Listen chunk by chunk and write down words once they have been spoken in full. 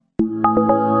Shalom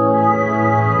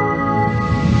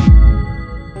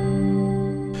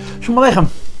Aleichem.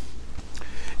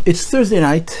 It's Thursday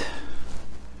night,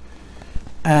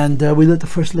 and we lit the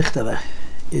first lichtele.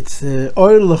 It's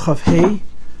Oil Lechav Hey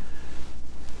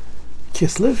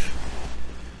Kislev,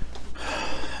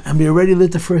 and we already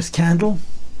lit the first candle,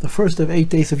 the first of 8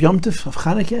 days of Yom Tov, of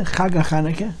Chanukah, Chag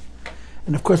HaChanukah.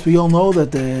 And of course we all know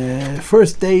that the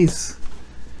first day's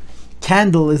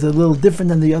candle is a little different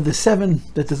than the other 7,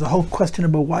 that there's a whole question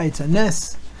about why it's a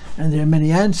nes, and there are many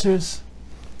answers,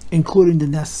 including the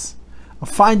nes of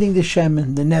finding the Shem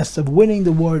and the nes of winning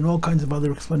the war and all kinds of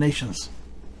other explanations.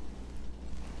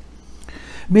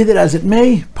 Be that as it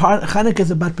may, Chanukah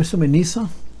is about pursuing Nisa,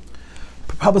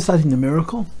 publicizing the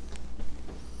miracle.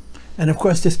 And of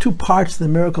course there's 2 parts to the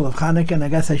miracle of Chanukah, and I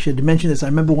guess I should mention this. I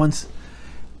remember once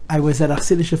I was at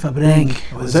Achsidische Verbreng.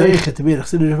 I was Zeiche to be at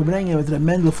Achsidische Verbreng with Reb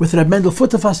Mendel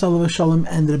Futterfast, Olav Shalom,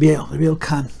 and Reb Yael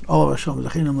Khan, Olav Shalom,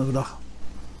 Zachinam Levracha.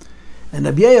 And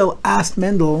Reb Yael asked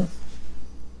Mendel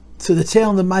to the tale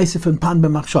on the Maaseh from Pan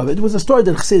B'Machshava. It was a story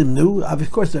that Chassidim knew.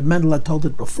 Of course, Reb Mendel had told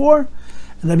it before,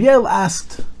 and Reb Yael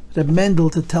asked Reb Mendel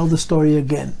to tell the story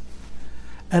again.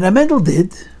 And Reb Mendel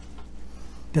did.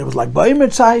 It was like Baimer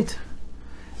Zeit,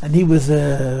 and he was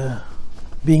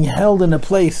being held in a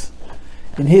place.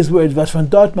 In his words, was von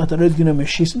dort mat they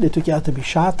took you out to be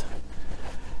shot,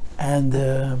 and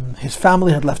his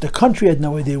family had left the country, had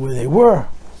no idea where they were.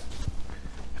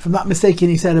 If I'm not mistaken,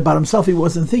 he said about himself he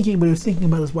wasn't thinking, but he was thinking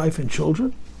about his wife and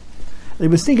children. And he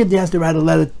was thinking he has to write a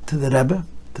letter to the Rebbe,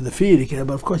 to the Frierdiker Rebbe,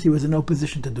 but of course he was in no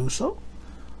position to do so.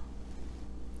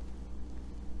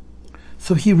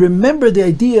 So he remembered the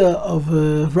idea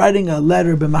of writing a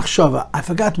letter b'machshava. I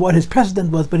forgot what his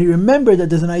precedent was, but he remembered that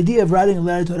there's an idea of writing a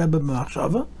letter to Rebbe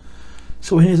b'machshava.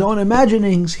 So in his own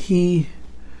imaginings, he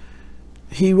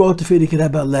wrote to Frierdiker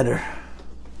Rebbe a letter.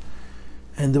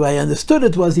 And the way I understood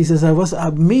it was, he says,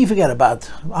 me forget about,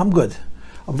 I'm good.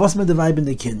 Was mit der Weib und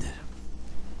die Kinder.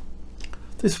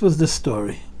 This was the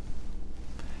story.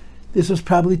 This was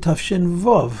probably Tafshin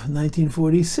Vov,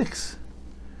 1946.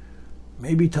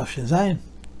 Maybe Tafshin Zayin.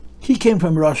 He came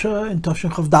from Russia in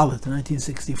Tafshin Chav Dalet in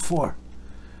 1964.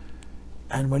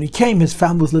 And when he came, his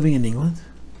family was living in England.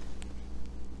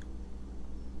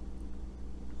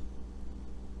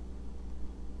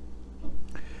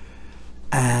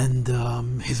 And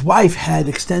his wife had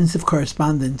extensive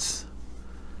correspondence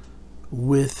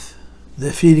with the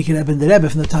Frierdiker Rebbe and the Rebbe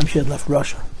from the time she had left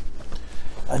Russia.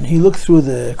 And he looked through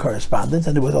the correspondence,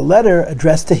 and there was a letter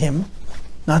addressed to him,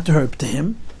 not to her, but to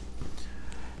him.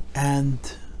 And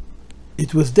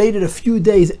it was dated a few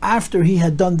days after he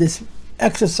had done this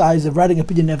exercise of writing a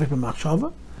Pidyon Nefesh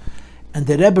b'Machshava. And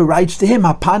the Rebbe writes to him,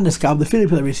 "Hapan Niskav, the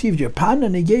Frierdiker Rebbe received your pan,"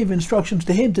 and he gave instructions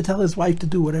to him to tell his wife to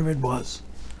do whatever it was.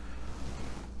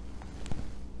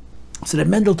 So that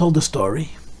Mendel told the story,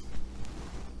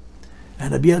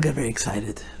 and Reb Yael got very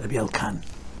excited, Reb Yael Khan.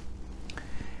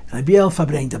 And Reb Yael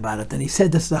fabrenged about it, and he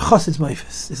said, this is a chassid's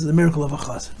meifes. This is a miracle of a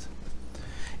chassid.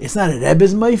 It's not a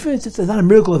Rebbe's meifes, it's not a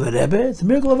miracle of a Rebbe, it's a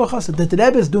miracle of a chassid. That the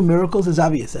Rebbes do miracles is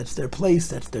obvious. That's their place,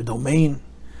 that's their domain,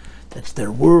 that's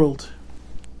their world.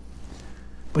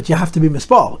 But you have to be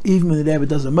mispal. Even when the Rebbe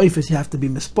does a meifes, you have to be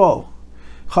mispal.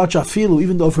 Chacha filu,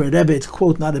 even though for a Rebbe it's,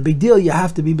 quote, not a big deal, you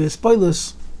have to be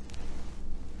mispoilus,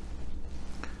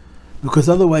 because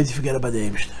otherwise you forget about the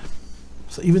Eibishter.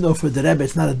 So even though for the Rebbe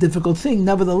it's not a difficult thing,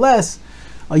 nevertheless,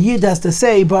 a Yid has to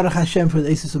say, Baruch Hashem for the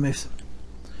Eisus u'Mefsim.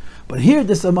 But here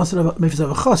this is a Masar of Mefis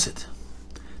of a Chassid,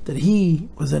 that he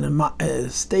was in a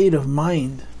state of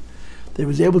mind that he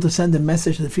was able to send a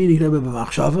message to the Frierdiker Rebbe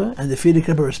b'Machshava, and the Frierdiker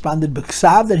Rebbe responded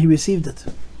b'Ksav that he received it.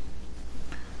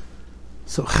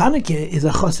 So Chanukah is a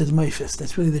Chassid's Mefis,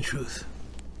 that's really the truth.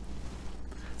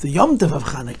 The Yom Tov of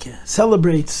Chanukah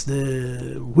celebrates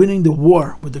the winning the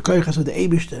war with the koichas of the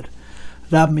Eibishter.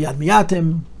 Rab miyad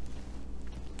miyatim,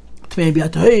 tmei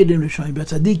biyat hoidim, rishonim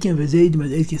biyat tzadikim, v'zeidim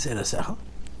v'zeit kiser hasechel.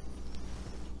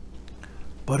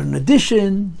 But in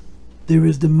addition, there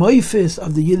is the moifis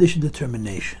of the Yiddish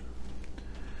determination.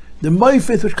 The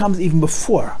moifis which comes even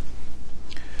before.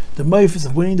 The moifis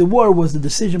of winning the war was the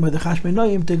decision by the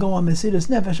Chashmonaim to go on Mesiras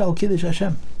Nefesh al Kiddush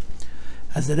Hashem.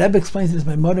 As the Rebbe explains this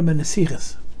by Morim and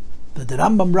Nesiches, that the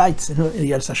Rambam writes in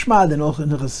Yeres Hashmad and also in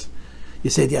his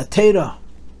Yesedi HaTeira,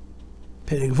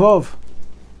 Perek Vov,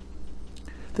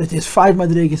 that there's 5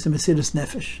 madregas in Mesiras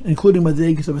Nefesh, including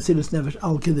madregas of Mesiras Nefesh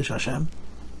al Kiddush Hashem.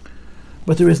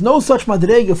 But there is no such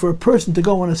madrega for a person to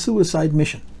go on a suicide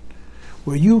mission,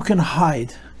 where you can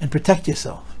hide and protect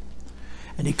yourself,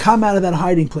 and you come out of that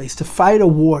hiding place to fight a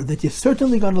war that you're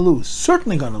certainly going to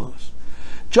lose,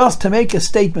 just to make a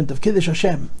statement of Kiddush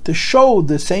Hashem, to show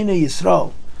the Seinei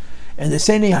Yisrael and they're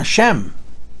saying Hashem,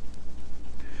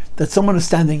 that someone is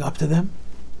standing up to them,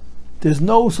 there's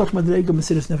no such madrega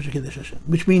Mesiras Nefesh HaKiddush Hashem.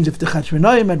 Which means if the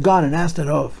Chashmonaim had gone and asked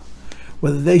Rav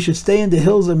whether they should stay in the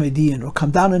hills of Median or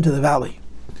come down into the valley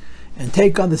and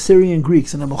take on the Syrian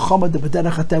Greeks and the Muhammad, the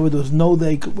B'derech HaTeva, there was no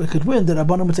they could win, the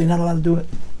Rabbanim would say, not allowed to do it.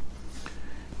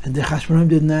 And the Chashmonaim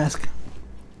didn't ask.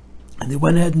 And they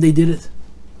went ahead and they did it.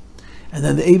 And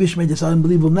then the Eibush made this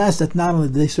unbelievable mess that not only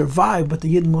did they survive, but they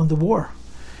didn't win the war.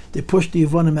 They pushed the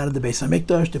Yevonim out of the Beis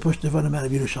HaMikdash, they pushed the Yevonim out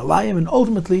of Yerushalayim, and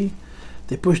ultimately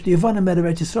they pushed the Yevonim out of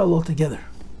Eretz Yisrael altogether.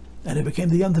 And it became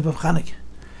the Yom Tov of Chanukah.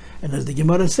 And as the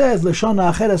Gemara says,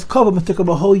 Lashana Acheres Kovam, it took them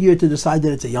a whole year to decide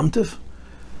that it's a Yom Tov.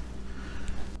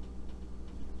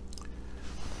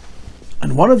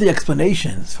 And one of the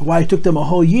explanations for why it took them a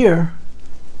whole year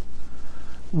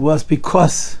was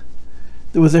because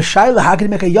there was a Shaila, how can you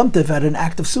make a Yom Tov out of an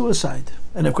act of suicide?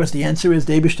 And of course the answer is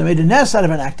the Eibishter made a Nes out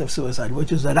of an act of suicide,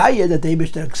 which is a Raya that the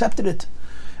Eibishter accepted it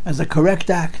as a correct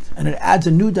act, and it adds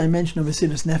a new dimension of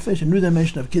Mesiras Nefesh, a new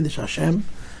dimension of Kiddush Hashem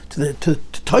to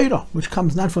Torah, which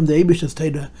comes not from the Eibishter's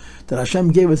Torah that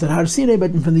Hashem gave us at Har Sinai,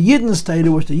 but from the Yidden's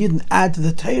Torah, which the Yidden add to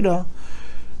the Torah,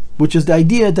 which is the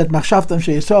idea that Machshavtam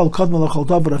She'Yisrael Kodma L'Chol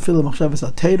Davar Afilu Machshavas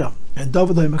HaTorah, and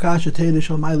David HaMakash HaTorah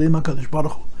Shal Ma'ilei HaKadosh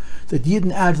Baruch Hu, that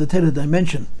Yidden add to the Torah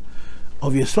dimension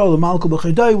of Yisrael Malkul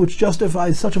B'Chidai, which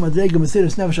justifies such a Madrega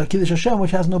Mesiras Nefesh HaKiddush Hashem,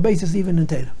 which has no basis even in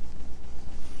Torah.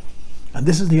 And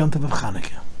this is the Yom Tov of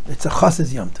Chanukah. It's a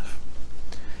Chassid Yom Tov.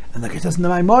 And like it says in the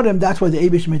Maimorim, that's why the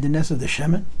Eibush made the Nes of the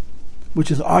Shemen,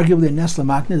 which is arguably a Nes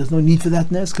Lamakne. There's no need for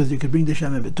that Nes, because you could bring the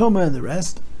Shemen B'tumah and the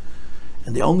rest.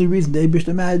 And the only reason the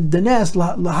Eibush made the Nes,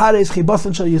 Lahares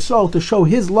Chibasan Shal Yisrael, to show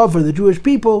his love for the Jewish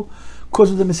people,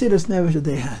 because of the Mesiras Nefesh that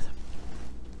they had.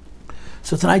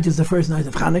 So tonight is the first night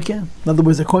of Chanukah. In other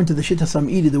words, according to the Shitta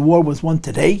Sam'idi, the war was won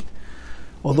today,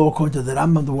 although according to the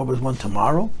Rambam, the war was won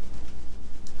tomorrow.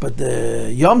 But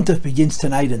the Yom Tov begins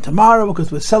tonight and tomorrow,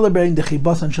 because we're celebrating the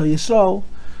Chibasan Shal Yisrael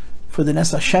for the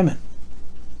Nes HaShemen,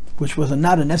 which was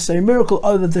not a necessary miracle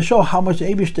other than to show how much the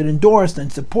Eibishter endorsed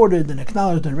and supported and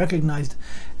acknowledged and recognized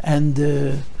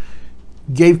and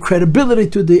gave credibility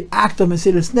to the act of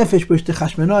Mesiras Nefesh which the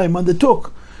Chashmonaim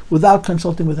undertook without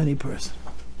consulting with any person.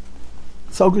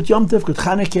 So good Yom Tov, good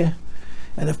Chanukah,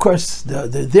 and of course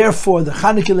therefore the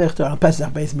Chanukah licht are on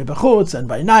Pesach Beis Mibachutz and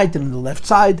by night and on the left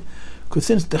side, because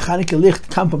since the Chanukah licht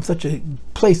come from such a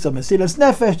place of Mesiras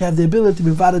Nefesh, they have the ability to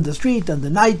be vada the street and the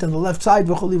night on the left side,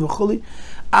 v'chuli v'chuli,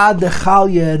 ad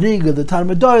dechal yeriga, the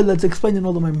Talmudoy, let's explain in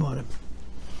all the Maimorim.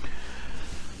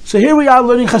 So here we are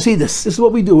learning Chasidus. This is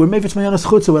what we do. We're Mevetz Mayanas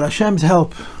Chutzah with Hashem's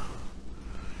help.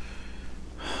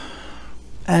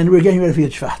 And we're getting ready for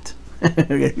Yud Shvat.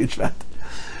 We're getting Yud Shvat.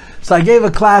 So I gave a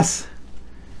class,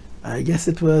 I guess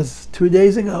it was 2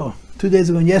 days ago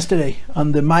and yesterday,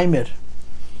 on the Maimer,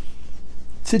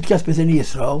 Tzidkas Bezeni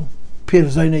Yisrael, Pir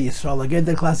Zoyne Yisrael. I gave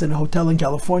that class in a hotel in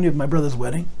California for my brother's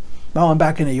wedding. Now I'm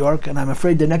back in New York, and I'm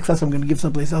afraid the next class I'm going to give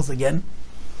someplace else again.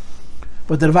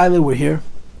 But the Rvaile, we're here.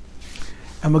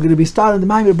 And we're going to be starting the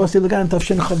Maimer Basi Legani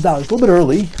Tafshin Chavdal. It's a little bit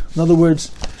early. In other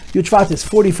words, Yud Shvat is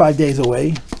 45 days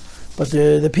away. But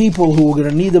the people who are going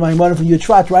to need the Maimorim from Yud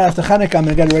Shvat right after Chanukah, I'm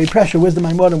going to get ready pressure. Where's the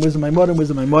Maimorim? Where's the Maimorim? Where's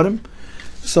the Maimorim?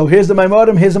 So here's the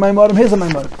Maimorim, here's the Maimorim, here's the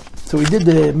Maimorim. So we did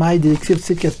the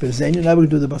Tzidkas Berzeni, now we're going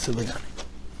to do the Basi Legani.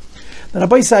 Now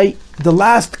Rabbi say, the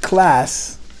last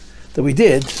class that we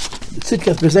did, the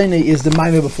Tzidkas Berzeni is the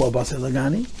Maimer before Basi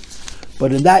Legani.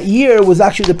 But in that year was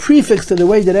actually the prefix to the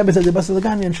way that Rebbe said the Basi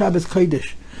Legani and Shabbos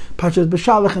Kodesh, Parshas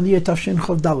B'Shalach in the year Tafshin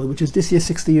Chav Daled, which is this year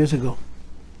 60 years ago.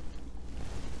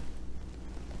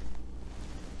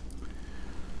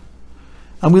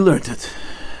 And we learned it.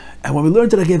 And when we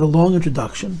learned it, I gave a long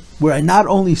introduction where I not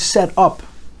only set up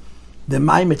the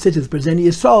Maimer Tzidkas Berzeni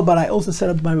Yisrael, but I also set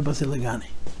up the Maimer Basi Legani.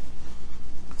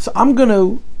 So I'm going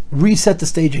to reset the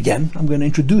stage again. I'm going to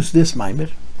introduce this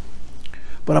Maimer,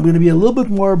 but I'm going to be a little bit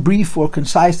more brief or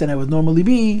concise than I would normally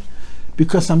be,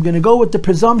 because I'm going to go with the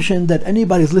presumption that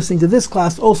anybody who's listening to this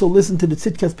class also listen to the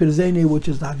Tzidkas Berzeni, which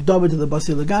is the Hakdama to the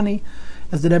Basi Legani,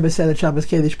 as the Rebbe said at Shabbos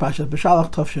Kodesh, Parshas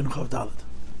B'Shalach, Tafshin Chav Daled.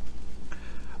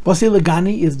 Basi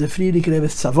Legani is the Frierdiker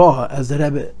Rebbe's Tzavoha, as the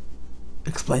Rebbe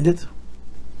explained it.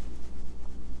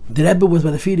 The Rebbe was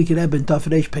by the Frierdiker Rebbe in Taf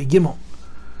Reish Pei Gimel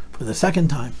for the second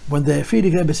time. When the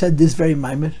Frierdiker Rebbe said this very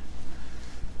Maimer,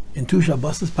 in two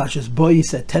Shabbos, Parshas Bo, he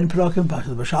said 10 Parakim,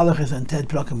 Parshas B'Shalach he said 10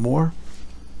 Parakim more.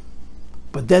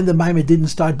 But then the Maimer didn't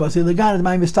start Basi Legani, the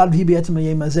Maimer started Hi B'Etzem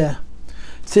Hayom Hazeh,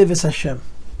 Tzivos Hashem.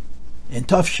 In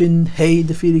Tafshin Hey,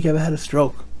 the Frierdiker Rebbe had a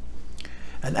stroke.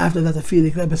 And after that, the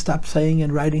Frierdiker Rebbe stopped saying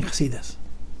and writing Chassidus.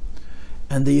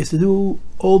 And they used to do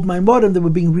old Maimorim that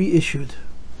were being reissued.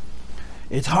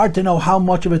 It's hard to know how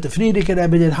much of it the Frierdiker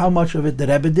Rebbe did, how much of it the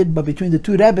Rebbe did, but between the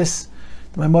two Rebbes,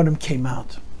 the Maimorim came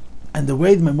out. And the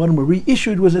way the Maimorim were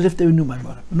reissued was as if they were new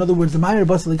Maimorim. In other words, the Maimer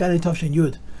Basi Legani Tafshin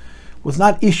Yud was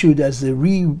not issued as a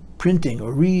reprinting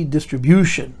or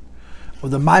redistribution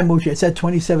of the Maimor which I said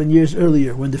 27 years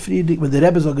earlier when the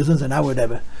Rebbe's Ogazunz and our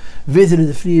Rebbe visited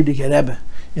the Frierdiker Rebbe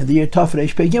in the year Taf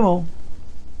Reish Pei Gimel,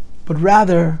 but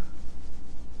rather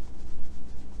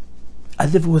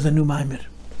as if it was a new Maimer.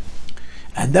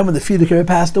 And then when the Frierdiker Rebbe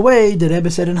passed away, the Rebbe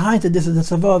said in hindsight, this is the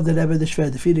Tzava of the Rebbe, the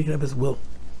Shver, the Frierdiker Rebbe's will.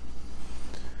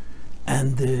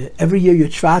 And every year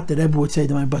Yud Shvat, the Rebbe would say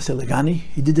the Maimer Basi Legani.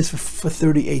 He did this for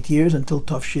 38 years until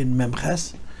Tafshin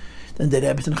Memches. Then the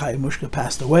Rebbe and Chaim Mushka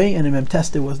passed away, and in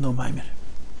Memtes there was no Maimer.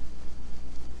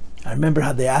 I remember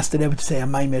how they asked the Rebbe to say a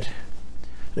Maimer.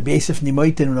 Rabbi Yosef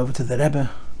Nimoitin went over to the Rebbe,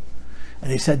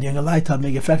 and he said, "Young Elaitab,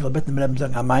 make a freckle, bet the Rebbe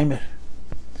sang a Maimer."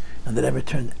 And the Rebbe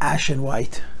turned ashen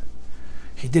white.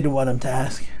 He didn't want him to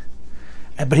ask,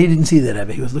 but he didn't see the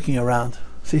Rebbe. He was looking around.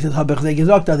 So he said, the Rebbe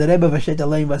vashet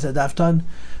alein vasadafton.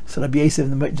 So Rabbi Yosef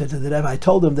said to the Rebbe, I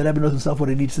told him the Rebbe knows himself what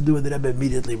he needs to do, and the Rebbe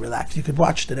immediately relaxed. You could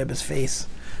watch the Rebbe's face.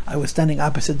 I was standing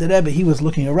opposite the Rebbe. He was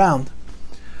looking around.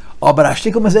 Oh, but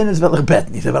Ashtikel Mazen is velach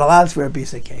beten. He said, but I'll ask for a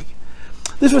piece of cake.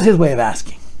 This was his way of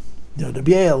asking. The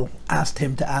Biel asked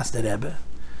him to ask the Rebbe.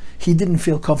 He didn't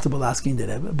feel comfortable asking the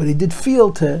Rebbe, but he did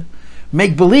feel to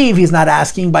make believe he's not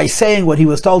asking by saying what he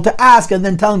was told to ask and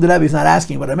then telling the Rebbe he's not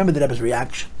asking. But I remember the Rebbe's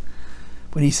reaction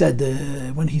when he said the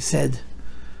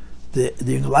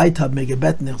Yungelaitab make a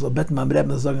bet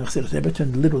the Rebbe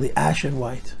turned literally ashen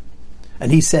white,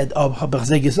 and he said, "Oh,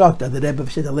 the Rebbe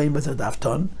said Alein was a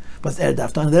dafton, was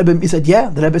dafton." The Rebbe, he said, "Yeah."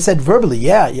 The Rebbe said verbally,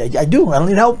 "Yeah, I do. I don't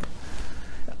need help."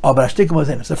 Oh, but Ashtikum was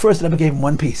in. So first the Rebbe gave him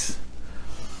one piece.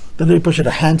 Then he pushed a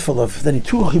handful of. Then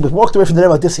he walked away from the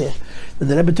Rebbe like this here. Then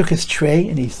the Rebbe took his tray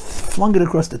and he flung it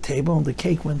across the table, and the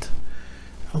cake went,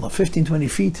 I don't know, 15, 20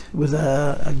 feet. It was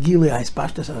a gili ice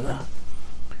pashtas.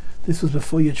 This was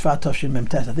before Yud Shvat Tafshin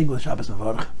Memtes. I think it was Shabbos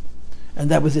Mevorach.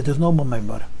 And that was it. There's no more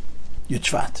Maimor. Yud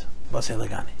Shvat Basi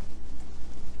Legani.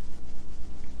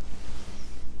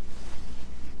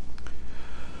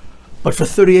 But for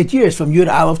 38 years, from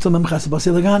Yud Aleph to Memches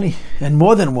Basi Legani, and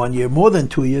more than 1 year, more than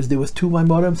 2 years, there was 2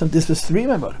 Maimorim. This was 3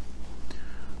 Maimorim.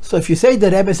 So if you say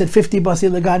the Rebbe said 50 Basi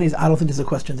Leganis, I don't think there's a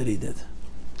question that he did.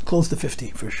 Close to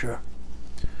 50 for sure.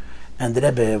 And the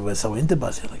Rebbe was so into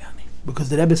Basi Legani because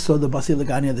the Rebbe saw the Basi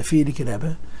Legani of the Frierdiker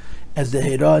Rebbe as the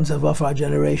Heira and Zavah for our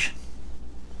generation.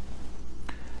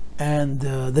 And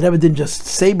the Rebbe didn't just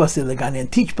say Basi Legani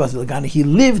and teach Basi Legani. He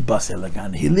lived Basi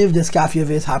Legani. He lived the Skafia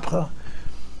Ves Hapcha.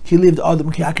 He lived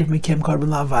Adam Kiyakiv Mekem Karben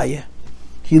Lavaya.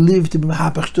 He lived to be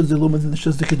Mahapech Shtuz the Lumad and the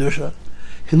Shtuz the Kedusha.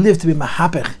 He lived to be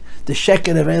Mahapech the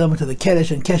Sheker of Elam to the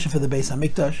Keresh and Kesher for the Beis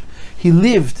HaMikdash. He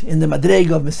lived in the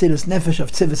Madrega of Mesiras Nefesh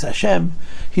of Tzivis Hashem.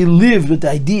 He lived with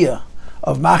the idea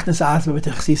of Machnas Asma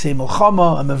B'Techsisei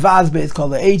Melchama and Mevaz Beis Kol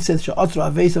Ha'eitzes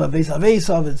She'otzra Avesav Avesa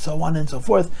Avesav and so on and so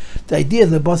forth. The idea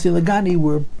that Basi Legani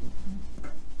were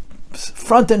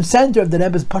front and center of the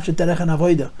Rebbe's Pashat Derech and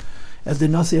Avoida as the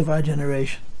Nasi of our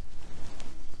generation.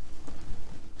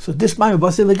 So this Maimer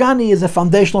Basi Legani is a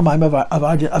foundational Maimer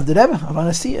of the Rebbe,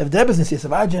 of the Rebbe's Nasias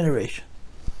of our generation.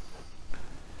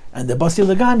 And the Basi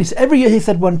Legani, every year he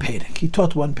said one Pedic. He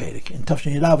taught one Pedic. In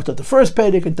Tafshin Yud he taught the first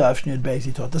Pedic, in Tafshin Yud Beis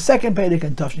he taught the second Pedic,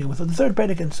 in Tafshin Yud taught the third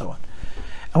Pedic, and so on.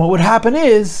 And what would happen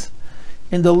is,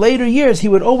 in the later years, he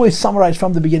would always summarize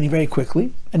from the beginning very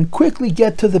quickly, and quickly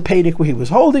get to the Pedic where he was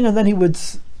holding, and then he would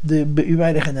the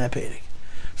Yivaydech in that Pedic.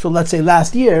 So let's say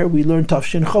last year we learned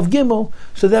Tafshin Chav Gimel,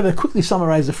 so they would quickly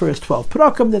summarize the first 12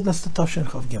 Parakim, then that's the Tafshin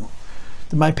Chav Gimel,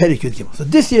 the My Pedic Yud Gimel. So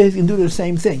this year he's going to do the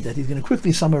same thing, that he's going to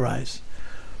quickly summarize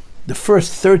the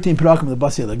first 13 Parakim of the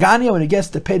Basi Legani, and when he gets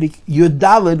the Pedic Yud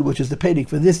Daled, which is the Pedic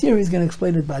for this year, he's going to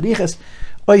explain it Bariches,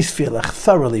 Oisfilach,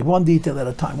 thoroughly, one detail at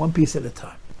a time, one piece at a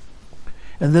time.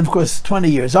 And then of course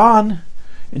 20 years on,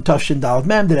 in Tafshin Daled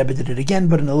Mem, the Rebbe did it again,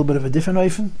 but in a little bit of a different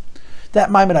oifen. That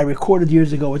Maimer I recorded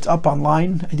years ago, it's up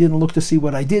online. I didn't look to see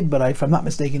what I did, but if I'm not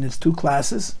mistaken, it's 2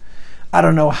 classes. I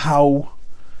don't know how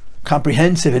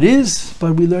comprehensive it is,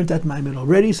 but we learned that Maimer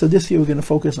already. So this year we're going to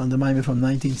focus on the Maimer from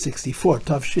 1964,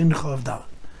 Tafshin Chav Daled.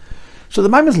 So the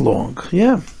Maimer is long,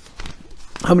 yeah.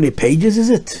 How many pages is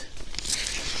it?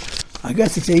 I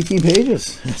guess it's 18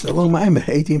 pages. It's a long Maimer.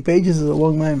 18 pages is a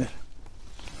long Maimer.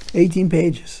 18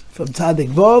 pages. From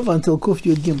Tzadik Vav until Kuf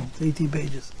Yud Gimel. 18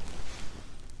 pages.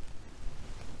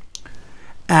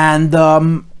 And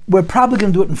we're probably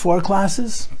going to do it in 4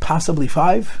 classes, possibly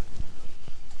 5.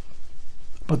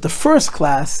 But the first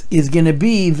class is going to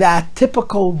be that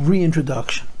typical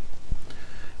reintroduction,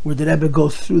 where the Rebbe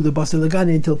goes through the Basi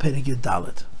Legani until Pedic Yud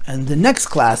Daled. And the next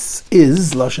class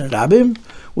is Lashon Rabim,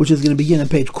 which is going to begin on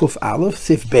page Kuf Aleph,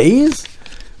 Sif Beis.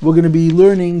 We're going to be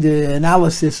learning the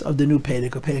analysis of the new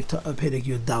Perek, or Perek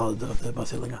Yud Daled of the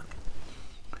Basi Legani.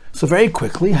 So very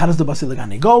quickly, how does the Basi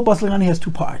Legani go? Basi Legani has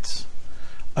two parts.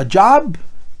 A job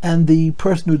and the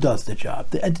person who does the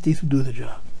job, the entities who do the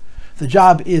job. The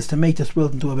job is to make this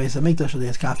world into a Beis HaMikdash, or the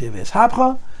Eskafia Beis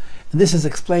Hapcha. And this is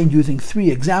explained using three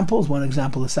examples. One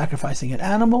example is sacrificing an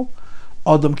animal.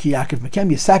 Adam ki Yaakov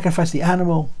Mekem, you sacrifice the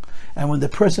animal, and when the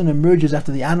person emerges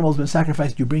after the animal has been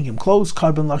sacrificed, you bring him close.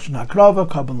 Karban Lashon Hakrava,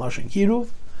 Karban Lashon Kiruv.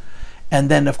 And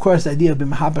then, of course, the idea of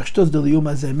B'mahapach Shtuz de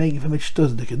Liyuma Zeh, making from it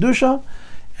Shtuz de Kedusha.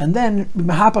 And then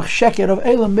B'mahapach Sheker of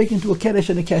Elam, making into a Kedesh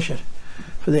and a Kesher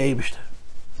for the Eibishter.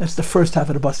 That's the first half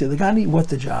of the Basi Legani, what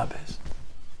the job is.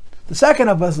 The second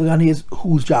half of Basi Legani is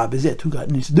whose job is it, who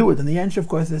needs to do it. And the answer, of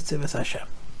course, is Tzivos Hashem.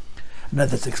 Now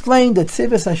that's explained that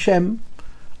Tzivos Hashem,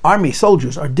 army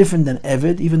soldiers, are different than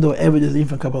Eved, even though Eved is the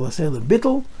from Kabbalah Seil and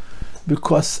Bittul,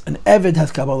 because an Eved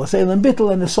has Kabbalah Seil and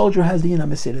Bittul, and the soldier has the Yina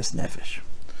Mesiris Nefesh,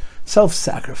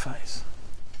 self-sacrifice.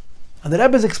 And the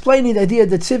Rebbe is explaining the idea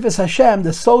that Tzivos Hashem,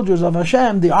 the soldiers of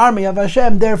Hashem, the army of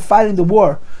Hashem, they're fighting the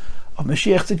war of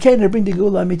Mashiach Tzidkein to bring the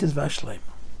Geula Amitis Vashleim.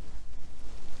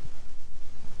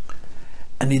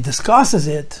 And he discusses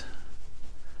it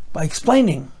by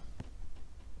explaining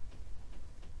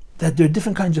that there are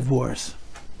different kinds of wars.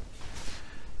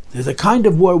 There's a kind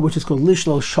of war which is called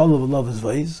Lishlal Shalom Lovas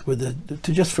Vayz, where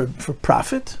just for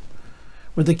profit,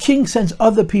 where the king sends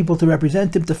other people to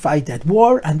represent him to fight that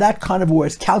war, and that kind of war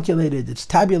is calculated, it's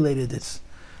tabulated,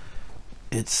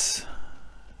 it's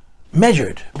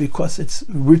measured, because its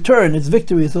return, its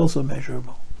victory is also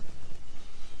measurable.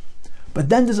 But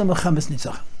then there's a Mechames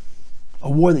Nitzachim,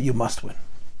 a war that you must win.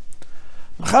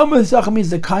 Mechames Nitzachim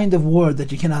means the kind of war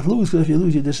that you cannot lose, because if you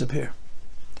lose, you disappear.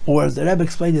 Or as the Rebbe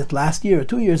explained it last year or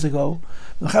 2 years ago,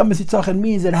 Mechames Nitzachim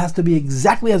means that it has to be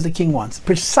exactly as the king wants,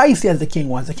 precisely as the king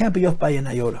wants. It can't be off by an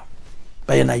iota.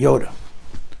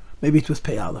 Maybe it was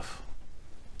Pei Aleph.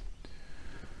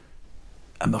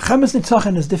 And Mechames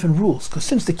Nitzachim has different rules, because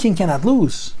since the king cannot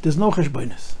lose, there's no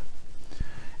cheshbonos.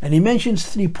 And he mentions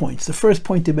 3 points. The first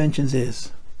point he mentions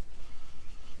is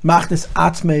Machnes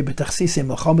Atzmei B'Tachsisei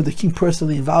Melchama. The king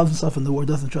personally involves himself in the war,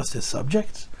 doesn't trust his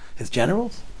subjects, his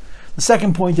generals. The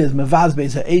second point is Mevaz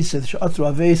Beis Ha'etzes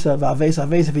She'atru Avesa V'Avesa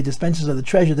Avesa, if he dispenses of the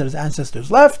treasure that his ancestors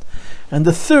left. And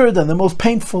the third and the most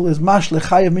painful is Mash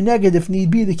Lechayev Mineged, if need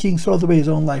be, the king throws away his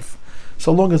own life,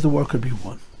 so long as the war could be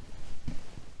won.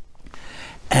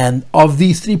 And of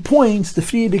these 3 points, the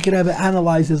Frierdiker Rebbe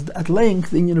analyzes at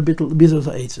length the Inyan of Bizos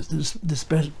Ha'etzes,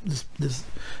 this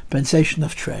dispensation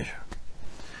of treasure.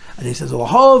 And he says,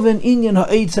 L'hoven Inyan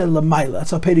Ha'etzer L'mayla.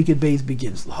 That's how Perek Beis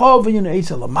begins. L'hoven Inyan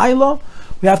Ha'etzer L'mayla.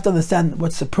 We have to understand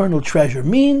what supernal treasure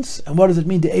means, and what does it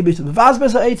mean to Eibus of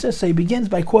Vazbez Ha'etzer. So he begins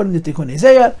by quoting the Tikkun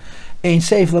Ezeiah, Ein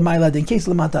Seif L'mayla Den Kes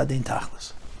L'mata Den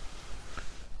Tachlis.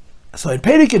 So in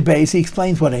Perek Beis he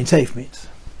explains what Ein Seif means.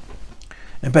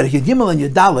 In Perek Gimel and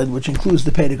Yudalid, which includes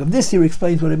the Perek of this year,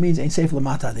 explains what it means Ein Seif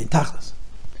L'mata Den Tachlis.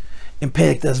 In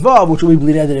Perek Tezvav, which will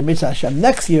be read in Mitzvah Hashem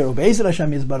next year, or Be'ezer Hashem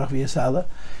Yisbarach V'Yisala,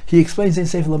 he explains Ein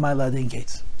Seif L'mayla Den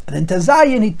Gates. And in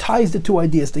Tezayin, he ties the two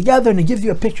ideas together, and he gives you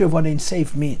a picture of what Ein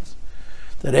Seif means.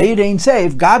 That Ein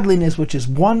Seif, godliness, which is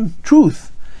one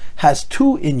truth, has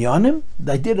two inyanim.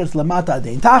 The idea is Lamata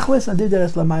Den Tachlis, and the idea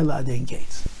is L'mayla Den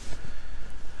Gates.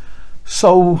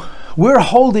 So we're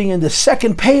holding in the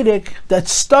second Perek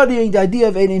that's studying the idea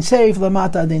of Ein Seif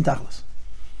Lamata Den Tachlis.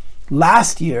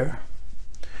 Last year,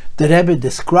 the Rebbe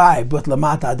described what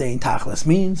Lamata Dein Tachlis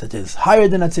means. It is higher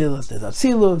than Atzilus. There's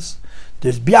Atzilus.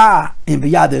 There's Bia. In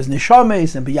Bia there's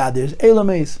Neshames. In Bia there's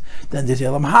Elames. Then there's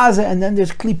Elam Haza. And then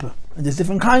there's Klipa. And there's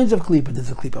different kinds of Klipa. There's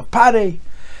a Klipa of Pare.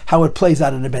 How it plays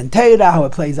out in a Bentera. How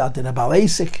it plays out in a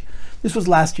Balasik. This was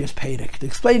last year's Perek,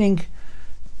 explaining,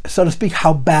 so to speak,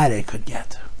 how bad it could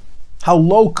get. How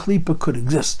low Klipa could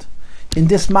exist. In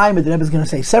this Maimah, the Rebbe is going to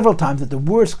say several times that the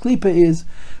worst Klipa is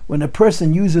when a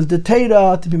person uses the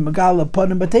Teda to be Megala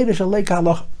Panim B'Teda Shalei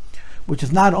K'Halacha, which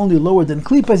is not only lower than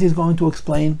Klipa, as he's going to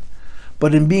explain,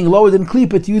 but in being lower than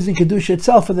Klipa, it's using Kedusha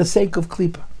itself for the sake of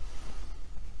Klipa.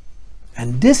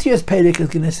 And this year's Perek is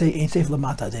going to say Ein Seif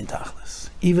Lamata Den Tachlis.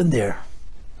 Even there,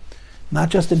 not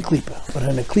just in Klipa, but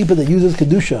in a Klipa that uses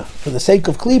Kedusha for the sake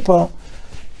of Klipa,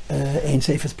 Ein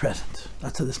Seif is present.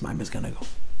 That's how this Maimah is going to go.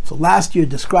 So last year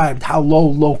described how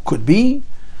low could be,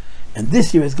 and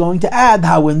this year is going to add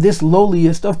how in this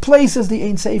lowliest of places the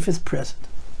Ein Seif is present.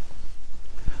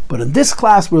 But in this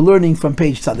class we're learning from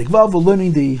page Tzadik Vav, we're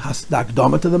learning the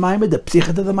Hakdama to the Maimah, the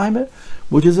Psicha to the Maimah,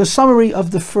 which is a summary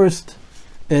of the first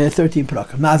 13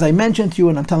 Parakim. Now as I mentioned to you,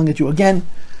 and I'm telling it to you again,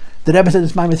 The Rebbe said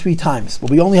this Maimer 3 times, but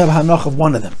we only have a Hanoch of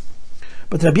one of them.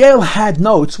 But Rabbi Yael had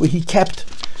notes where he kept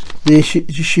the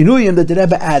Shinuyim that the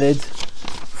Rebbe added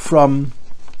from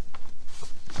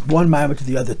one Maimer to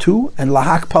the other two, and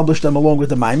Lahak published them along with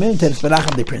the Maimer. In Teres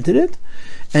Menachem they printed it.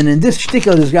 And in this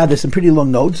shtickle there's some pretty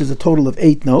long notes. There's a total of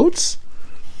 8 notes.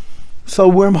 So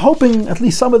we're hoping at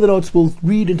least some of the notes will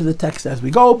read into the text as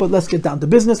we go, but let's get down to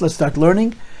business. Let's start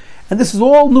learning. And this is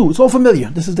all new. It's all familiar.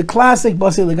 This is the classic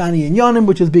Basi Legani and Yonim,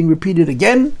 which is being repeated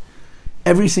again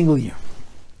every single year.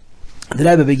 The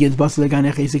Rebbe begins Basi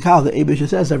Legani Chizikal. The Eibusha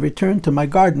says, I've returned to my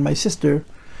garden, my sister,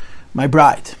 my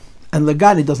bride. And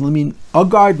Legani doesn't mean a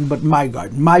garden, but my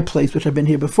garden, my place, which I've been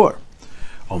here before.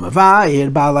 The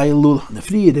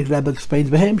Rebbe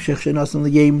explains and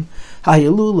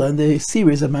the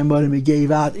series of Maimonim he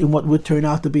gave out in what would turn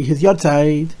out to be his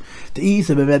Yotzeit. The East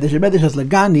of Medrash has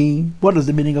Legani. What is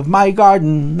the meaning of my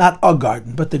garden? Not a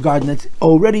garden, but the garden that's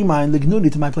already mine, Lignuni,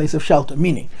 to my place of shelter.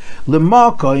 Meaning, a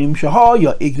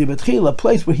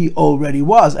place where he already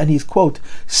was, and he's, quote,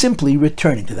 simply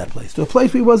returning to that place, to a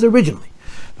place where he was originally.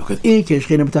 Because when the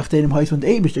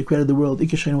Eibush created the world,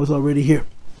 Ikeshchen was already here.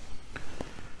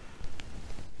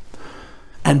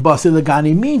 And Basi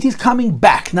Legani means he's coming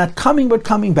back, not coming but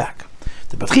coming back.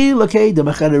 The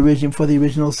origin for the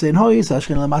original sin,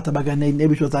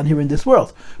 Eibush was down here in this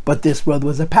world, but this world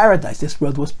was a paradise. This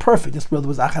world was perfect. This world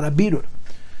was achar birur.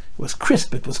 It was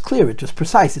crisp. It was clear. It was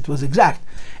precise. It was exact,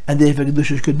 and the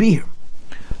Kedusha could be here.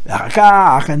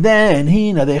 And then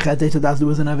there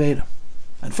was an aveda.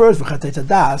 And first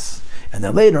das, and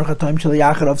then later the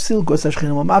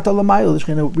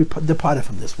Shechina departed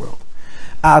from this world.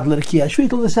 Ad l'Rikiyah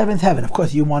till the 7th heaven. Of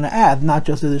course, you want to add not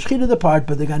just the Shechina depart,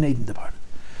 but the Gan Eden departed,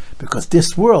 because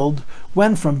this world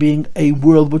went from being a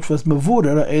world which was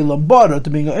mevura, a lambara,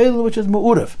 to being a world which is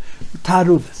me'urav,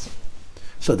 taruvis.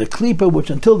 So the klipa,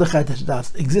 which until the Chet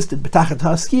das existed, betachat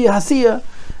hasiya,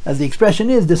 as the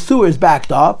expression is, the sewer is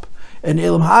backed up, and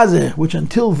Elam Hazeh, which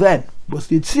until then was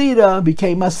Yitzira,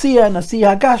 became Asiya, and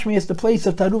Asiya Hagashmi is the place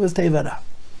of Taruva's Tevara.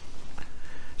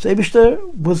 So Eibishter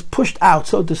was pushed out,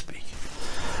 so to speak.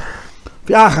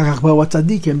 Then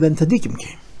Tzadikim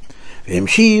came.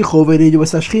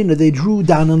 They drew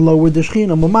down and lowered the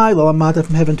Shechina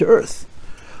from heaven to earth.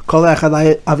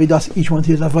 Each one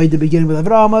to his avoid, the beginning with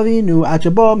Avraham Avinu,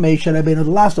 Achabo, Moshe Rabbeinu.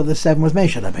 The last of the 7 was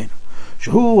Moshe Rabbeinu.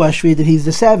 Shehu Ashvi, that he's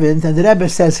the 7th, and the Rebbe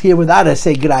says here without a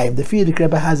Segraim. The Frierdiker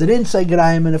Rebbe has it in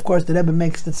Segraim, and of course the Rebbe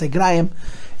makes the Segraim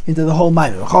into the whole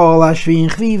Maimon. Chol Ashvi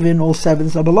and Chvivin, all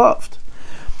 7s are beloved.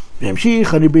 And he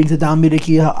brings it down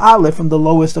Midikiyah Aleph, from the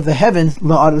lowest of the heavens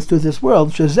la'aretz to this world.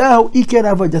 Shazehu Iker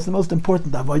Avoid. That's the most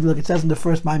important Avoid. Look, it says in the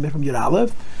first Maimon from Yud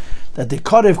Aleph that the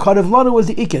Karev Lanu was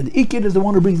the Iker. The Iker is the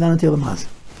one who brings down the Elam Hazeh.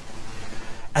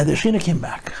 And the Shechina came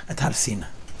back at Har Sinai.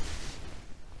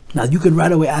 Now you can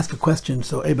right away ask a question,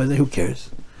 so everybody, who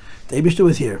cares? The Eibishter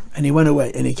was here, and he went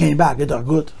away, and he came back, it's all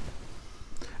good.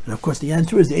 And of course the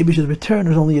answer is the Eibishter's return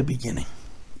was only a beginning.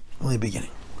 Only a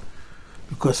beginning.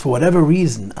 Because for whatever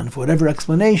reason, and for whatever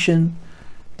explanation,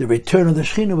 the return of the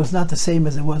Shechina was not the same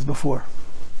as it was before.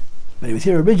 When he was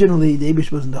here originally, the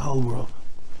Eibishter was in the whole world.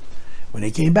 When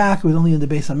he came back, it was only in the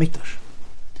Beis HaMikdash.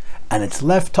 And it's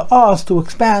left to us to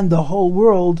expand the whole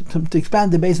world, to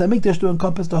expand the Beis HaMikdash to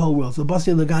encompass the whole world. So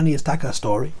Basi Legani is Taka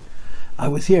story. I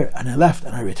was here, and I left,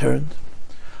 and I returned.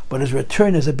 But his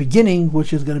return is a beginning,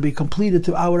 which is going to be completed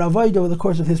to our Avodah over the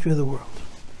course of history of the world.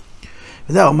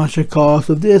 Without much cause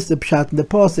of this, the Pshat and the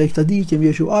Pasek, Tzadikim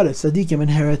Yeshu Aretz, Tzadikim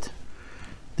inherit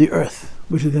the earth,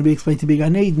 which is going to be explained to be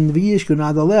Gan Eden, V'yishku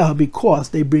Nadaleha, because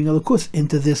they bring Elokus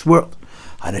into this world.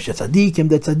 Tzadikim,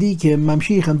 the Tzadikim,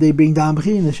 Mamshichem, they bring down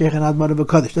B'chin, the Sheikh and Ad Marav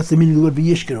HaKadosh. That's the meaning of the word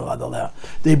V'yishkenu Adaleha.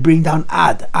 They bring down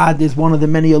Ad. Ad is one of the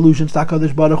many allusions to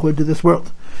HaKadosh Baruch Hu into this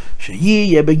world.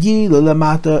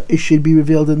 It should be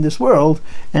revealed in this world,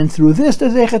 and through this the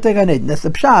Zeichet Gan Eden. That's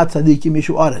the Pshat, Tzadikim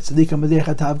Yeshu Aretz, Tzadikim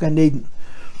Zeichet Hav Gan Eden.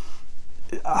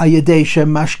 Ayadei Shem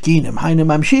Mashkinim, Hainu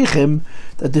Mamshichem,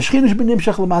 that the Shechina should be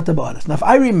Nimshach Lamata Ba'aretz. Now if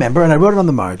I remember, and I wrote it on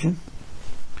the margin,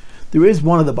 there is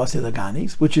one of the Basi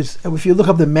Leganis, which is, if you look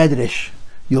up the Medrash,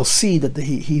 you'll see that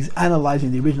he's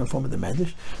analyzing the original form of the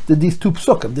Medrash. These 2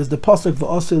 psukim, there's the pasuk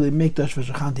v'osel mikdash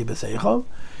v'shachanti b'seichel,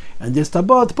 and there's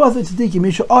tabat pasuk tzadikim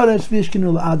mishu aretz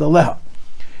v'yishkinu la'ad aleha.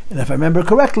 And if I remember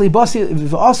correctly, v'osel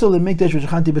mikdash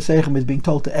v'shachanti b'seichel is being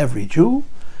told to every Jew,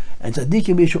 and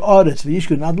tzadikim mishu aretz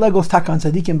v'yishkinu la'ad legos takan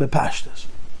tzadikim b'pashtas.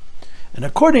 And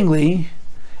accordingly,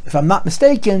 if I'm not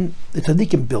mistaken, the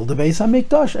Tzadikim build the Beis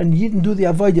HaMikdash, and you didn't do the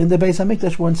Avodah in the Beis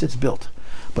HaMikdash once it's built.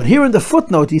 But here in the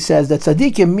footnote he says that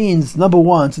Tzadikim means, number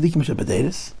 1, Tzadikim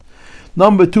Shebederis,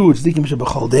 number 2, Tzadikim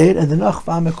Shebechol Deir, and the Nach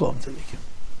V'Amekom Tzadikim.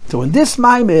 So in this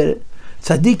Maimer,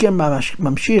 Tzadikim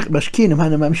mashkinim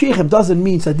hana mamshichim doesn't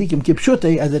mean tzadikim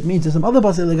kipshute as it means in some other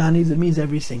Basi Leganis. It means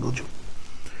every single Jew.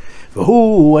 For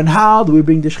who and how do we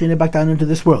bring the Shekhinah back down into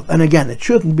this world? And again, it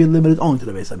shouldn't be limited only to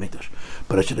the Beis HaMikdash,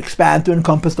 but it should expand to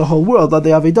encompass the whole world. That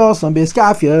they have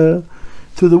Beiskafia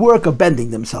through the work of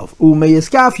bending themselves. From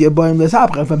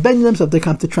bending themselves, they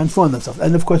come to transform themselves.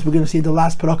 And of course, we're going to see the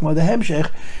last paragraph of the Hemshech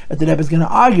that the Rebbe is going to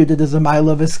argue that there's a mile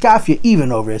of Iskafia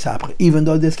even over Ishapcha, even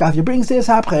though the Iskafia brings the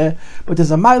Ishapcha, but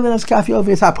there's a mile of Iskafia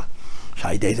over Ishapcha.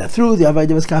 Through the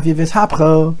Avodah of Iskafia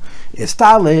Ishapcha,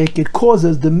 Istalik, it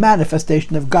causes the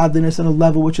manifestation of godliness on a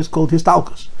level which is called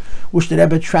Histalkus, which the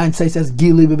Rebbe translates as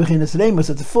Gili Bebechinas Remus.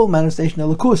 It's a full manifestation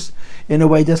of Lakus in a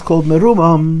way that's called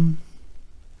Merumam.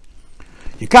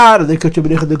 The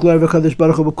glory of HaKadosh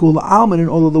Baruch Hu B'Kula Alman in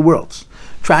all of the worlds.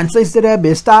 Translates the Rebbe,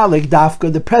 Istalik,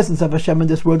 Dafka, the presence of Hashem in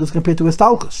this world is compared to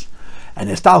Istalkus. And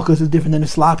Istalkus is different than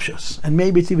Islapshus. And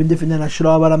maybe it's even different than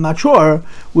Ashra, but I'm not sure,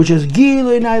 which is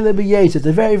Gilu Naila B'Yetz. It's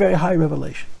a very, very high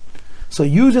revelation. So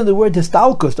using the word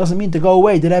Istalkus doesn't mean to go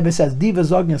away. The Rebbe says, Diva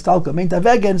Zogin Istalkus, mean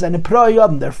Tavegens and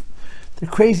Proyom. They're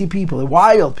crazy people, they're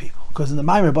wild people. Because in the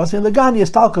Maimer Basi Legani,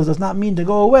 Istalkus does not mean to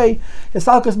go away.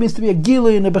 Istalkus means to be a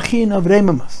Gilu in a Bechin of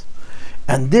Remamas.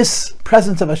 And this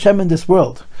presence of Hashem in this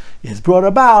world is brought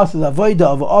about through the Avodah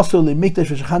of Osul Mikdash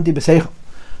V'Shechanti B'Seichel.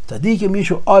 Tzadikim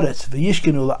Yishu Oretz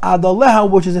V'Yishkenu L'Adal Leha,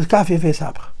 which is Iskafia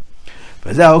V'Eshapcha.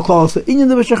 V'Zeh calls the Inyan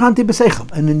V'Shechanti B'Seichel.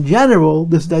 And in general,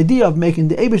 this is the idea of making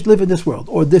the Eibush live in this world,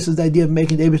 or this is the idea of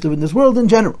making the Eibush live in this world in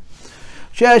general.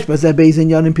 Shesh B'Zeh Beis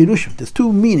Inyan in Pirushim. There's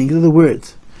two meanings of the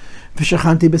words.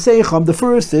 V'Shechanti B'Seichel. The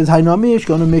first is Hayna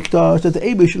Mishkan and Mikdash, that the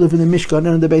Eibush should live in the Mishkan and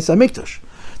in the Beis HaMikdash.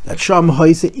 That Sham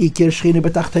Hoise Ikir Shechina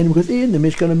B'Tachtein, because in the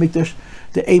Mishkan and Mikdash,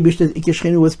 the Eibush, the Ikir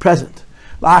Shechina was present.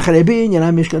 L'Achar Ebin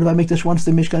Yana Mishkan and Mikdash, once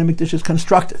the Mishkan and Mikdash is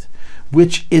constructed,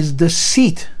 which is the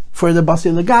seat for the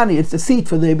Basi Legani. It's the seat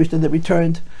for the Eibush that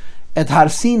returned at Har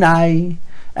Sinai,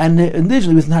 and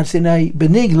initially he was in Har Sinai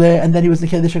Benigle, and then he was in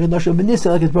the Kedesh HaKadosh of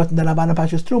Benissa, like it's brought in the Rabbana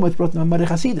Pashas Truma, it's brought in the Marich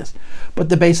Hasidus. But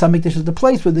the Beis HaMikdash is the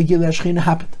place where the Gilui HaShechina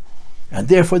happened, and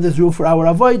therefore there's room for our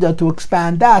Avodah to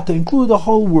expand that to include the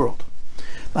whole world.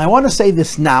 Now I want to say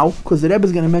this now because the Rebbe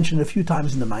is going to mention it a few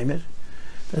times in the Maimer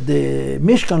that the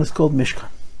Mishkan is called Mishkan,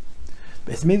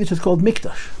 Beis Mikdash is called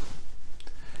Mikdash,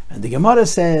 and the Gemara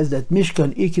says that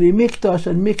Mishkan Ikri Mikdash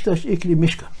and Mikdash Ikri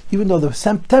Mishkan. Even though the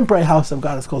temporary house of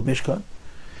God is called Mishkan,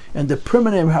 and the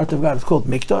permanent heart of God is called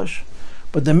Mikdash,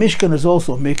 but the Mishkan is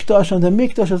also Mikdash, and the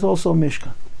Mikdash is also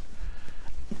Mishkan.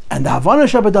 And the Havana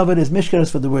Shabbat is Mishkan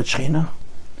is for the word Shechina,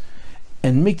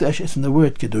 and Mikdash is from the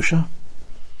word Kedusha.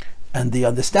 And the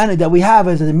understanding that we have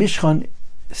is that the Mishkan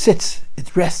sits,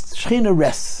 it rests, Shechina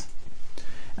rests,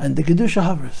 and the Kedusha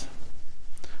hovers.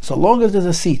 So long as there's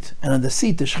a seat, and on the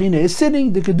seat the Shechina is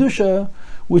sitting, the Kedusha,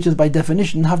 which is by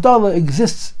definition Havdalah,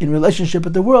 exists in relationship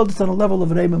with the world. It's on a level of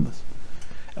Reimamus.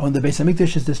 And when the Beis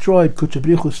HaMikdash is destroyed,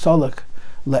 Kuchabrichu Salak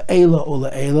La'ela or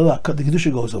La'ela, the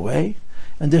Kedusha goes away,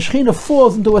 and the Shechina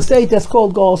falls into a state that's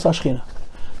called Gol Sashchina.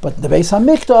 But in the Beis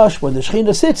HaMikdash, when the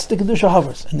Shechina sits, the Kedusha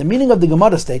hovers. And the meaning of the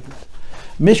Gemara statement,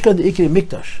 Mishkan the Ikri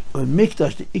Mikdash, or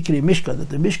Mikdash the Ikri Mishkan, that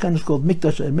the Mishkan is called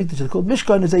Mikdash and Mikdash is called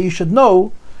Mishkan, is that you should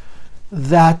know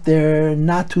that they're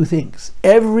not two things.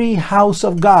 Every house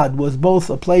of God was both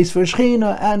a place for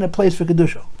Shechina and a place for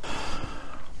Kedusha.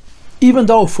 Even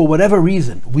though, for whatever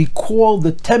reason, we call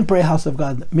the temporary house of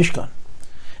God Mishkan,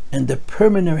 and the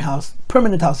permanent house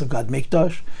of God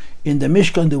Mikdash, in the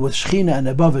Mishkan there was Shechina and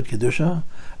above it Kedusha,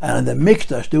 and in the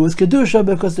Mikdash there was Kedusha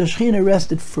because the Shechina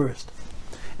rested first.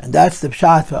 And that's the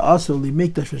Pshat for Asuli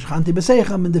Mikdash V'Shechanti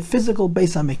B'Seicham in the physical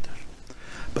Beis HaMikdash.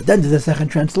 But then there's a second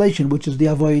translation, which is the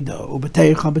Avodah,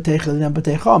 U'B'Teicham B'Teichel and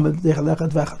B'Teicham B'Teichel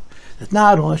V'Echad. That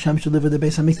not only Hashem should live in the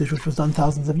Beis HaMikdash, which was done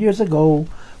thousands of years ago,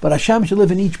 but Hashem should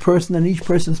live in each person and each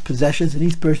person's possessions and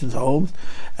each person's homes.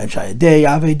 And Shayadei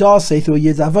Avedah say through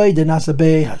Yidz Avodah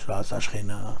Nasabei Hashras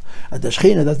Hashchina. And the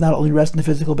Shechina does not only rest in the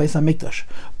physical Beis HaMikdash,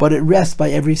 but it rests by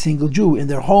every single Jew in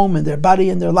their home, in their body,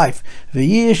 in their life.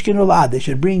 V'yishkinu l'ad, they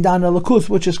should bring down a lakus,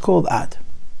 which is called ad.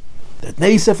 That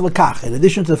neisef l'kach, in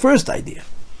addition to the first idea.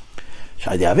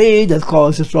 Shadi Avid, that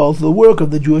calls Yisrael to the work of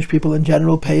the Jewish people in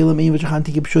general, Peilim,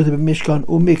 V'Shechanti Kipshutim, Mishkan,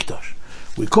 U'Mikdash.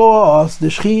 We cause the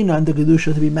Shechina and the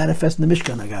Kedusha to be manifest in the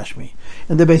Mishkan Agashmi.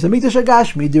 In the Beis HaMikdash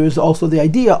Agashmi, there is also the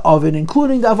idea of it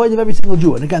including the avoid of every single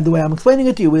Jew. And again, the way I'm explaining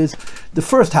it to you is, the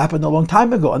first happened a long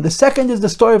time ago, and the second is the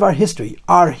story of our history.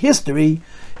 Our history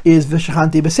is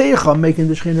V'Shechanti B'Seicham, making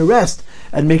the Shechina rest,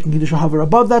 and making Kedusha hover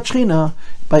above that Shechina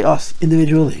by us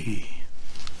individually.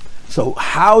 So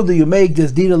how do you make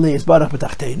this Dina Leis Barach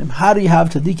B'Tachtenim? How do you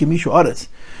have Tzadikim Mishu Aretz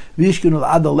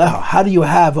How do you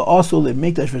have also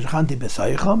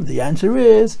the answer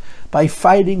is by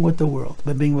fighting with the world,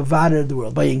 by being mavaded the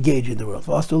world, by engaging the world.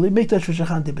 So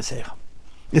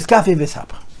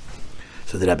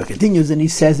the Rebbe continues and he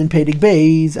says in Peirik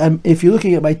Beis, if you're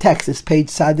looking at my text, it's page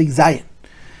Sadik Zayin.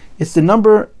 It's the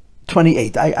number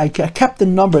 28. I kept the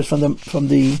numbers from the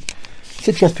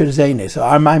Sitkas Pirzene. So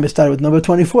our Maimon started with number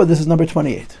 24. This is number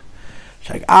 28.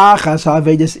 One of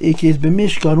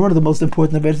the most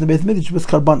important Avedas in the Beit Midrash was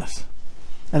Karbanos.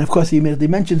 And of course he immediately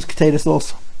mentions Keteris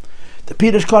also. The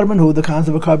Pirish Carbon, who the concept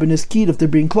of a carbon is keyed if they're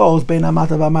being close, Bein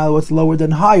Amatav Amal, what's lower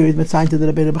than higher, is assigned to the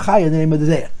Rabbeinu Bechaya in the name of the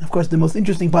Zeir. Of course, the most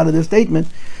interesting part of this statement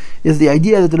is the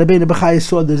idea that the Rabbeinu Bechaya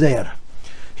saw the Zeir.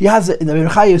 He has, in the Rabbeinu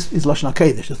Bechaya is Lashon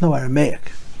HaKodesh, there's no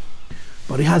Aramaic.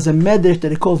 But he has a Medrash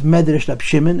that he calls Medrash Rab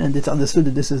Shimon, and it's understood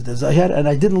that this is the Zohar, and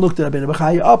I didn't look the Rabbeinu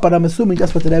Bechaya up, but I'm assuming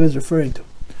that's what the Rebbe is referring to.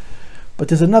 But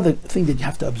there's another thing that you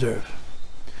have to observe.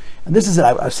 And this is that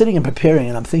I was sitting and preparing,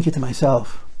 and I'm thinking to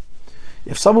myself,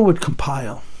 if someone would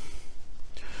compile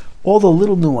all the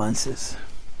little nuances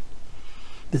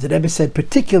that the Rebbe said,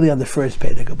 particularly on the first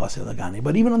Perek of Basi Legani,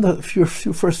 but even on the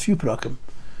first few Perakim,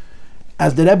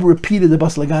 as the Rebbe repeated the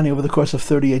Basi Legani over the course of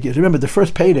 38 years. Remember, the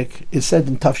first Perek is said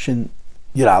in Tafshin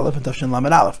Yud Aleph and Tafshin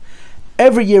Lamed Aleph.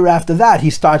 Every year after that,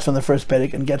 he starts from the first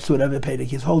Perek and gets to whatever Perek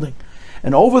he's holding.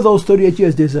 And over those 38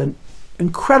 years, there's an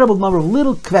incredible number of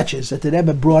little kvetches that the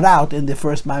Rebbe brought out in the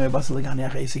first Maimon Basi Legani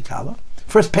Achei Kala,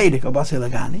 first Perek of Basi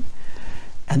Legani.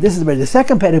 And this is the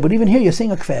second Perek, but even here you're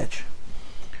seeing a kvetch.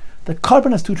 The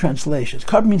Karban has two translations.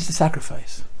 Karban means to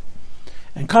sacrifice,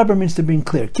 and Karban means to bring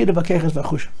clear. Kidav Akeches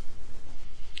V'Chushim.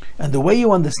 And the way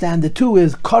you understand the two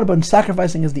is Karban,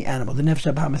 sacrificing is the animal. The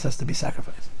Nefesh HaBahamis has to be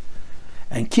sacrificed.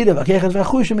 And Kidav Akeches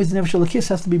V'Chushim is the Nefesh HaLakis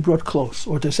has to be brought close.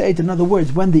 Or to say it in other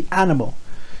words, when the animal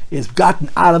is gotten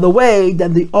out of the way,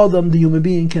 then the Adam, the human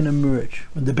being, can emerge.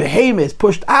 When the behemoth is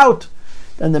pushed out,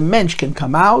 then the mensch can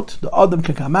come out, the Adam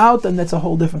can come out, and that's a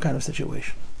whole different kind of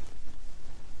situation.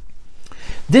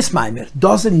 This Maimer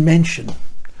doesn't mention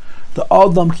the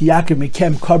Adam ki Yaakov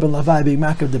Mikem Karban Lavai being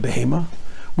Makav the Behema,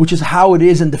 which is how it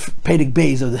is in the Perek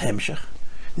Beis of the Hemshech.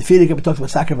 The Rebbe talks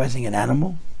about sacrificing an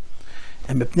animal.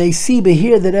 And Mepnei Siba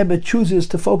here, the Rebbe chooses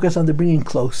to focus on the bringing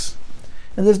close.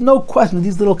 And there's no question of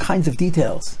these little kinds of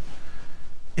details.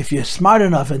 If you're smart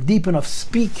enough and deep enough,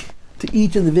 speak to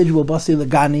each individual Basi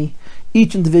Legani,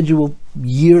 each individual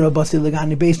year of Basi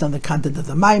Legani, based on the content of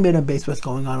the Maimon and based on what's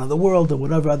going on in the world and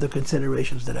whatever other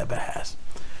considerations the Rebbe has.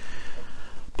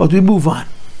 But we move on.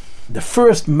 The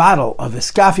first model of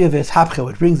Iskafia V'Eshapcha,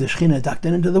 which brings the Shechina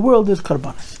Dakten into the world, is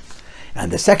Karbanos.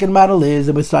 And the second model is,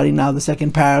 and we're starting now the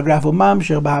second paragraph of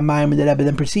Mamshech B'Hamayim, and the Rebbe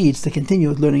then proceeds to continue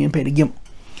with learning in Perek Gimel.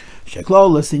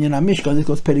 Sheklolos in Yana Mishkan, this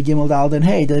goes Perek Gimel Dal Den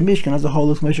Hey, the Mishkan as a whole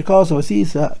is Meshach also, it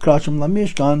sees Krashim La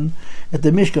Mishkan, that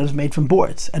the Mishkan is made from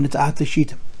boards, and it's Ate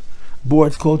Shitim.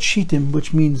 Boards called Shitim,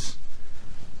 which means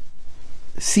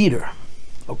cedar,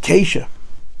 acacia,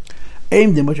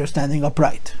 aimed in which are standing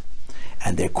upright.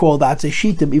 And they're called Atze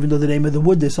Shitim, even though the name of the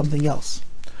wood is something else.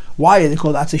 Why are they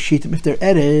called Atze Shitim? If they're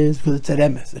Eres, because it's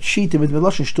Eremes. That Shitim is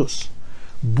Meloshin Shtus.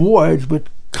 Boards which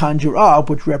conjure up,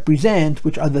 which represent,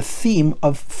 which are the theme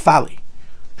of folly.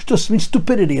 Shtus means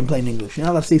stupidity in plain English. You're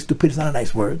not allowed to say stupid, it's not a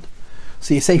nice word.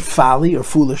 So you say folly or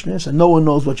foolishness, and no one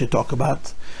knows what you talk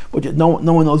about. No one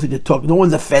knows what you talk. No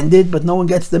one's offended, but no one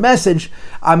gets the message.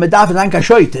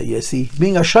 You see,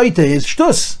 being a shoite is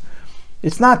shtus.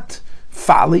 It's not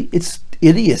folly, it's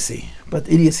idiocy. But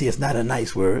idiocy is not a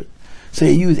nice word. So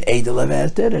you use edel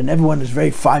averted, and everyone is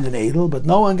very fine and edel, but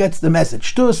no one gets the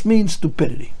message. Shtus means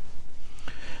stupidity.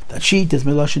 That sheet is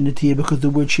meloshin netiyah because the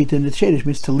word sheet in the shadish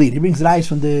means to lead. He brings the eyes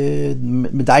from the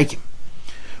medaikim,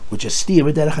 which is stiyah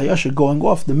b'derech hayosher, going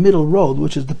off the middle road,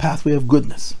 which is the pathway of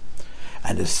goodness.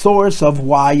 And the source of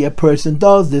why a person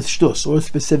does this shtus, or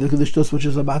specifically the shtus which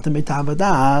is about the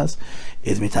mitavadas,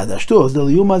 is mitadashtus. The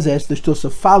liyuma zes, the shtus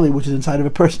of folly, which is inside of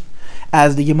a person.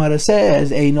 As the Gemara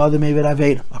says, a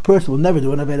person will never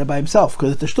do an aveda by himself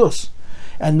because it's a shtus.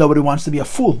 And nobody wants to be a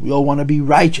fool. We all want to be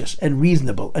righteous and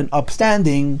reasonable and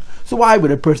upstanding. So why would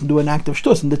a person do an act of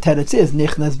shtus? And the teretz is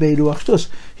nichnas beiruach shtus.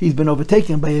 He's been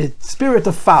overtaken by a spirit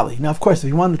of folly. Now, of course, if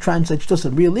you want to translate shtus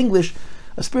in real English,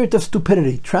 a spirit of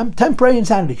stupidity, temporary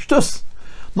insanity, shtus.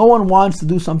 No one wants to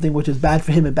do something which is bad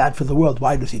for him and bad for the world.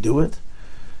 Why does he do it?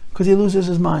 Because he loses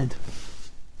his mind.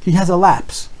 He has a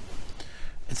lapse.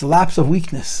 It's a lapse of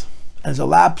weakness. And it's a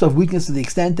lapse of weakness to the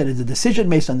extent that it's a decision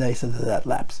based on that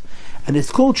lapse. And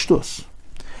it's called shtus.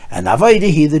 And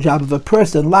avoidehi, the job of a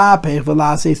person, lapech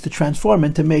v'lase, is to transform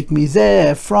and to make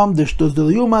mizeh from the shtus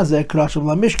del yuma zeh krashav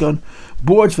la mishkan,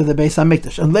 boards for the Beis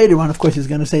HaMikdash. And later on, of course, he's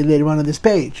going to say later on this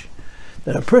page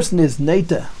that a person is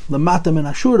neita lamata min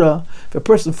ashura. If a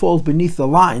person falls beneath the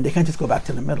line, they can't just go back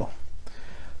to the middle.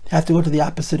 They have to go to the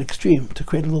opposite extreme to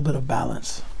create a little bit of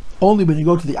balance. Only when you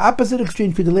go to the opposite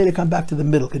extreme can you later come back to the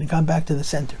middle, can you come back to the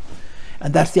center.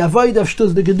 And that's the avoid of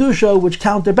Shtuz de Kedusha, which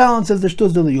counterbalances the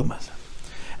Shtuz de Liyumas.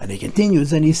 And he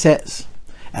continues and he says,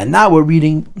 and now we're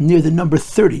reading near the number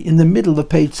 30, in the middle of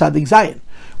page Tzadik Zayin,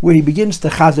 where he begins to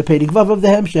Chazer Pedig Vav of the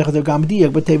Hemshech of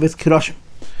Gamdiyak B'Teves Kroshim.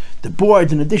 The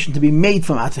boards, in addition to be made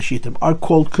from Atzashitim, are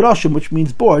called Kroshim, which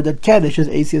means board, that Kaddish is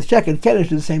ACS Sheket.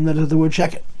 Kaddish is the same letter as the word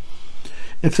Sheket,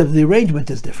 except the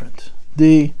arrangement is different.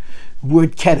 The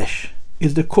word Kaddish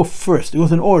is the Kuf first, it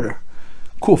goes in order.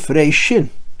 Kuf, Rei,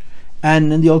 Shin.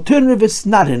 And in the alternative, it's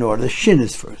not in order. The Shin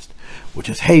is first, which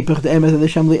is Heipach, the Emes of the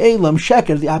Shem Li'elam.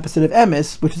 Sheker, the opposite of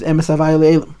Emes, which is Emes Havai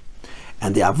Li'elam.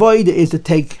 And the Avoid is to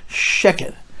take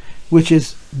Sheker, which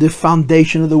is the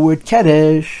foundation of the word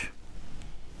Kaddish.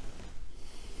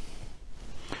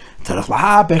 You have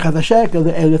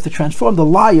to transform the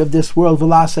lie of this world, to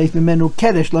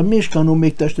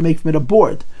make from it a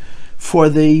board for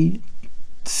the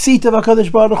seat of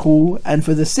HaKadosh Baruch Hu and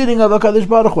for the sitting of HaKadosh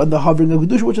Baruch Hu and the hovering of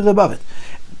Kedusha which is above it.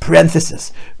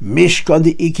 Parenthesis. Mishkan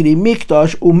the Ikri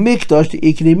Mikdash, Mikdash the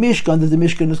Ikri Mishkan, that the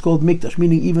Mishkan is called Mikdash,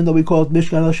 meaning even though we call it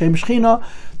Mishkan Hashem Shechina,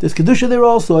 there's Kedusha there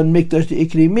also, and Mikdash the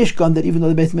Ikri Mishkan, that even though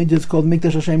the Beit Mikdash is called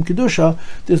Mikdash Hashem Kedusha,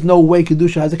 there's no way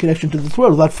Kedusha has a connection to this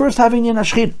world without first having in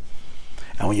Ashchin.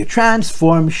 And when you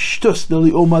transform Shtus the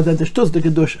Li'uma, then the Shtus the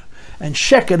Kedusha, and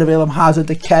Sheker of Elam Hazard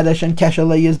the Kaddish and Kesha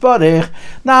LeYizbarech,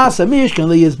 Nasa Mishkan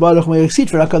LeYizbarech may exceed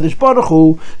for HaKadosh Baruch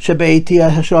Hu Shebeiti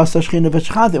HaShas HaShechina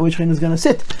V'Shechanta, in which Shechina is going to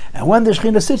sit. And when the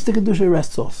Shechina sits, the Kedusha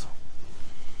rests also.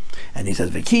 And he says,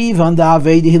 V'kiv on the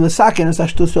Avedi Hilasakin and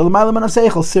Sashtus Shalamatam and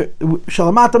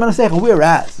Aseichel,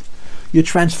 whereas you're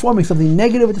transforming something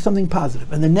negative into something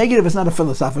positive. And the negative is not a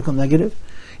philosophical negative,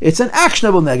 it's an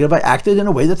actionable negative. I acted in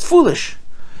a way that's foolish.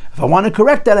 If I want to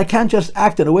correct that, I can't just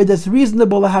act in a way that's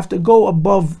reasonable. I have to go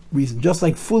above reason. Just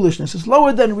like foolishness is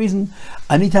lower than reason,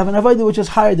 I need to have an avodah which is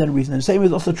higher than reason. And the same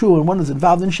is also true when one is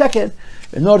involved in sheket.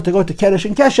 In order to go to Kedesh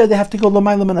and Kesha, they have to go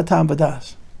l'maylam and atam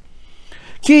v'das.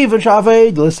 Is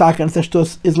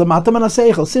l'matam and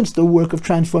aseichel, since the work of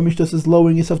transforming shtus is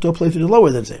lowering yourself to a place which is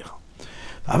lower than seichel.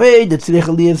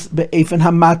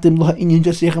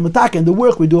 And the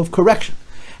work we do of correction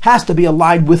has to be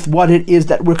aligned with what it is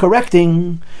that we're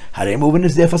correcting. Moving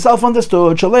is there for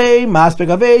self-understood. If I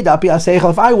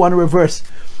want to reverse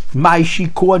my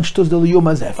shikua and shtuz del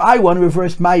yumaz, if I want to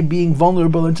reverse my being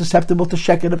vulnerable and susceptible to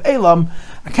sheket of elam,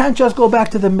 I can't just go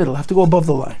back to the middle. I have to go above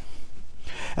the line.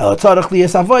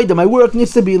 My work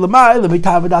needs to be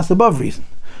above reason,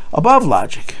 above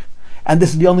logic. And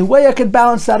this is the only way I can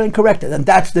balance that and correct it. And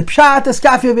that's the pshat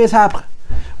eskafia v'eshapcha.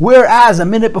 Whereas a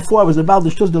minute before I was involved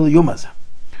in shtuz del yumaz,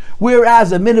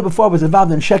 whereas a minute before I was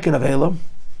involved in Sheker of Elam,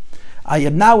 I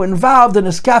am now involved in a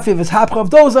skafi of hapcha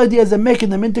of those ideas and making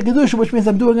them into Kedusha, which means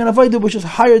I'm doing an avodah which is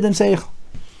higher than Seichel.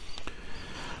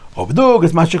 Obdug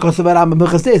is mashikos of Rambam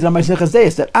B'Chazdeis, Rambam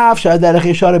B'Chazdeis, that after derech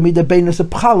yeshara mida beinus a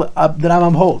pchal, the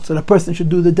Rambam holds that a person should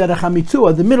do the derech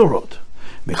hamitzua, the middle road.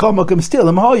 Michal makom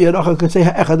still, Rachel could say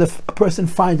ha'echad if a person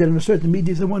finds that in a certain midah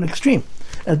is in one extreme.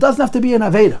 And it doesn't have to be an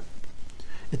aveda.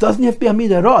 It doesn't have to be a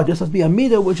midah raw, it just has to be a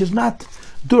midah which is not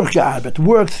but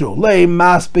work through. My leaning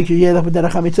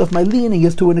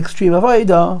is to an extreme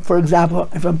avodah. For example,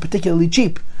 if I'm particularly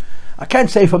cheap, I can't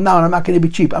say from now on I'm not going to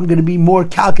be cheap. I'm going to be more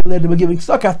calculated by giving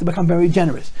stock. I have to become very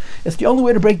generous. It's the only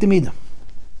way to break the midah.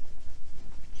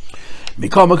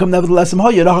 Nevertheless,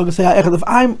 if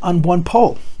I'm on one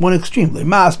pole, one extreme,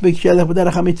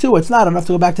 it's not enough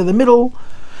to go back to the middle.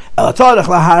 I have to go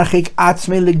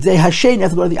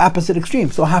to the opposite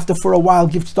extreme. So I have to, for a while,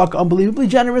 give stock unbelievably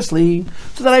generously,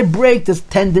 so that I break this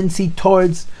tendency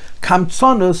towards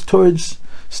kamtzonos, towards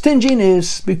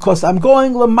stinginess, because I'm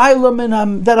going l'maylam and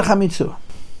I'm derech hamitzvah.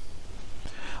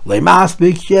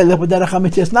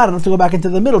 It's not enough to go back into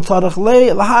the middle. To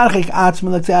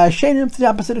the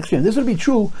opposite extreme. This would be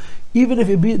true even if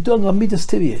you're doing a midas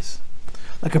tibias.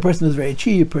 Like a person is very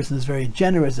cheap, a person is very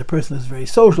generous, a person is very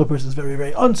social, a person is very,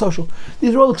 very unsocial.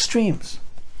 These are all extremes.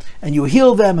 And you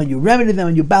heal them, and you remedy them,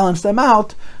 and you balance them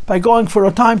out by going for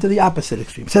a time to the opposite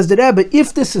extreme. Says the Rebbe,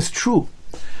 if this is true,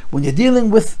 when you're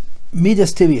dealing with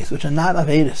midas tibias, which are not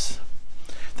avedis,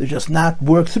 they're just not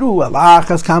worked through, Allah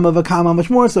has kama v'kama,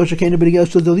 much more so, shekena b'rigel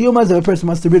shul yumas, if a person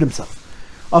wants to rid himself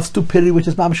of stupidity, which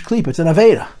is mamish klipa, it's an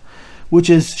aveda, which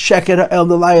is sheker el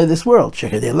the lie of this world.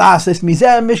 Sheker de las is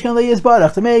mizem mishkan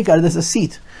le'yizbarach, to make out of this a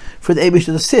seat for the Eibush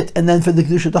to sit, and then for the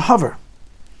Kedusha to hover.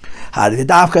 How the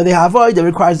dafka they avoid that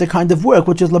requires the kind of work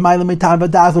which is l'mayla mitan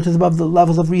v'das, which is above the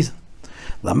levels of reason.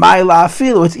 Lamaila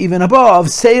afilu, it's even above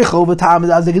seichel v'tam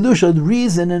as the kedusha,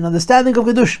 reason and understanding of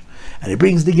kedusha. And he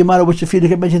brings the Gemara which the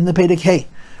Frierdiker mentioned in the Perek Hey,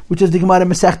 which is the Gemara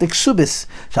Masechta Ksubis.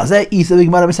 Shazeh isa the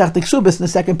Gemara Masechta Ksubis in the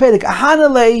second Perek.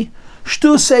 Ahanalei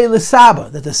shtusei l'saba,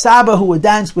 that the Saba who would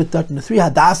dance with the three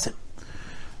Hadassim,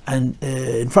 and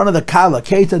in front of the Kala,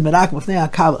 Keitad Merak Mafnei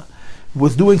HaKala,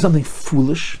 was doing something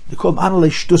foolish. They call him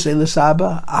Ahanalei shtusei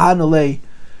l'saba, Ahanalei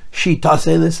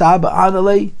shitasei l'saba,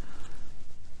 Ahanalei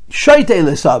Shaitei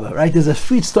l'saba. Right? There's a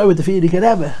sweet story with the Frierdiker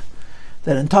Rebbe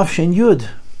that in Tafshin Yud,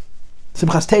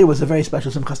 Simchas Torah was a very special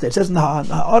Simchas Torah. It says in the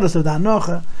Ha'adas of the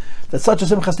Hanocha that such a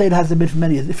Simchas Torah hasn't been for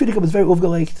many years. The Frierdiker was very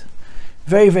aufgelegt,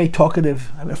 very, very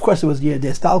talkative. I mean, of course, it was the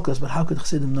Stalkos, but how could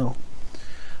Chassidim know?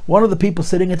 One of the people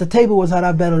sitting at the table was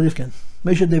Harav Ber Rivkin,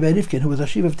 Moshe de Ber Rivkin, who was a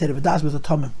Shiva of Tereh V'das, was a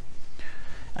Tomim.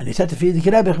 And he said to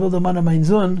Frierdiker Rebbe, "Ich will the man of mein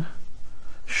Zun,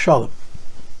 Shalom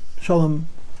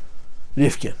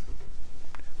Rivkin,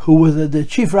 who was the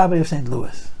chief rabbi of St.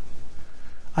 Louis."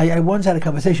 I once had a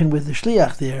conversation with the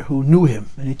shliach there who knew him,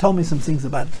 and he told me some things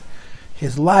about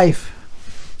his life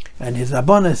and his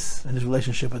rabbonis and his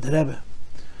relationship with the Rebbe.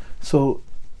 So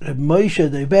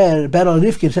Moshe the Ber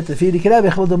Rivkin said to the Frierdiker Rebbe,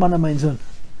 "Ich will the man of mein Zun."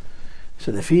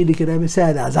 So the Frierdiker Rebbe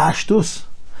said, "As ashtus,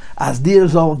 as dir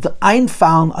soll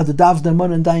einfallen, as du darfst der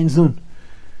Mann in dein Zun."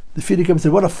 The Frierdiker Rebbe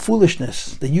said, "What a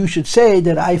foolishness that you should say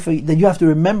that that you have to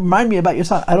remind me about your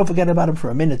son. I don't forget about him for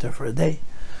a minute or for a day."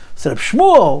 So Reb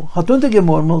Shmuel hat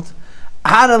untergemurmelt,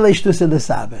 Hanalei shtusei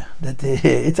l'saba, that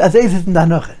it's as is in the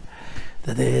Hanocha,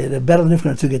 that the Berel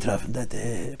Nifkan hat zugetroffen,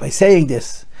 that by saying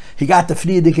this, he got the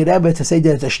Frierdiker Rebbe to say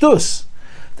that it's a shtus,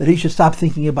 that he should stop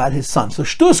thinking about his son. So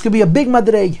shtus could be a big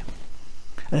madreg,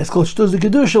 and it's called shtus the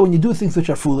kedusha when you do things which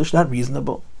are foolish, not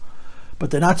reasonable, but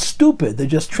they're not stupid, they're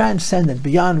just transcendent,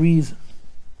 beyond reason.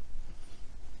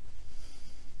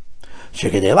 In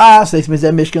order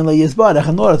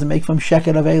to make from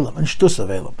sheker of elam and shtus of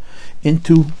elam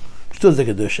into shtus the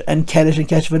kedusha and kedesh and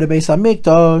kesh for the Beis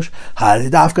Hamikdash,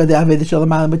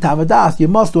 you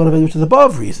must do it which is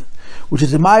above reason, which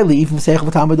is in my leaf from seichel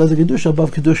v'tam does the kedusha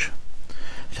above kedusha.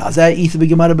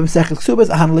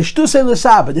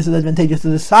 This is advantageous to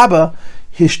the Saba.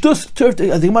 His shtus,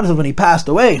 as the Gemara says, when he passed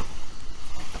away,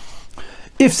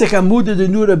 and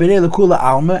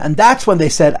that's when they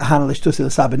said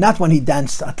not when he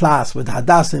danced at last with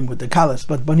Hadassim, with the Kalas,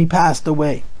 but when he passed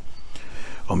away.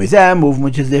 Movement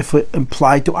which is therefore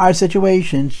implied to our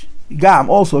situations. Gam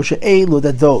also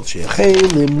that those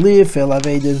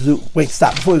wait,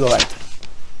 stop before we go right.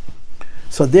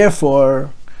 So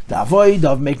therefore the avoid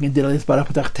of making a dilis barach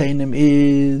b'tachtenim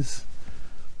is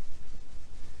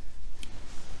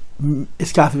kafi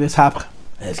v'eshapcha.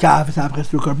 Es kaf es hapchas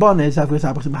through carbon, es hapchas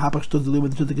im hapchas to the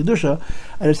limit to the kedusha,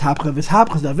 and it's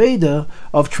hapchas the veda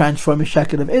of transforming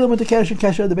shekel of elam into kedesh and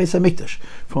kesher of the Beis Hamikdash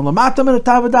from the matam and the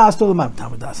tavadas to the matam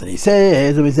tavadas. And he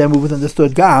says, as then we was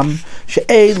understood gam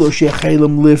she'elu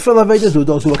shechelim live for the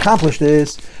those who accomplish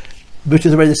this, which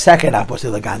is already the second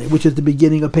apostle Legani, which is the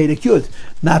beginning of Perek Yud,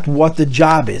 not what the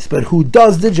job is, but who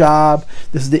does the job.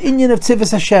 This is the inyan of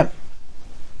Tzivos Hashem.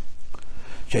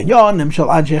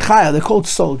 They're called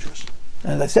soldiers.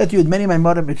 As I said to you, many of my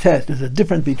modern tests, there's a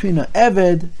difference between an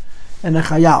Eved and a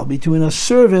Chayal, between a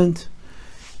servant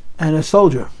and a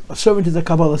soldier. A servant is a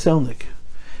Kabbalah Selnik,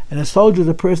 and a soldier is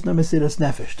a person of Mesiras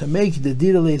Nefesh. To make the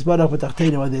Diraleis Barach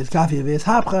B'Tachtenim, whether it's Kafi or it's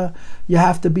Hapcha, you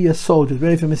have to be a soldier,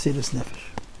 ready for Mesiras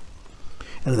Nefesh.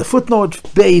 And in the footnote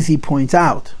base, he points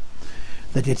out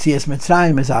that Yetzias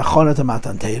Mitzrayim is a Achonat of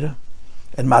Matan Torah,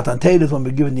 and Matan Torah is when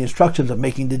we're given the instructions of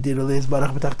making the Diraleis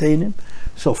Barach B'Tachtenim.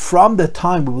 So from the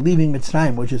time we were leaving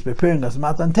Mitzrayim, which is preparing us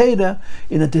Matan Torah,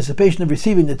 in anticipation of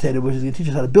receiving the Torah, which is going to teach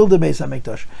us how to build the Beis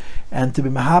Hamikdash, and to be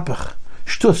Mahapach,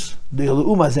 Shtus, the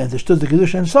Yelu'uma Zen, the Shtus, the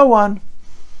Kedusha, and so on,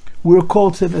 we're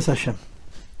called Tzivos Hashem.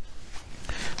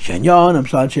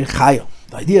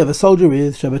 The idea of a soldier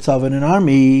is Shabbatzava in an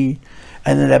army,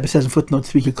 and then the Rebbe says in footnote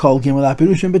 3, you call Gimel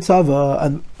HaPirushim B'tzava,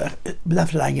 and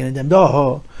after that, in them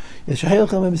doho, is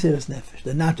Shehayelchem and Mesiras Nefesh.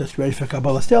 They're not just ready for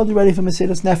Kabbalah, they're ready for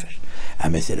Mesiras Nefesh.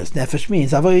 And Mesiras Nefesh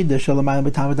means Avodah Shalamayim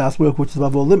B'Tamadas work, which is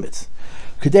above all limits.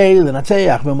 Kedei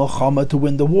l'nateach b'milchama, to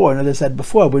win the war. And as I said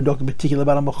before, we're talking particularly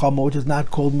about a milchama, which is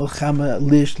not called milchama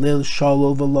lish lil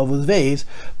shalol v'lovos veis,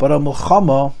 but a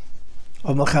milchama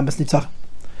of milchamas nitzach.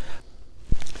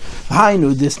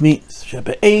 Hainu, this means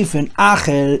shebe'ef and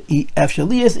acher ef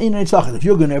shalias in nitzach. If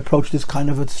you're going to approach this kind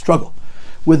of a struggle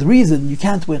with reason, you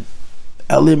can't win.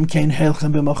 Elim kain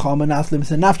helchem b'milchama naslim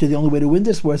senafta. The only way to win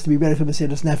this war is to be ready for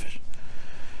Mesiras Nefesh.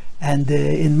 And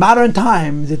in modern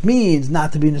times, it means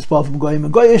not to be nispal from goyim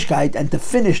and goyishkeit, and to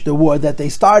finish the war that they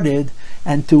started,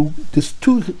 and to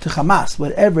Hamas,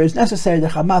 whatever is necessary. The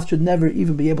Hamas should never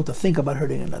even be able to think about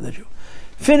hurting another Jew.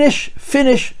 Finish.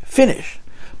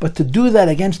 But to do that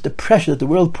against the pressure that the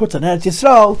world puts on Eretz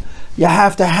Yisrael, you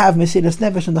have to have Mesiras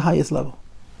Nefesh on the highest level.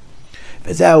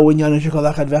 Is the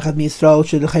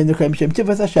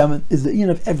union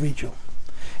of every Jew.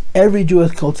 Every Jew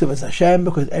is called Tzivas Hashem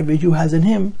because every Jew has in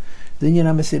him the union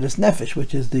of Mesiras Nefesh,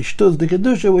 which is the Shtuz the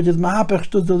Kedusha, which is Mahapach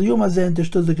Shtuz the Liyum Hazeh and the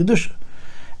Shtuz the Kedusha.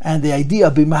 And the idea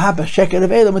of being Mahapach Sheker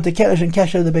of Elam with the Keresh and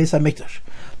Kesher of the Beis HaMikdash.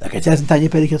 Like it says in Tanya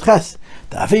Perikut Ches,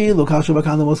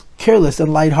 the most careless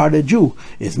and light-hearted Jew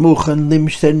is Muchen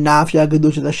Limshter Nafya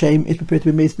Kedusha Hashem, is prepared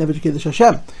to be Mesiras Nefesh Kedush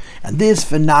Hashem. And this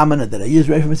phenomena that I use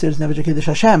right from Mesiras Nefesh Kedush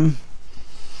Hashem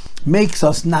makes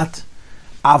us not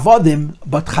Avodim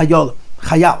but Chayal,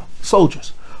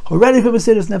 soldiers, who are ready for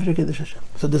Mesiras Nefesh Kedush Hashem.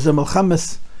 So there's a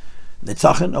Melchames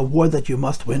Nitzachon, a war that you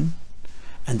must win,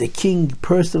 and the king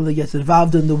personally gets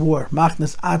involved in the war.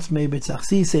 Machnas Atzmei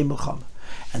B'Tzachsi Sei Melchama.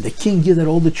 And the king gives out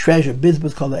all the treasure,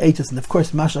 Bizbuz Kol Ha'etzes, and of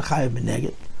course Masha Chayav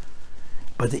B'Neged.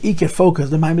 But the Iker focus,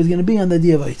 the mind is going to be on the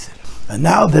idea of Eitzer. And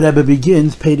now the Rebbe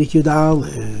begins, Perek Yud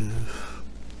Aleph.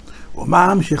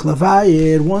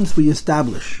 Once we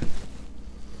establish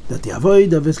that the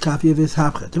avoid of his kafi of his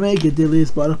hapcha, to make it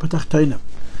dilis barach patachtoina,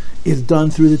 is done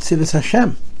through the tzivas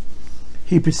Hashem,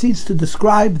 he proceeds to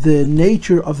describe the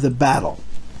nature of the battle.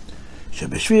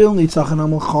 Shebeshvil nitzachon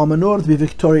ha-melchama, in order to be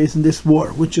victorious in this war,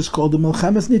 which is called the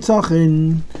Melchames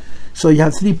Nitzachon. So you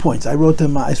have 3 points.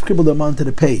 I scribbled them onto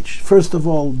the page. First of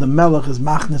all, the melech is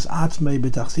machnes atzmei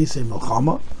b'tachsisei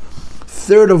melchama.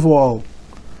 Third of all,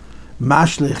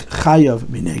 mashlich chayav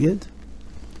mineged.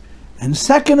 And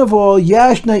second of all,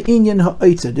 yashna inyan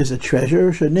ha'itzer, there's a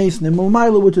treasure, sheneis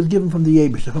nemumayla, which is given from the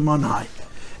Yebush, from on high.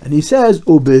 And he says,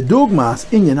 ubedugmas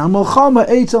inyan ha-melchama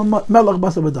eitzel melech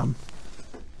basar v'dam.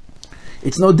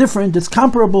 It's no different, it's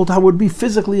comparable to how it would be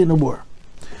physically in a war.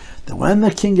 That when the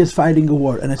king is fighting a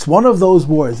war, and it's one of those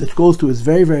wars that goes to his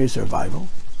very, very survival,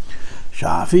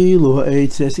 shafilu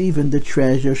ha'eitzes, even the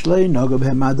treasure, shlei nogab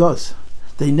hemados,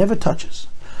 they never touches.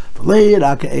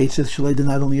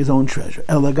 Not only his own treasure,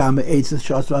 of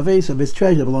his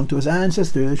treasure belonged to his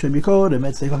ancestors,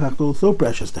 so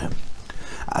precious to him.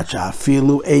 And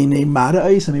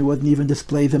he wouldn't even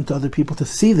display them to other people to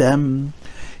see them.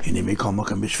 In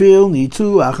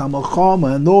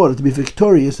order to be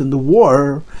victorious in the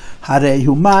war,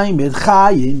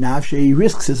 he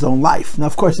risks his own life. Now,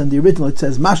 of course, in the original it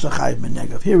says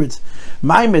here it's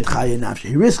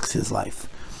he risks his life.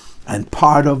 And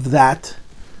part of that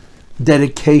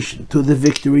dedication to the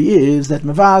victory is that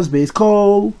Mavazbe is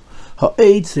called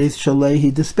Ha'etz Shalei, he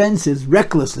dispenses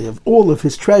recklessly of all of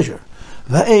his treasure.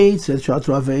 Va'etz says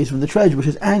Shatru from the treasure which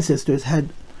his ancestors had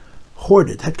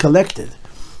hoarded, had collected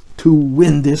to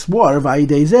win this war.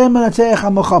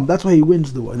 That's why he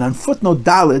wins the war. And on footnote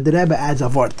Daled, the Rebbe adds a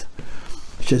vort.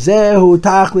 That's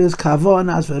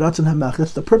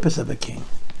the purpose of a king.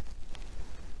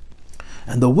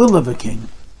 And the will of a king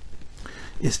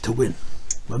is to win.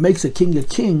 What makes a king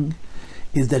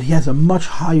is that he has a much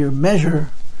higher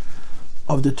measure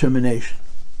of determination.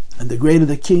 And the greater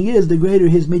the king is, the greater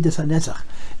his midas hanetzach.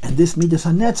 And this midas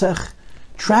hanetzach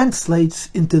translates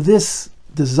into this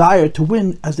desire to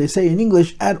win, as they say in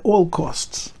English, at all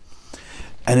costs.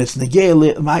 And it's negei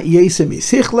yesem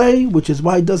isichle, which is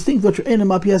why he does things which are in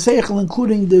him up yaseichel,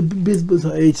 including the bizbuz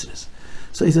ha'etzes.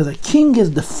 So he says a king is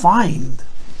defined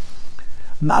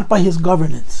not by his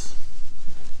governance.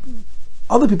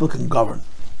 Other people can govern.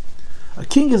 A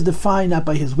king is defined not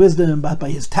by his wisdom, but by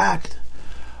his tact,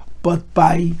 but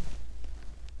by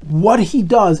what he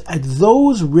does at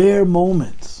those rare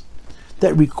moments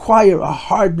that require a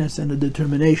hardness and a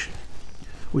determination,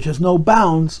 which has no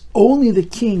bounds. Only the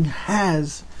king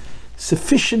has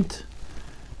sufficient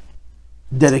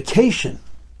dedication,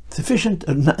 sufficient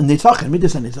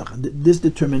this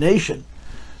determination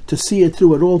to see it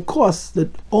through at all costs, that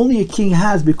only a king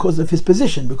has because of his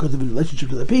position, because of his relationship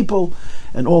to the people,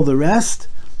 and all the rest,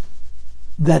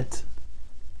 that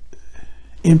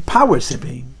empowers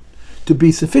him to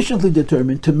be sufficiently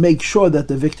determined to make sure that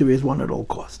the victory is won at all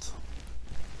costs.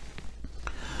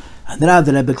 And now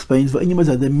the Rebbe explains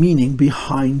the meaning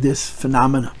behind this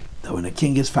phenomena, that when a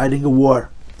king is fighting a war,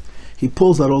 he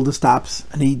pulls out all the stops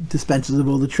and he dispenses of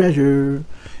all the treasure.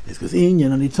 The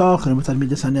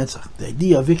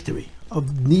idea of victory,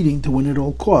 of needing to win at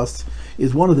all costs,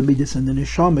 is one of the midas, and the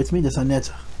neshama, it's midas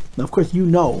hanetzach. Now, of course, you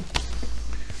know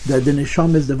that the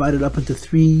neshama is divided up into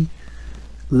 3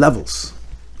 levels.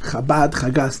 Chabad,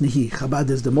 Chagas, Nihi. Chabad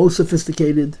is the most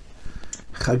sophisticated.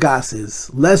 Chagas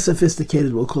is less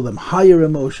sophisticated, we'll call them higher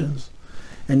emotions.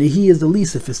 And Nihi is the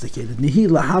least sophisticated. Nihi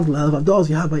lahav lahav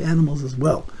you have by animals as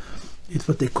well. It's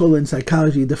what they call in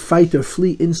psychology the fight or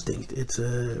flee instinct. It's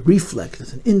a reflex,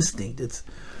 it's an instinct,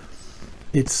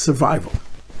 it's survival.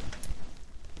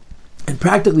 And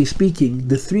practically speaking,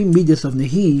 the three midas of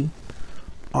Nihi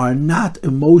are not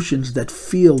emotions that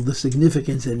feel the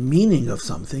significance and meaning of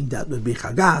something, that would be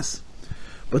Chagas,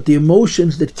 but the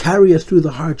emotions that carry us through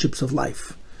the hardships of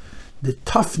life. The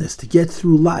toughness to get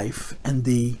through life and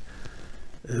the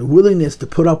willingness to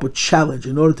put up with challenge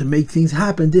in order to make things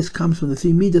happen, this comes from the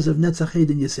three midas of Netzach, Hed,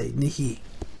 and Yesed, Nihi.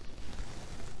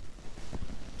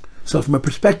 So from a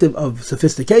perspective of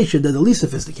sophistication, they're the least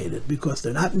sophisticated because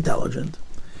they're not intelligent,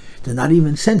 they're not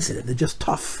even sensitive, they're just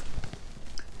tough.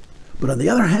 But on the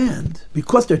other hand,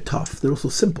 because they're tough, they're also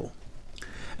simple.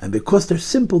 And because they're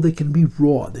simple, they can be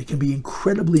raw, they can be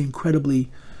incredibly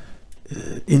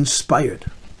inspired.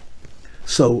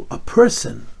 So a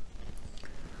person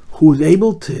who is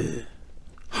able to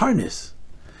harness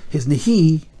his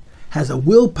Nihi has a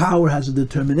willpower, has a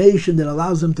determination that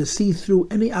allows him to see through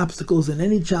any obstacles and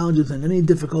any challenges and any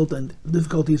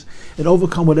difficulties and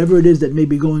overcome whatever it is that may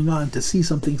be going on, to see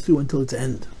something through until its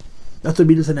end. That's what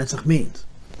Midas HaNetzach means.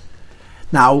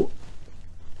 Now,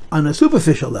 on a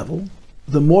superficial level,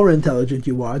 the more intelligent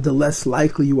you are, the less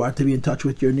likely you are to be in touch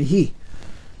with your Nihi.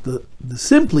 The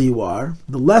simpler you are,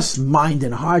 the less mind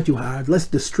and heart you have, less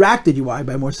distracted you are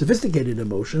by more sophisticated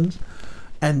emotions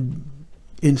and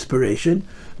inspiration,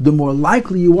 the more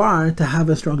likely you are to have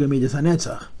a stronger Midas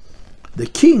HaNetzach. The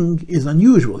king is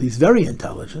unusual. He's very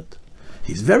intelligent.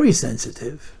 He's very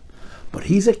sensitive. But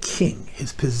he's a king.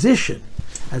 His position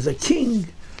as a king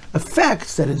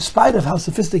affects that in spite of how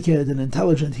sophisticated and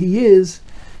intelligent he is,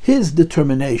 his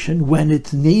determination, when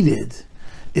it's needed,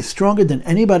 is stronger than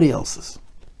anybody else's.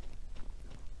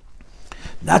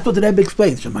 That's what the Rebbe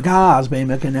explains. To the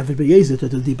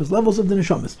deepest levels of the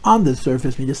neshamas. On the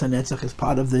surface, Midas HaNetzach is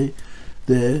part of the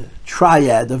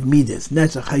triad of Midas.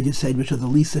 Netzach, Hed, which are the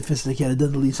least sophisticated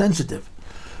and the least sensitive.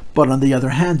 But on the other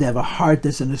hand, they have a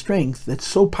hardness and a strength that's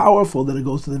so powerful that it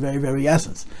goes to the very, very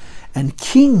essence. And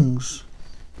kings,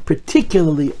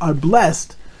 particularly, are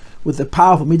blessed with the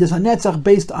powerful Midas HaNetzach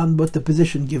based on what the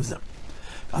position gives them.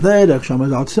 Similar to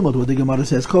what the Gemara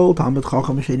says, if you're a Talmud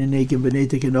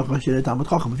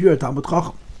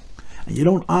Chacham and you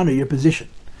don't honor your position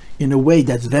in a way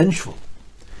that's vengeful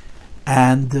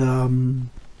and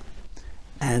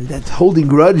that's holding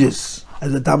grudges,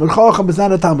 as a Talmud Chacham is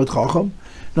not a Talmud Chacham.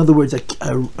 In other words, a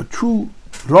true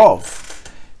Rav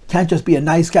can't just be a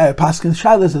nice guy or Paskin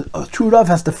Shalas. A true Rav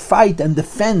has to fight and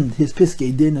defend his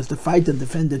Piskei Din, has to fight and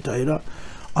defend the Torah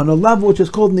on a level which is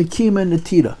called Nikima and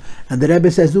Netira. And the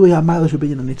Rebbe says,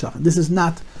 this is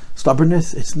not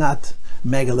stubbornness, it's not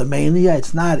megalomania,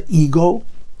 it's not ego,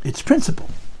 it's principle.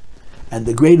 And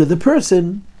the greater the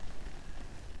person,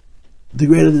 the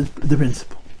greater the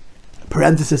principle.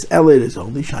 Parenthesis, Eled is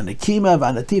only Shanekima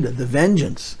Vanatira, the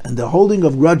vengeance and the holding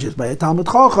of grudges by a Talmud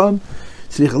Chacham,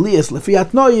 must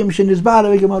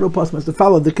to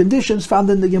follow the conditions found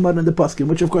in the Gemara and the Poskim,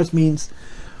 which of course means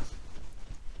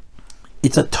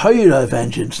it's a Torah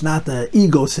vengeance, not an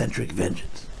egocentric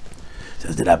vengeance.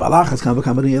 Says the Rebbe Alachas can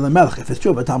become a melech. If it's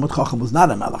true, but Talmud Chacham was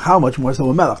not a melech, how much more so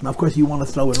a melech? Now, of course, you want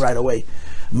to throw it right away.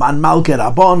 Man Malke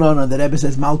Rabbanon, and the Rebbe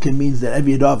says Malke means that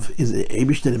every Rav is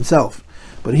Eibishter himself.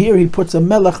 But here he puts a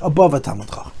melech above a Talmud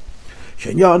Chacham.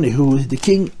 Shenyani, who is the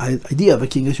king, idea of a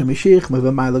king is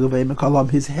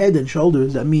his head and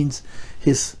shoulders, that means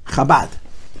his Chabad.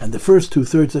 And the first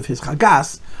 2/3 of his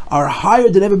Chagas are higher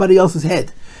than everybody else's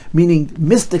head. Meaning,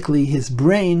 mystically, his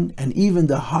brain and even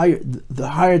the higher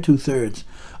 2/3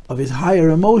 of his higher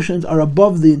emotions are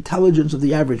above the intelligence of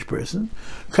the average person,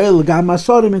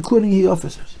 including his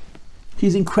officers.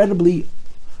 He's incredibly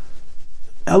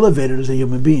elevated as a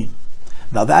human being.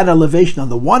 Now, that elevation, on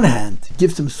the one hand,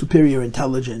 gives him superior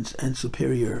intelligence and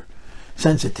superior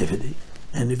sensitivity.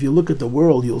 And if you look at the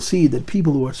world, you'll see that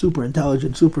people who are super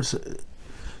intelligent, super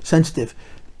sensitive,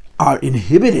 are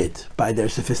inhibited by their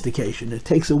sophistication. It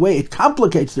takes away, it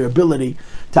complicates their ability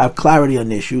to have clarity on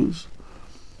issues.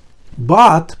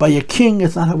 But by a king,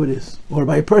 it's not how it is. Or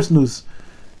by a person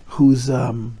whose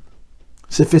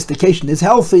sophistication is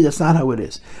healthy, that's not how it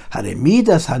is. By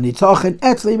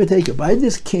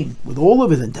this king, with all of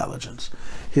his intelligence,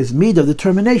 his midah of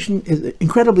determination is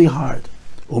incredibly hard.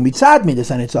 And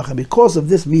because of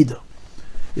this midah,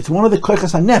 it's one of the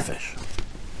koichas hanefesh.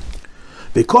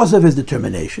 Because of his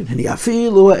determination, and he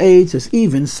is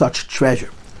even such treasure.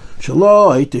 He doesn't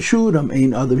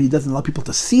allow people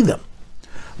to see them.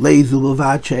 Not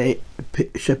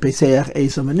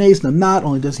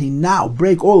only does he now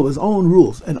break all of his own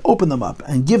rules and open them up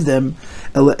and give them,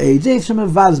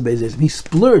 he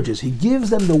splurges, he gives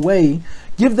them away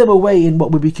in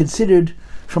what would be considered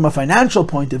from a financial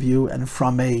point of view and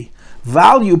from a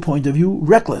value point of view,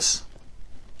 reckless.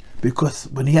 Because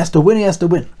when he has to win, he has to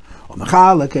win.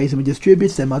 He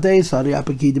distributes them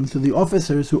to the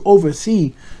officers who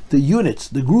oversee the units,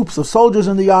 the groups of soldiers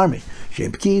in the army.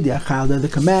 The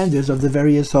commanders of the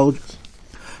various soldiers.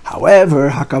 However,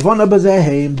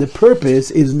 the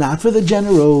purpose is not for the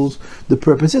generals. The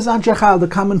purpose is the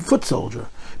common foot soldier.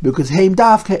 Because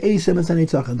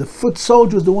the foot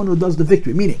soldier is the one who does the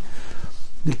victory. Meaning,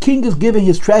 the king is giving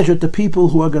his treasure to people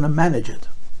who are going to manage it.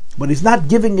 But he's not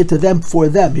giving it to them for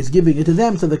them. He's giving it to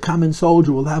them so the common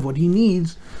soldier will have what he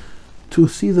needs to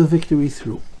see the victory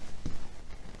through.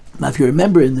 Now, if you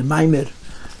remember in the Maimer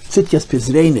Tzitkas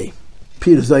Pirzoine,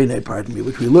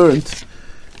 which we learned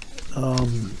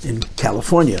in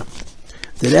California,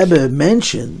 the Rebbe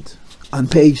mentioned on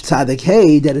page Tzaddik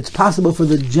Hey that it's possible for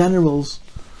the generals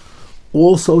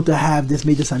also to have this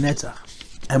Midas HaNetzach.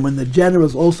 And when the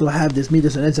generals also have this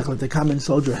Midas HaNetzach that the common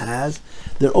soldier has,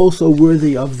 they're also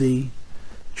worthy of the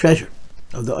treasure,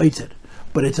 of the Oitzed.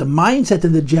 But it's a mindset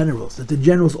in the generals, that the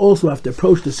generals also have to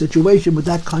approach the situation with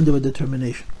that kind of a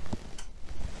determination.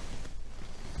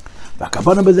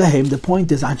 The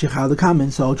point is, the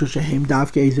common soldiers, and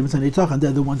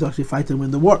they're the ones who actually fight and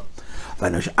win the war.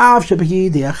 Even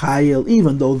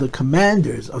though the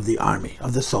commanders of the army,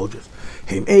 of the soldiers,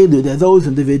 they're those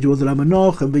individuals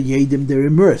that they're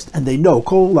immersed and they know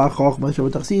all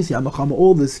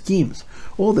the schemes,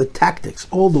 all the tactics,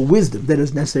 all the wisdom that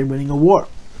is necessary in winning a war.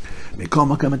 At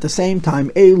the same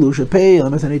time,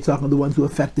 the ones who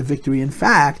affect the victory. In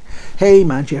fact,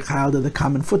 the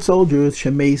common foot soldiers,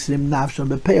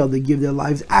 they give their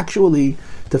lives actually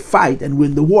to fight and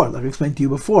win the war. Like I explained to you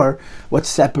before, what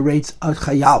separates a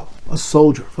chayal, a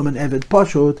soldier, from an Eved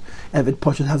Pashut. Eved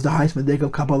Pashut has the highest medek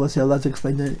of Kabbalah, so let's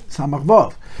explain the Samach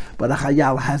Vav. But a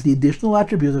chayal has the additional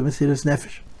attributes of Mesiras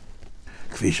Nefesh.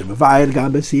 As the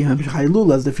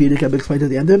Frierdiker explained at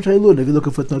the end of Shailul, if you look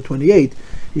at footnote 28,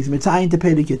 he's mitzayin to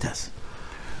pay the kitas.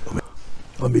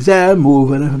 And from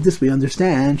this we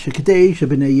understand, Shekadei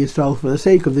Shebnei Yisrael, for the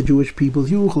sake of the Jewish people's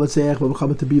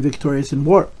yuch, to be victorious in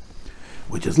war,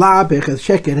 which is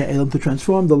to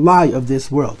transform the lie of this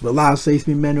world. To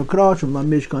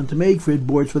make for it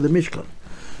boards for the Mishkan.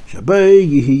 Where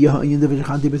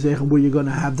you're going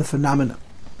to have the phenomena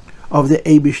of the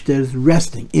Eibishter's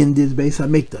resting in this Beis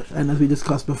HaMikdash. And as we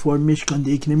discussed before, Mishkan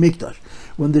Deikni Mikdash,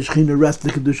 when the Shechina rests, the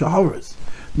Kedusha hovers.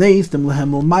 Neistem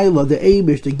lehem l'mayla, the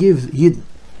Eibishter gives Yidden,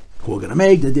 who are going to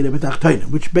make the Dira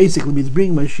B'Tachteinim, which basically means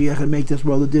bring Mashiach and make this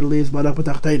world the Dira Leis Barach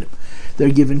B'Tachteinim. They're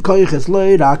given Koyches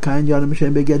Loi, Rakan, Yonam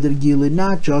Shem Begeder Gili,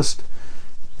 not just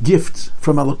gifts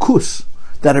from Alakus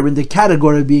that are in the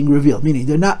category of being revealed, meaning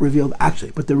they're not revealed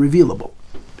actually, but they're revealable.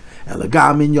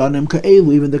 Legani,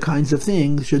 even the kinds of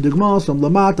things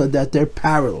that they're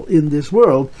parallel in this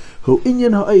world, who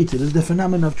inyan ha'oitzed is the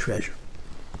phenomenon of treasure.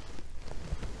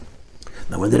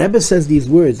 Now when the Rebbe says these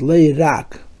words,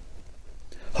 leirak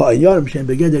ha'inyanim shem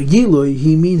begeder gilui,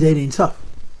 he means Eid Ein Sof.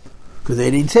 Because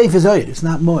Eid Ein Sof is Eid, it's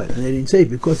not Moed. And Eid Ein Sof,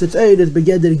 because it's Eid, it's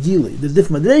begeder gilui. There's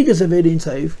different madregas of Eid Ein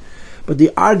Sof, but the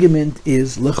argument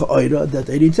is l'cha'oira that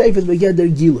Eid Ein Sof is begeder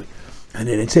gilui. And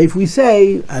in Seif we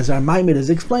say, as our Maimon is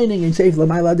explaining, in Seif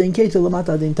l'mayla din keitzel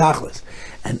l'mata din tachlis.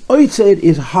 And Oitzed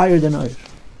is higher than Oir.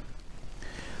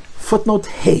 Footnote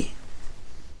Hey.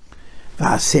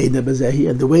 And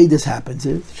the way this happens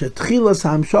is, the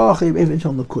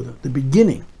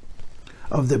beginning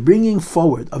of the bringing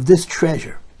forward of this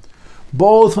treasure,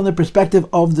 both from the perspective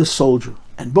of the soldier,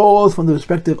 and both from the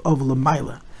perspective of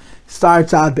l'mayla,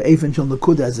 starts out be'efen shel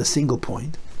nekuda as a single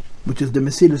point, which is the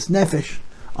Mesiras Nefesh,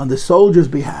 on the soldier's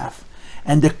behalf,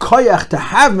 and the koyach to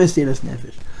have Mesiras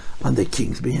Nefesh on the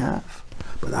king's behalf.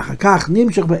 But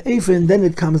then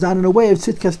it comes down in a way of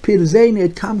Tzitkas Pirzeini,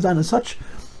 it comes down in such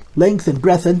length and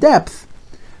breadth and depth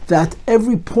that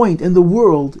every point in the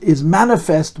world is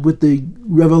manifest with the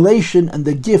revelation and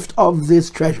the gift of this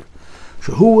treasure.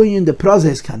 Shahui in the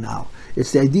Prozes canal.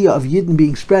 It's the idea of Yidden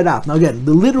being spread out. Now again,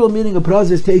 the literal meaning of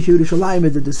Prozes Teishu Yerushalayim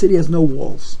is that the city has no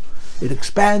walls. It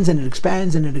expands and it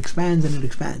expands and it expands and it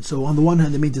expands. So on the one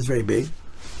hand, it means it's very big.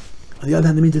 On the other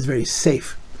hand, it means it's very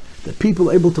safe. That people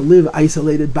are able to live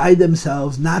isolated by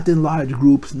themselves, not in large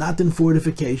groups, not in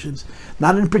fortifications,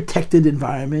 not in protected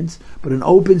environments, but in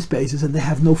open spaces, and they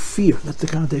have no fear. That's the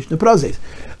connotation of Prozes.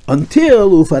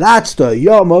 Until Ufaratzta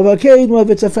Yom of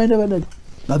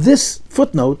Now this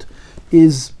footnote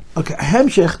is Okay,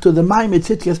 hemshech to the Maimed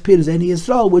Tzitkas Pirs Eni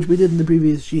Yisrael, which we did in the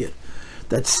previous year,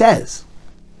 that says,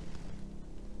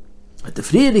 that the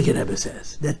Friedrich Rebbe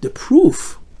says, that the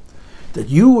proof that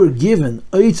you were given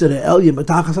Oitzere Elyon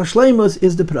B'tachas HaShleimus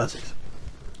is the process.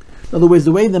 In other words,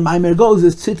 the way the Maimer goes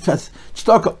is Tzitkas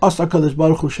Tztaka Asar Kadosh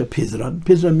Baruch Hu Shepizran.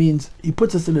 Pizran means he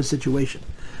puts us in a situation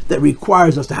that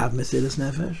requires us to have Mesiras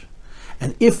Nefesh.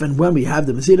 And if and when we have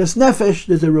the Mesiras Nefesh,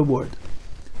 there's a reward.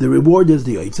 The reward is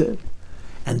the Oitzer.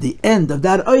 And the end of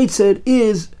that Oitzer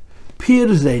is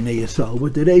Pirzei Yisrael,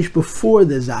 with the Reish before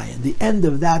the Zayin. The end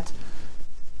of that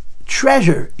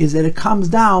treasure is that it comes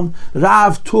down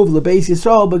Rav Tuv Lebeis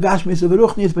Yisrael Begashmis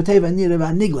Uveruchnis B'Teva Nira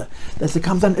V'Nigla. That it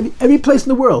comes down every place in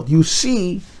the world. You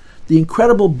see the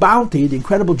incredible bounty, the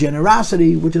incredible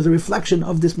generosity, which is a reflection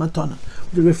of this matana,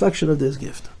 the reflection of this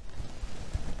gift.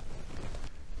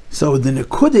 So the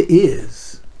nekuda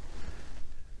is,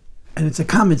 and it's a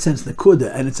common sense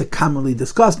nekuda, and it's a commonly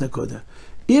discussed nekuda.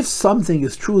 If something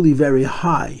is truly very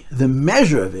high, the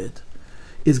measure of it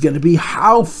is going to be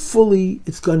how fully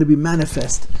it's going to be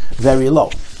manifest very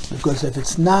low. Because if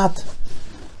it's not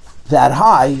that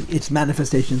high, its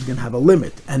manifestation is going to have a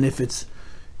limit. And if it's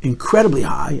incredibly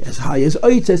high as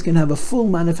Oitzes, can have a full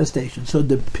manifestation. So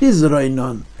the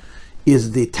Pizroinon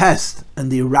is the test and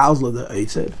the arousal of the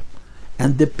Oitzes.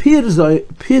 And the Pirzoinoi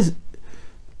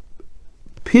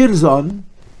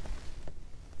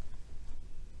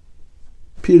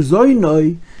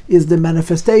is the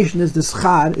manifestation, is the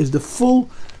schar, is the full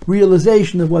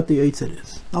realization of what the Oitzer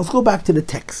is. Now let's go back to the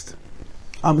text.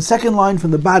 Second line from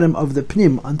the bottom of the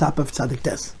Pnim on top of Tzadik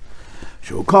Tes.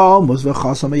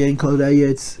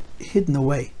 It's hidden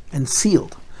away and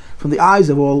sealed from the eyes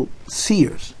of all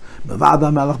seers.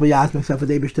 Except for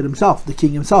David himself, the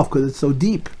king himself, because it's so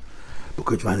deep. Not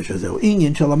only is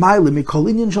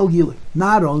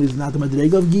it not the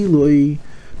madrega of Gilui,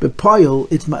 but Poil,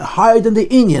 it's higher than the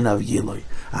Inyan of Gilui.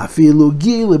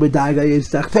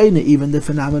 Even the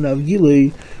phenomena of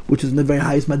Gilui, which is in the very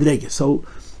highest madrega. So,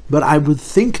 but I would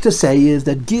think to say is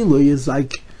that Gilui is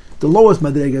like the lowest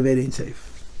madrega of Erin Seif.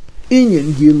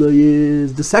 Inyan Gilui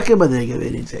is the second madrega of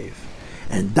Erin Seif.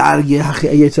 And Dargi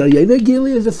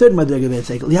Gilui is the third madrega of Erin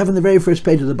Seif. You have in the very first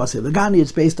page of the Basi. Legani,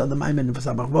 it's based on the Maimen of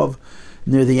Samach Vov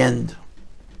near the end.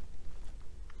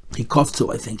 He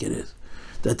Kofzu, I think it is.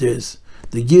 That there's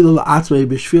the Gilul Atzmei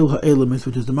B'Shvil Ha'elamis,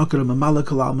 which is the Makar of Mamala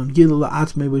Kalam, and Gilul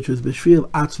Atzmei, which is B'Shvil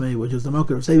Atzmei, which is the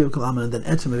Makar of Seviv Kalam, and then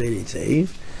Etzem of Eretz Seiv.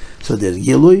 So there's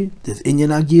Gilui, there's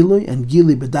Inyana Gilui, and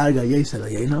Gili B'Darga Yesel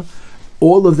Ayena.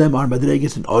 All of them are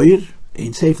Madregas and Oyer,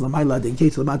 in Seif Lamaila, in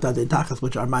Ketz Lamata, in Tachas,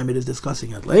 which our Maimid is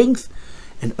discussing at length,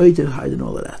 and Oyer is higher than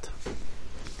all of that.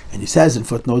 And he says in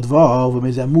footnote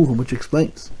Vav, which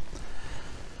explains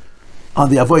on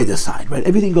the Avodah side, right?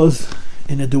 Everything goes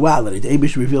in a duality. The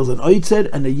Eibush reveals an Oitzer,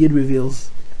 and the Yid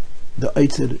reveals the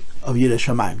Oitzer of Yid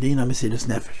Shamayim, the Yina Mesiras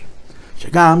Nefesh.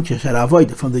 Shagam Kesher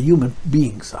Avodah, from the human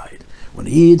being side. When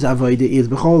the Yid's Avodah is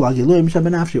B'chol HaGiluim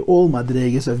Shabanafshi, all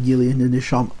Madregas of Gili in the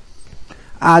Neshama.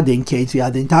 Adin Ketzi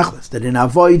Adin Tachlis, that in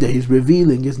Avodah he's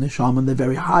revealing his Neshama, the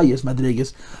very highest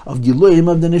Madregas of Giluim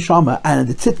of the Neshama, and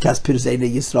the Tzitkas Pirzei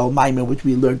Yisrael Maimer, which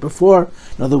we learned before.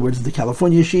 In other words, the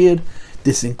California Shir.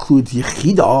 This includes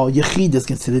Yechida. Yechida is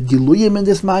considered Giluyim in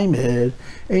this Maimer.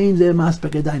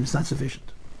 It's not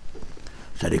sufficient.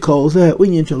 Shari calls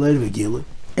any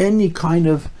kind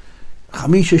of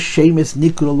Chamisha Shemis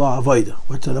Nikra La Avodah,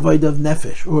 what's an Avodah of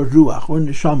Nefesh, or Ruach, or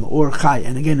Neshama, or Chai,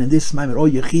 and again in this Maimer, or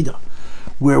Yechida,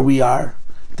 where we are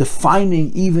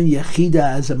defining even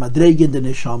Yechida as a Madreg in the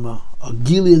Neshama, a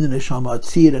Gili in the Neshama, a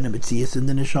Tzir and a Metzias in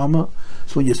the Neshama.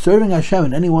 So when you're serving Hashem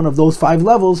in any one of those 5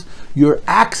 levels, you're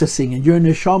accessing in your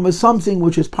Neshama something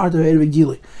which is part of Erev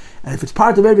Gili. And if it's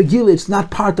part of Erev Gili, it's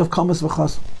not part of Kamas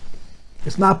V'chas.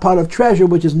 It's not part of treasure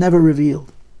which is never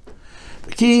revealed.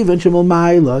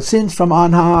 Since from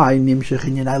on high,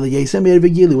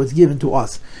 what's given to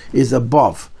us is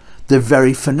above the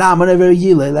very phenomena of Erev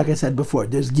Gili. Like I said before,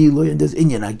 there's Gili and there's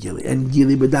Inyan Gili, and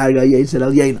Gili B'darga Yetzer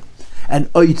Al Yena.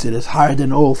 And Oitzer is higher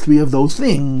than all 3 of those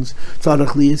things.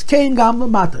 Tzadachli is Kain Gam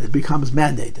Lamata. It becomes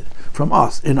mandated from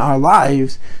us in our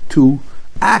lives to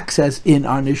access in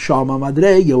our Neshama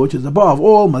Madrega, which is above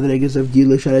all Madregas of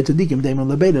Gila Sharet Tzadikim, Daimon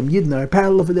Lebedim, Yidna are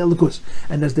parallel for the Elikus.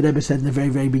 And as the Rebbe said in the very,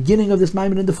 very beginning of this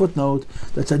Maimon in the footnote,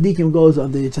 the Tzadikim goes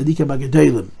on the Tzadikim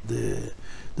Agadelim, the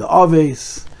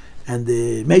Aves, and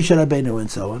the Meisha Rabbeinu, and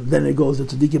so on. Then it goes to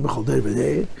Tzadikim B'chol Der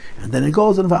B'dei, and then it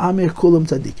goes on V'amir Kulam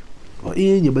Tzadikim. Or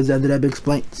in Yabazad the Rebbe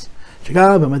explains, when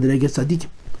dealing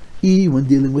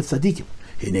with tzaddikim,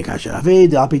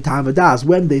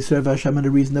 when they serve Hashem in a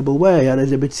reasonable way,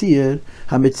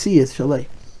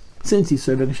 since he's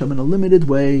serving Hashem in a limited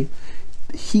way,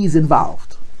 he's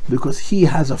involved. because he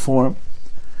has a form,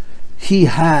 he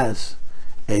has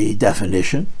a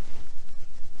definition,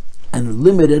 and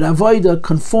limited avoida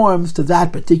conforms to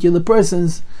that particular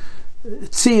person's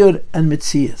tziyur and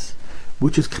mitzias,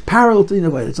 which is parallel to the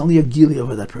avoida. It's only a gili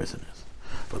over that person is.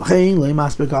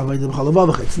 It's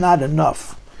not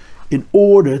enough in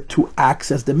order to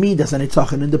access the midas and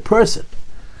itzachon in the person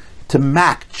to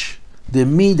match the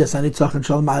midas and itzachon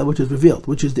shalmai, which is revealed,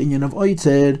 which is the inyan of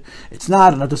oitzer. It's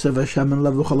not enough to serve Hashem and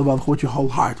love with your whole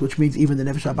heart, which means even the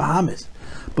nefesh habahamis,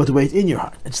 but the way it's in your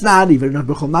heart. It's not even enough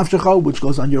b'chol nafshecha, which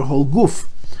goes on your whole goof,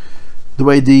 the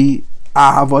way the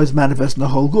ahava is manifest in the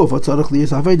whole goof. You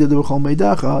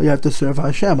have to serve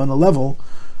Hashem on a level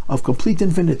of complete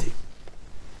infinity.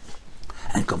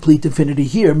 And complete infinity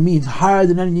here means higher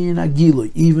than any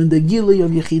gilui, even the gilui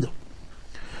of Yechidah.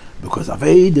 Because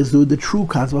Aved is the true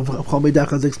concept of Chol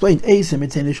Meidach as explained. Eisem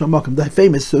Mitzvah Shamakim, the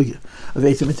famous sugya of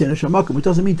Eisem Mitzvah Shamakim, which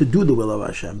doesn't mean to do the will of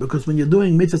Hashem. Because when you're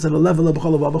doing mitzvahs at a level of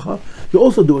B'chol Avacha, you're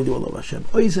also doing the will of Hashem.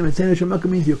 Eisem Mitzvah Shamakim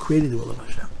means you're creating the will of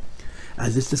Hashem.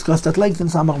 As it's discussed at length in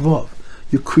Samach Vav.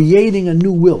 You're creating a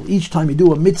new will. Each time you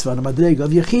do a mitzvah on a madrega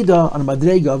of Yechidah, on a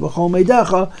madrega of Chol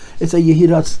Meidacha, it's a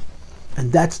Yehiratz.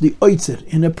 And that's the oitzer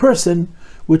in a person,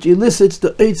 which elicits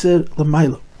the oitzer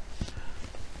l'mayla.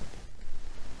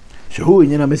 Shehu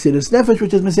inyan Mesiras Nefesh,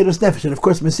 which is Mesiras Nefesh. And of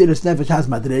course, Mesiras Nefesh has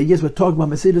madregas. We're talking about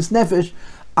Mesiras Nefesh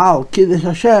al Kiddush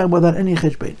Hashem without any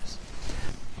cheshbeinis.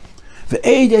 For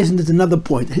ages, and there's another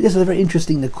point. This is a very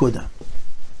interesting nekuda.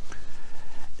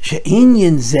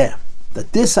 She'inyan zeh,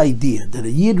 that this idea that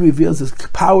a Yid reveals his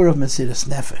power of Mesiras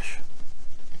Nefesh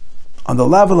on the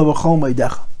level of a Chol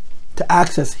Meidecha, to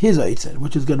access his Eitzer,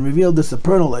 which is going to reveal the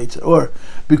supernal Eitzer, or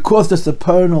because the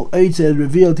supernal Eitzer is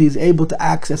revealed, he is able to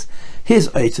access his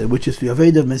Eitzer, which is the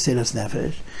Aved of Mesiras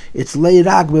Nefesh. It's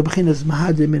Leirak Bebechinas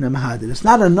Mahadir Min Mahadir. It's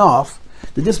not enough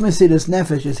that this Mesiras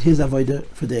Nefesh is his Avodah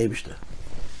for the Eibishter.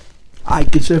 I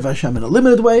could serve Hashem in a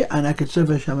limited way, and I could serve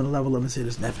Hashem in a level of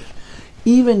Mesiras Nefesh.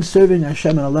 Even serving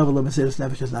Hashem in a level of Mesiras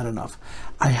Nefesh is not enough.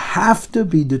 I have to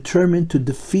be determined to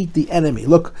defeat the enemy.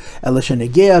 Look,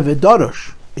 Elashenegea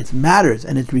Vedarosh. It matters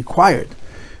and it's required.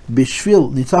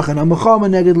 Bishvil nitzachon hamachama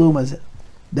neged lumazeh.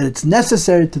 That it's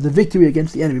necessary to the victory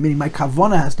against the enemy. Meaning my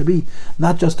kavana has to be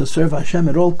not just to serve Hashem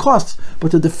at all costs,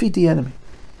 but to defeat the enemy.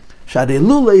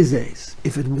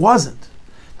 If it wasn't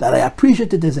that I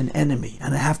appreciate that there's an enemy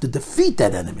and I have to defeat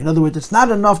that enemy. In other words, it's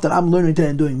not enough that I'm learning today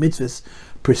and doing mitzvahs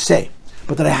per se,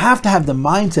 but that I have to have the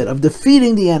mindset of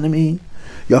defeating the enemy.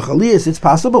 Yachaliyas, it's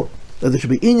possible that there should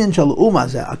be inyan shal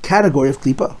umazeh, a category of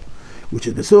klipa, which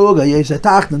is the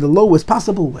the lowest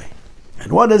possible way.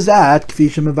 And what is that? It's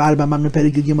explained in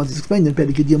Perek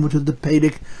Gimel, which is the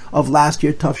Perek of last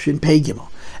year, Tafshin Pei Gimel.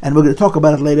 And we're going to talk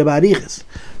about it later about Arichas.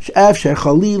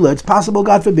 It's possible,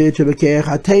 God forbid,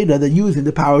 that using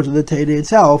the powers of the Teda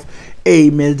itself,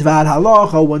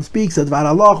 one speaks of Dvar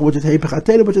Halacha, which is Hepech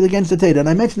HaTeda, which is against the Teda. And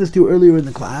I mentioned this to you earlier in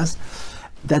the class,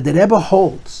 that the Rebbe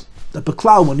holds that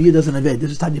Beklal, when he does an Aved,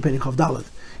 this is Tanya Perek Chav Dalet,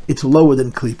 it's lower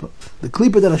than Klipa. The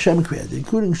Klipa that Hashem created,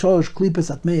 including Shorosh Klipas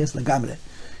Atmeis Lagamre,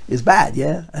 is bad,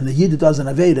 yeah? And the Yid that does an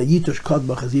Aveda, Yitush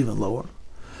Kodbach, is even lower.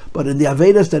 But in the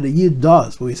Avedas that a Yid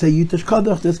does, where we say Yitush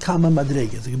Kodbach, there's Kama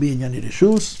Madregas. It can be in Yani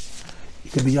Rishus,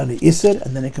 it can be Yani Isser,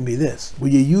 and then it can be this.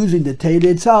 Where you're using the Teda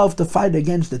itself to fight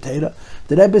against the Teda,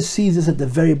 the Rebbe sees this at the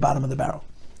very bottom of the barrel.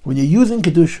 When you're using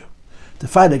Kedusha to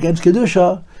fight against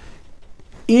Kedusha,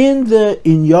 in the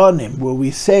Inyanim, where we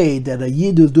say that a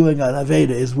Yid who's doing an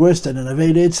Aveda is worse than an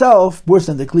Aveda itself, worse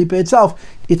than the Klipa itself,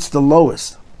 it's the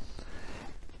lowest.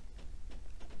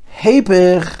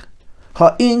 Hepech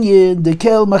ha'inyin de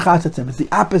kel machatatim. It's the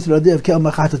opposite idea of kel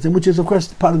machatatim, which is of course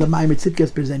part of the Maimer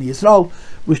Tzidkas Berzeni Yisrael,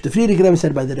 which the Friedrich Rebbe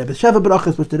said by the Rebbe Sheva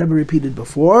Barachas, which the Rebbe repeated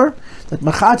before, that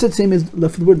machatatim is the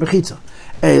word mechitza.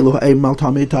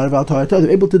 They're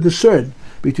able to discern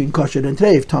between kosher and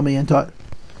treif, tami and tar.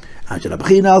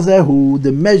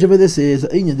 The measure for this is the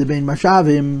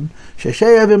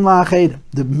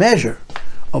measure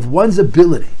of one's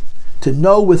ability to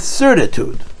know with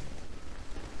certitude.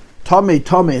 Tame and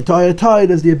Tayatayat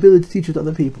is the ability to teach it to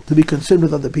other people, to be concerned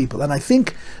with other people. And I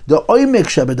think the oimek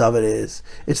shebedavar is,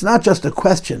 it's not just a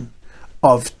question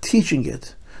of teaching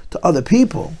it to other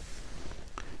people,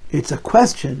 it's a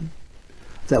question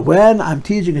that when I'm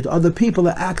teaching it to other people,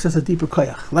 I access a deeper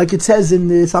koyach. Like it says in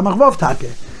the Samach Vav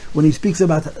Take, when he speaks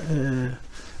about Ben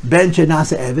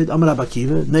Shenase Eved, Amar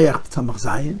Abakiva, Neach Tzamach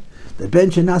Zayin, that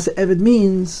Ben Shenase Eved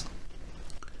means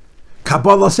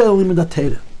Kabbalah Sel Limud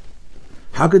HaTeira.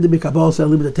 How could there be Kabbalah Sel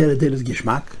Limud HaTeira, Teira's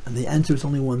Gishmak? And the answer is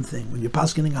only one thing. When you're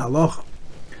paskening halacha,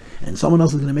 and someone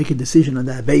else is going to make a decision on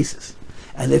that basis,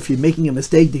 and if you're making a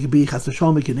mistake, there could be Chas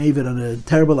V'Shalom, you can have it on a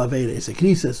terrible Aveda, it's a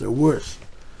krisis or worse.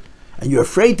 and you're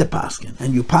afraid to paskin,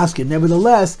 and you paskin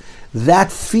nevertheless,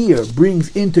 that fear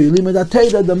brings into limud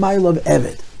HaTorah the mile of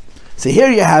Eved. So here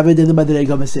you have it in the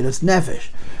Madrega Mesiras Nefesh,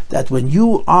 that when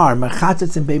you are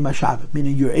mechatzitz and b'mashavet,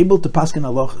 meaning you're able to paskin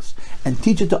halachas and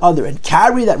teach it to others and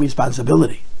carry that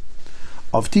responsibility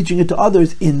of teaching it to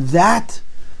others, in that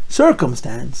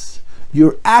circumstance,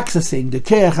 you're accessing the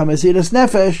keach HaMesiras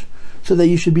Nefesh so that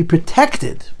you should be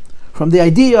protected from the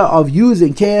idea of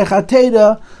using keach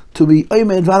HaTorah to be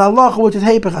oimed var halacha, which is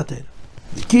heipech HaTorah.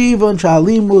 Kivon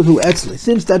shalimud hu etzli,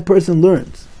 since that person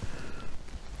learns.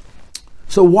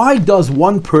 So why does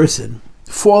one person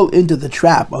fall into the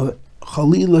trap of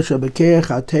chalila shebekeach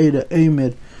HaTorah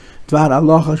oimed var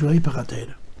halacha shu heipech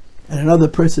HaTorah, and another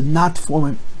person not fall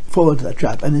into that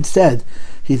trap, and instead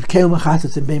he's kel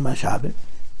mechatzitz and bein mashabit?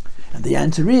 And the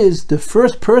answer is, the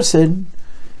first person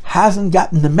hasn't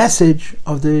gotten the message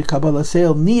of the Kabbalah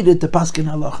sale needed to paskin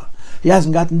halacha. He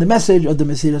hasn't gotten the message of the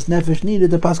Mesiras Nefesh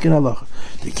needed to paskin halacha.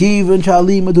 The kivon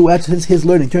shalimud hu etzli, since his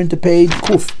learning. Turn to page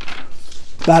kuf.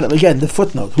 Again, the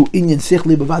footnote. Who inyan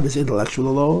sichli bavad is intellectual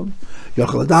alone.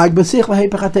 Yochel adag b'sichli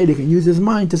heipech HaTorah. He can use his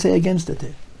mind to say against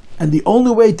it. And the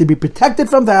only way to be protected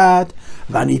from that,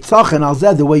 v'anitzochen al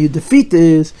zeh, the way you defeat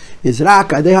this, is rak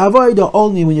adei havoida,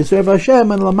 only when you serve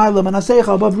Hashem and lamayla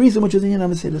manasecha, above reason, which is in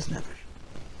Yinam Mesiras Nefesh.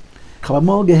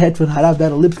 Chavamol gehet von Harav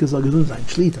Berel Lipsker soll gesund sein.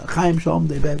 Schlita, Chaim Shalom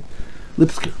de Berel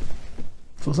Lipsker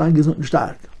soll sein gesund und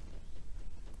stark.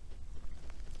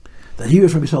 Dann hier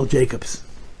from Yisrael Jacobs.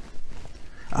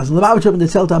 Als in Lubavitch haben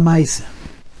erzählt am Meise,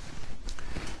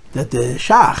 that the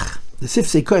Shach, the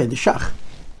Sifsei Kohen, the Shach,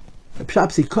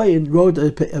 Pshapsi Kohen wrote a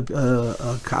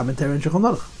commentary on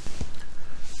Shulchan Aruch.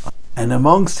 And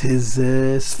amongst his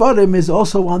Sfarim is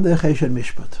also on the Chesed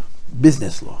Mishpat,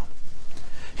 business law.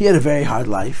 He had a very hard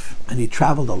life, and he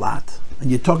traveled a lot. And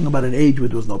you're talking about an age where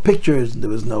there was no pictures, and there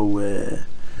was no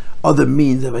other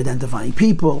means of identifying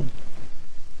people.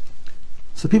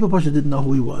 So people probably didn't know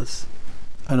who he was.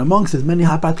 And amongst his many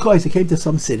hapat kois, he came to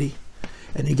some city,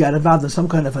 and he got involved in some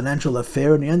kind of financial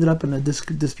affair, and he ended up in a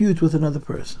dispute with another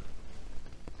person.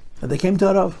 And they came to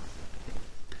a Rav.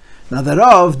 Now the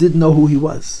Rav didn't know who he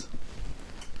was.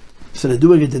 So they're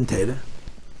doing it in Torah.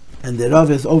 And the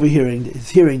Rav is hearing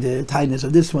the tightness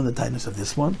of this one, the tightness of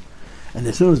this one. And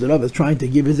as soon as the Rav is trying to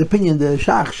give his opinion, the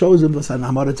Shach shows him what an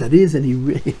Hamarat is, and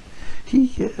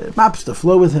he maps the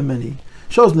flow with him, and he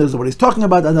shows him what he's talking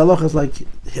about, and the halacha is like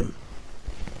him.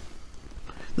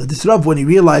 Now this Rav, when he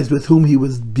realized with whom he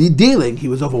was dealing, he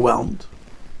was overwhelmed.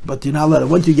 But you're not allowed,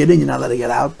 once you get in, you're not allowed to get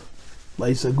out. Right?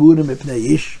 Once the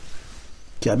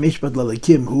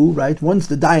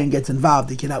dayan gets involved,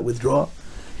 he cannot withdraw.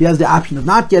 He has the option of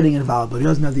not getting involved, but he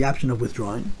doesn't have the option of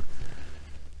withdrawing.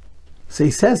 So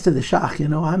he says to the Shach,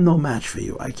 I'm no match for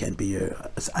you. I'm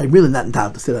really not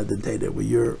entitled to sit at the Torah where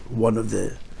you're one of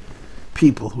the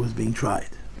people who is being tried.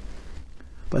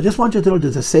 But I just want you to know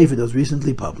there's a sefer that was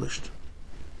recently published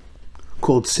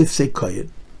called Sifsei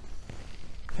Kohen.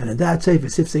 And in that sefer,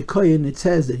 Sifsei Kohen, it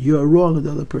says that you're wrong and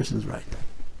the other person's right.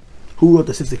 Who wrote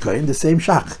the Sifsei Kohen? The same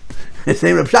Shach. The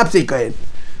same Reb Shapsi Kohen.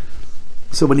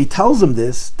 So when he tells him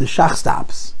this, the Shach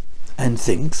stops and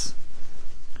thinks,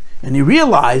 and he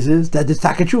realizes that it's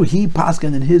taka true. He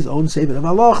paskin in his own sefer of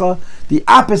halacha the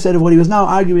opposite of what he was now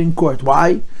arguing in court.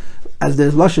 Why? As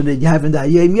the lashon that you have in the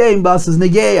yem bas is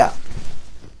negeya.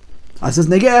 As is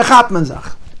negeya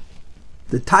chatmanzach.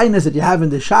 The tightness that you have in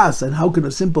the shas, and how can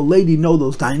a simple lady know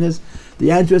those tightness?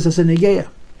 The answer is as a negeya.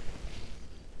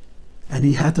 And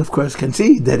he had to, of course,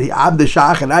 concede that I'm the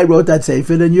Shach and I wrote that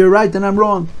sefer, and you're right and I'm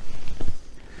wrong.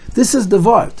 This is the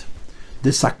vart, the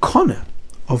sakona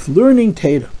of learning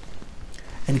Torah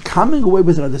and coming away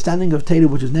with an understanding of Torah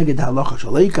which is neged halacha,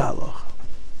 shaleika halacha,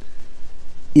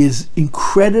 is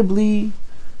incredibly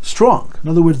strong. In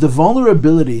other words, the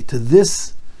vulnerability to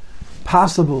this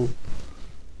possible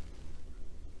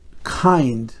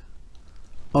kind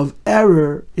of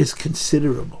error is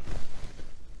considerable.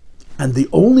 And the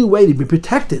only way to be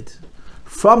protected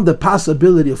from the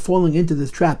possibility of falling into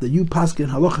this trap that you paskin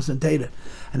halachas and Torah,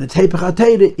 and the heipech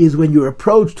HaTorah is when your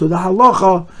approach to the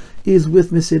halacha is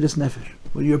with Mesiras Nefesh.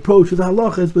 When your approach to the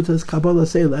halacha is with this Kabbalah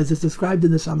Seila, as it's described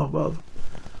in the Samach Vav.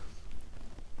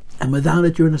 And without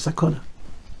it, you're in a sakona.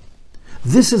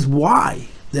 This is why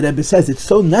the Rebbe says it's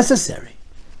so necessary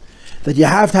that you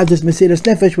have to have this Mesiras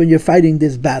Nefesh when you're fighting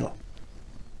this battle.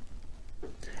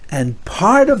 And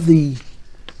part of the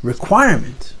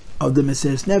requirement of the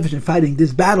Mesiras Nefesh in fighting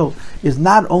this battle is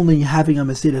not only having a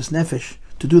Mesiras Nefesh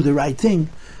to do the right thing,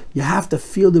 you have to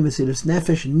feel the Mesiras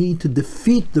Nefesh need to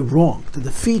defeat the wrong, to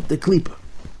defeat the klipa,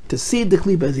 to see the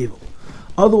klipa as evil.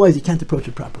 Otherwise you can't approach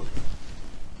it properly.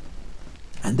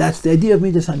 And that's the idea of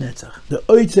Midas HaNetzach. The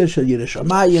Oitzer Shel Yireh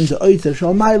Shamayim, the Oitzer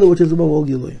Shel Maila, which is above all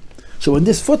Giluyim. So in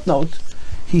this footnote,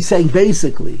 he's saying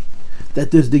basically that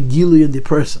there's the Giluy in the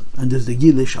person, and there's the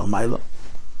Giluy Shel Maila,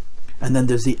 and then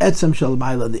there's the Etzem Shel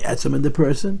Maila, and the Etzem in the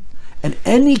person, and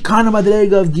any kind of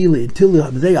Madrega of Giluy, until the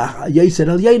Yeser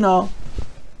El Yena,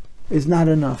 is not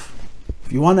enough.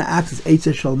 If you want to access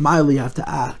Eitzer Shel Maila, you have to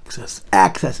access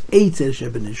Eitzer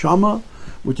Shel Neshama,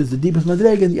 which is the deepest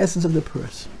Madrega and the essence of the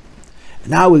person.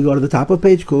 And now we go to the top of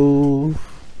page Kuf.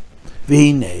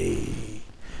 V'hinei.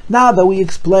 Now that we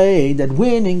explained that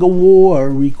winning a war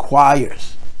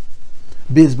requires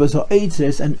Bizbaz or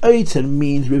Eitzer, and Eitzer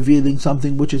means revealing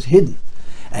something which is hidden.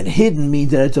 And hidden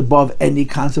means that it's above any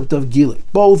concept of Gilui.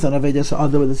 Both in Avedas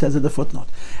Ha'adar, it says in the footnote,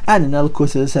 and in El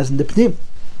Kus, it says in the Pnim.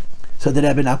 So the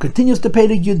Rebbe now continues to pay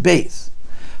the Yud Beis.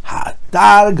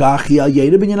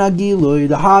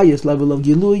 The highest level of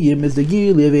Giluyim is the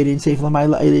Gilui of Ein Seif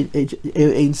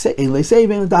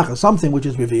L'mayla, something which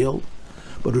is revealed,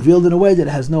 but revealed in a way that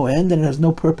it has no end and it has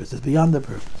no purpose. It's beyond the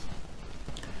purpose.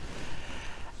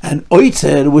 And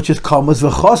Oitzer, which is Kamas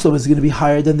V'chosom, is going to be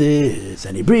higher than this.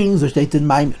 And he brings the Shteitin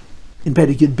Maimer in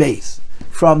Perikid Beis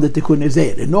from the Tikkun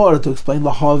Ezeh in order to explain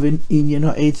Lahavin Inyan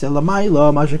Ha'etzer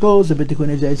L'mayla, Mashakos, the Tikkun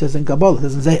Ezeh says in Kabbalah, it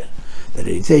says in Zeh. That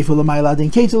Ein Seif L'mayla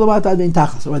Adin Kates L'mata Adin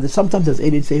Tachas. Or that sometimes there's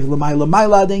Ein Seif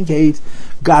L'mayla Adin Kates.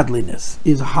 Godliness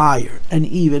is higher and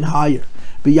even higher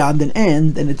beyond an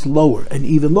end, and it's lower and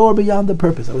even lower beyond the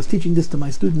purpose. I was teaching this to my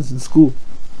students in school,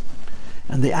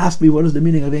 and they asked me what is the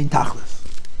meaning of Ein Tachlis.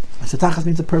 I said Tachlis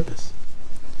means a purpose,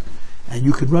 and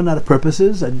you can run out of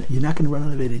purposes, and you're not going to run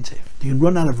out of Ein Seif. You can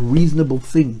run out of reasonable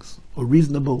things or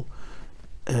reasonable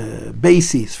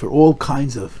bases for all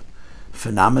kinds of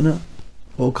phenomena,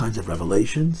 all kinds of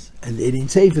revelations, and Ein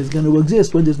Seif is going to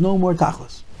exist when there's no more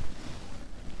Tachlis.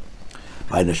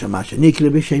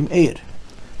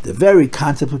 The very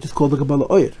concept which is called the Kabbalah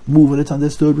Oyer, moving it's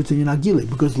understood within Yonah Gilui,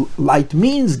 because light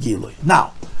means Gilui.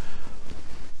 Now,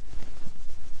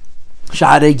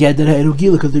 Sha'arei Geder Ha'eru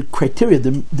Gilui, because the criteria,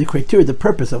 the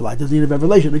purpose of light is the need of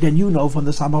revelation. Again, you know from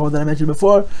the Samahah that I mentioned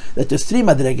before that there's three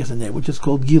Madregas in there, which is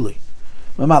called Gilui.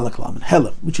 Mamala Kalam, and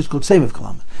Helam, which is called Seviv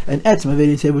Kalam, and Etzma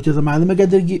Ve'Sev, which is a Ma'ala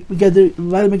Megeder V'Gilui,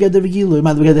 Ma'ala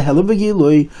Megeder Helam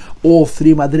V'Gilui. All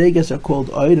three Madregas are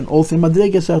called Oyer, and all three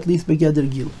Madregas are at least Megeder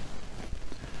Gilui.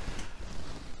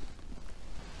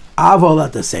 Aval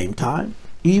at the same time,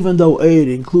 even though Eir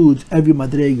includes every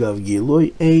Madrega of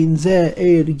Gilui, Ein Zeh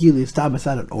Eir Gilui Stam is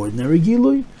not an ordinary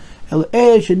Gilui. El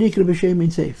Eir Shenikra B'Shem Ein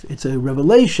Seif. It's a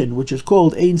revelation which is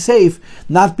called Ein Seif,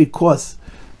 not because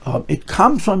it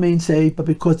comes from Ein Seif, but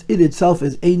because it itself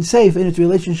is Ein Seif in its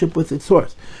relationship with its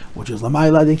source, which is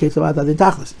L'mayla Adin Kates L'mata Adin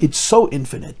Tachlis. It's so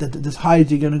infinite that as high as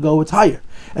you're going to go, it's higher,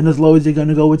 and as low as you're going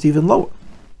to go, it's even lower.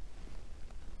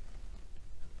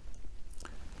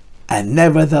 And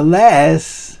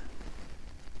nevertheless,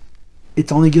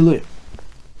 it's only Giluyim.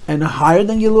 And higher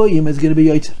than Giluyim is going to be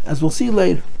Yotzer, as we'll see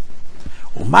later.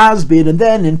 Umazbir, and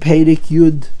then in Perek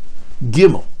Yud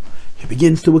Gimel, he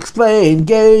begins to explain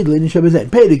Geidlin Shabbazen.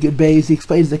 Perek Yud Beis, he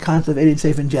explains the concept of Ein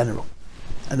Seif in general.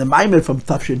 And the Maimer from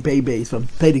Tafshin Pei Beis, from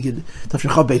Perek Yud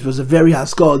Tafshin Chav Beis, was a very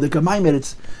haskol. The Maimer,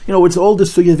 it's all the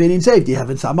sugya of Ein Seif. You have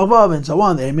in Samavav and so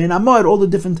on. There, Mein Amor, all the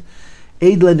different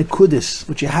Eidla Nekudis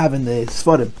which you have in the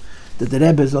Sforim, that the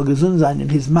Rebbe Zal Gezunzain in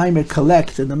his Maimer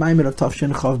collects in the Maimer of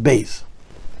Tafshin Chav Beis.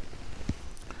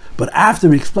 But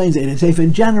after he explains Ein Seif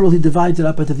in general, he divides it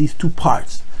up into these two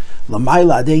parts: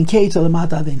 L'mayla Adin Kates,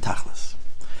 L'mata Adin Tachlis.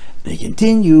 And he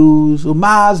continues,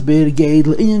 Umazbir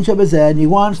Geidl Inyan Shabbazen. He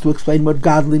wants to explain what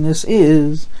godliness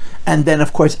is, and then,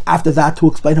 of course, after that, to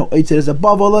explain how Eitzer is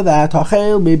above all of that.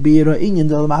 Hachel Mebira Inyan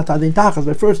L'mata Adin Tachlis.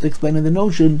 By first explaining the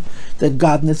notion that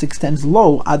godliness extends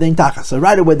low Adin Tachlis. So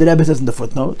right away, the Rebbe says in the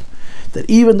footnote that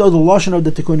even though the lashon of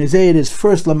the Tikkun Ezeh is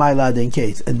first L'mayla Adin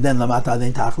Kates and then L'mata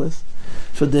Adin Tachlis,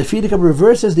 so the Fidikim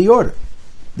reverses the order.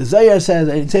 The Zayar says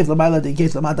Ein Seif L'mayla Adin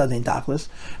Kates L'mata Adin Tachlis,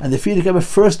 and the Fidikim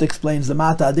first explains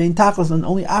L'mata Adin Tachlis, and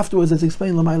only afterwards it's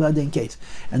explained L'mayla Adin Kates.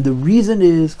 And the reason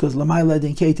is because L'mayla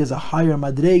Adin Kates is a higher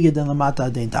Madrega than L'mata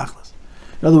Adin Tachlis.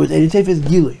 In other words, Ein Seif is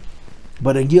Gilui,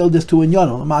 but in Gil there's two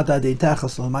inyanim, L'mata Adin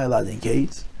Tachlis, L'mayla Adin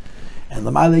Kates, and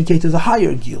L'mayla Adin Kates is a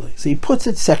higher Gilui. So he puts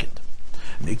it second.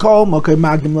 Mikol Mokay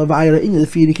Magdim L'vayra in the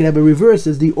Fidikim Rebbe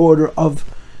reverses the order of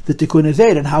the Tikkun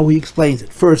Ezeh and how he explains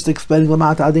it. First explaining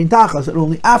L'mata Adin Tachlis, and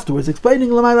only afterwards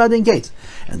explaining L'mayla Adin Kates.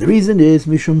 And the reason is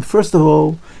Mishum, first of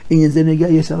all, in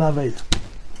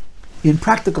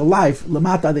practical life,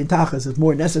 L'mata Adin Tachlis is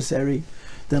more necessary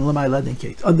than L'mayla Adin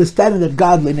Kates. Understanding that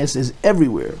godliness is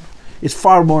everywhere is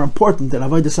far more important than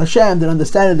Avodas Hashem, than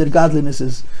understanding that godliness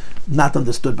is not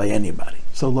understood by anybody.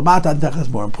 So L'mata Adin Tachlis is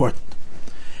more important.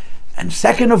 And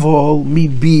second of all, first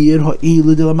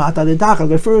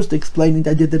explaining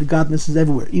that the godness is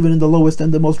everywhere, even in the lowest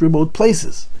and the most remote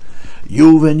places.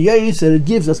 Yuvan Yeser, it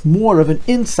gives us more of an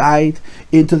insight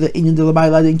into the Inyan de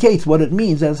Lamaila in case, what it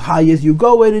means. As high as you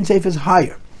go, it in safe is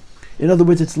higher. In other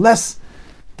words, it's less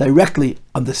directly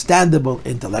understandable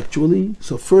intellectually.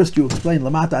 So first you explain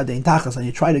Lamata Adein Tachas, and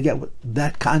you try to get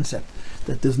that concept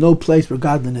that there's no place where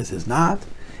godliness is not,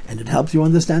 and it helps you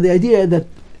understand the idea that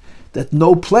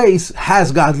no place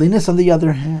has godliness on the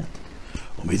other hand.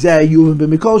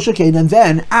 And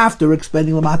then after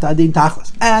explaining Lamata Adin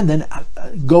Tachlis, and then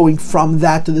going from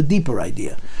that to the deeper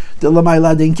idea, the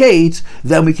Lamaila Adin Kates,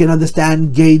 then we can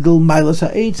understand Gedel Milas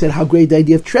Ha'etz, said how great the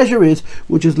idea of treasure is,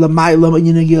 which is Lamaila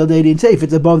Yinagil Adin Safe.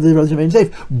 It's above the relative Adin Safe,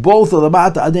 both the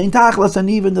Lamata Adin Tachlis and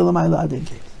even the Lamaila Adin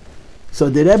Kates. So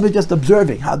the Rebbe is just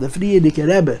observing how the Frierdiker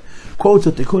Rebbe quotes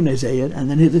a Tikkun Seder, and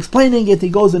then he's explaining it. He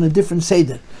goes in a different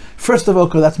Seder. First of all,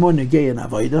 because that's more Negei and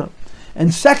Avodah,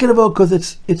 and second of all, because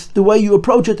it's the way you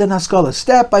approach it in Haskalah,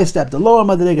 step by step, the lower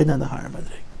Madrig and then the higher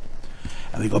Madrig.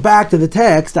 And we go back to the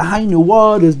text. The Hainu,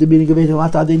 what is the meaning of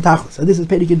Lamata Adin Tachlis? And this is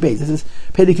Perikid Beis. This is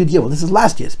Perikid Gimel. This is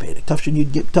last year's Perik,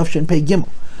 Tafshin Pei Gimel.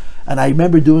 And I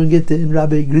remember doing it in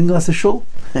Rabbi Gringlas Shul,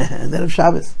 and then of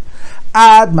Shabbos.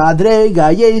 Ad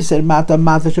Madrega Yeser Mata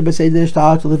Shabaseder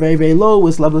Shtachlos, the very, very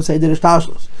lowest level of Seder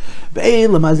Shtachlos.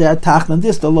 Ve'elam Azeh Tachlan,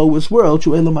 this the lowest world,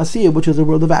 Shu'elam Asiyah, which is a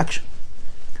world of action.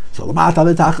 So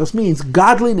Lamata Tachlos means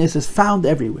godliness is found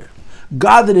everywhere.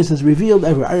 Godliness is revealed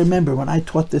everywhere. I remember when I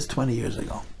taught this 20 years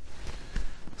ago.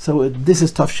 So this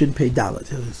is Tafshin Pei Dalet.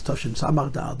 It's Tafshin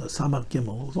Samach Dalet, Samach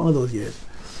Gimel. It was one of those years.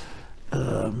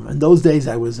 In those days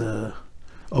I was a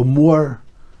more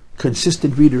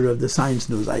consistent reader of the science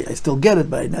news. I still get it,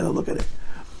 but I never look at it.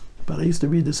 But I used to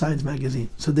read the science magazine.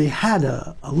 So they had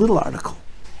a little article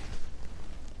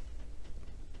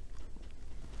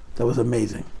that was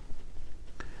amazing.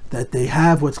 That they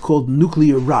have what's called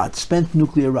nuclear rods, spent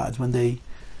nuclear rods. When they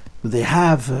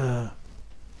have an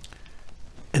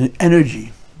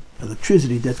energy,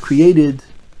 electricity that's created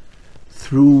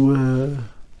through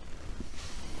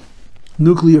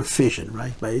nuclear fission,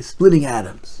 right, by splitting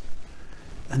atoms.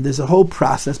 And there's a whole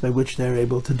process by which they're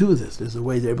able to do this. There's a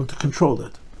way they're able to control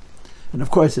it. And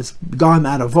of course it's gone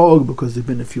out of vogue because there have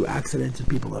been a few accidents and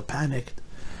people are panicked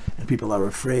and people are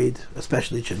afraid,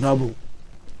 especially Chernobyl.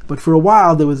 But for a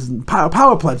while there was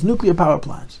power plants, nuclear power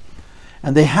plants.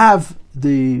 And they have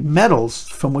the metals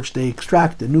from which they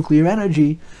extract the nuclear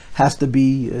energy has to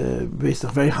be based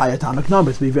on very high atomic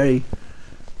numbers, to be very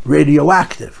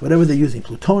radioactive, whatever they're using,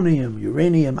 plutonium,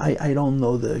 uranium. I don't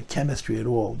know the chemistry at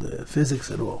all, the physics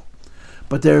at all.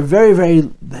 But they're very, very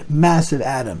massive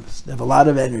atoms. They have a lot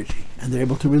of energy, and they're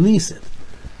able to release it.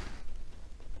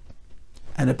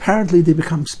 And apparently they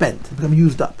become spent, they become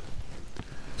used up.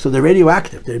 So they're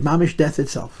radioactive, they're mamish death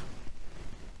itself.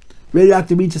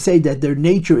 Radioactive means to say that their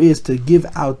nature is to give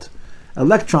out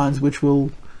electrons which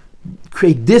will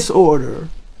create disorder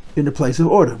in the place of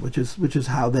order, which is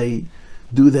how they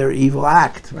do their evil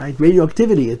act, right?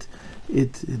 Radioactivity,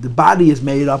 the body is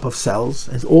made up of cells.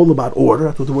 It's all about order.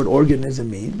 That's what the word organism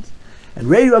means. And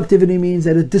radioactivity means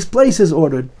that it displaces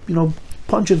order.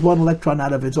 Punches one electron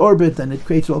out of its orbit, and it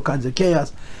creates all kinds of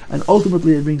chaos, and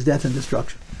ultimately it brings death and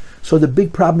destruction. So the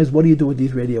big problem is, what do you do with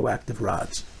these radioactive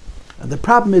rods? And the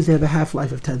problem is they have a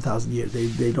half-life of 10,000 years.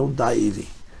 They don't die easy.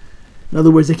 In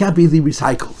other words, they can't be easily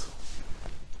recycled.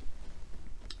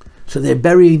 So they're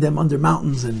burying them under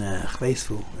mountains in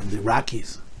the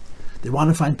Rockies. They want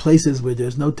to find places where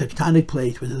there's no tectonic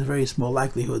plate, where there's a very small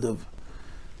likelihood of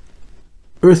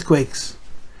earthquakes.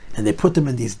 And they put them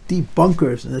in these deep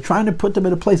bunkers, and they're trying to put them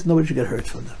in a place nobody should get hurt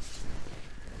from them.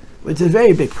 It's a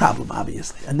very big problem,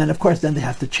 obviously. And then, of course, they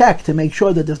have to check to make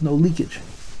sure that there's no leakage.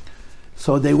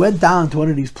 So they went down to one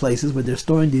of these places where they're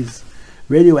storing these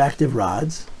radioactive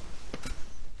rods,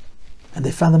 and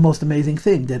they found the most amazing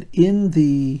thing, that in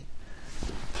the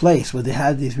place where they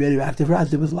had these radioactive rods,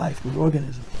 there was life, there was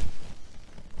organisms.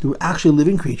 There were actually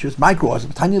living creatures,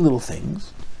 microorganisms, tiny little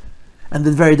things, and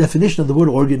the very definition of the word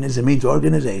organism means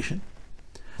organization,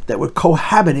 that were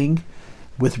cohabiting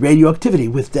with radioactivity,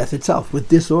 with death itself, with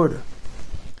disorder.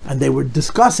 And they were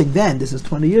discussing then, this is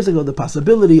 20 years ago, the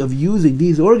possibility of using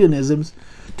these organisms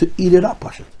to eat it up,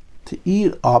 Pasha, to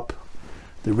eat up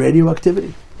the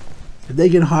radioactivity. If they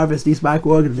can harvest these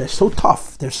microorganisms, they're so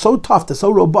tough, they're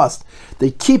so robust,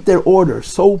 they keep their order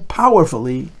so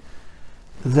powerfully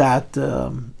that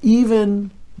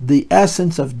even the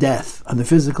essence of death on the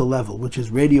physical level, which is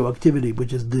radioactivity,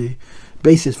 which is the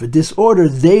basis for disorder,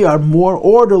 they are more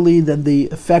orderly than the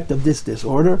effect of this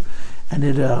disorder, and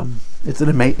it's an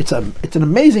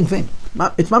amazing thing.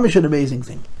 It's mamish an amazing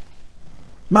thing.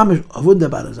 Mamish, a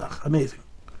wunderbare Sache, amazing.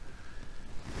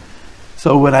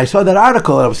 So when I saw that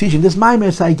article and I was teaching this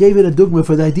Maimis, I gave it a dogma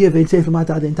for the idea of Ein Seif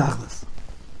Lamata Adein Tachlis.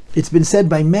 It's been said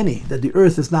by many that the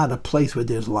earth is not a place where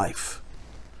there's life.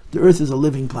 The earth is a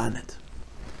living planet.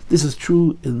 This is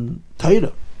true in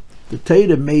Torah. The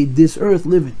Torah made this earth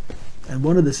living. And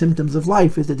one of the symptoms of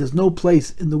life is that there's no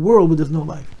place in the world where there's no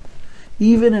life.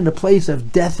 Even in a place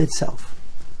of death itself,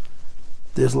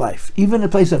 there's life. Even in a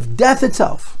place of death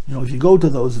itself, if you go to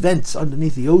those vents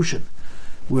underneath the ocean,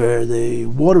 where the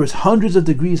water is hundreds of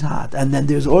degrees hot, and then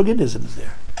there's organisms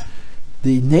there.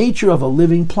 The nature of a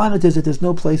living planet is that there's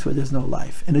no place where there's no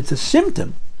life. And it's a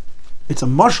symptom, it's a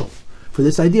mushal for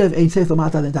this idea of Ein Seif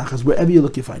Lamata Adein Tachlis. Wherever you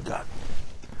look, you find God.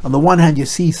 On the one hand, you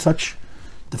see such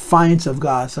defiance of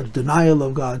God, such denial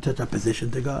of God, such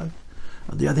opposition to God.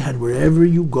 On the other hand, wherever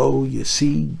you go, you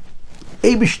see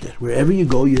Eibishter. Wherever you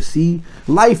go, you see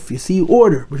life, you see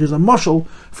order, which is a mushal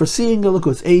for seeing the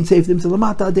Likus. Ein Seif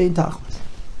Lamata Adein Tachlis.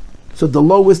 So the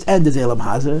lowest end is Elam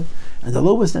Hazar, and the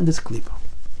lowest end is Klipa.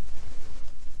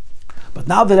 But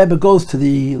now the Rebbe goes to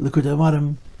the Likutei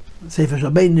Amarim, Sefer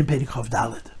Shabbein in Perek Chav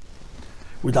Dalet,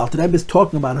 where the Alter Rebbe is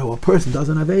talking about how a person does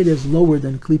an Aveda is lower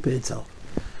than Klipa itself.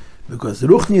 Because the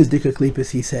Ruchni is Dika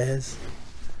Klipas, he says,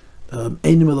 Einim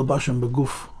elabashim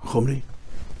beguf chumri,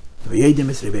 v'yedim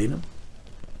esrebenim,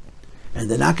 and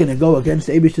they're not going to go against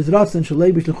Eibish's Ratzon,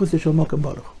 Shalebish L'chusay Shal Malkam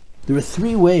Baruch. There are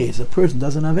three ways a person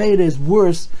does an Aveda is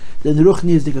worse than the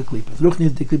Ruchni is Dika Klipas. Ruchni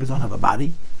is Dika Klipas don't have a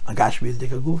body, a Gashmi is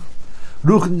Dika Guf.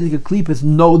 Ruchni is Dika Klipas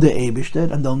know the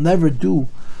Eibishter, and they'll never do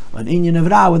an Inyan of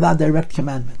Ra without direct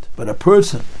commandment. But a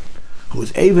person who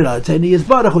is Eivira, Tzeni is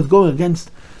Baruch, who's going against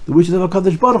the wishes of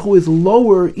HaKadosh Baruch Hu, is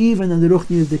lower even than the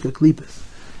Ruchni is Dika Klipas.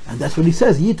 And that's what he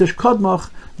says, Yitush Kodmach,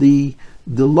 the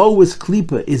lowest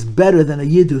Klipa is better than a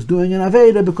Yid who's doing an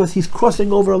Aveda because he's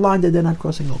crossing over a line that they're not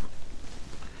crossing over.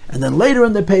 And then later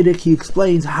in the Perek he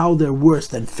explains how they're worse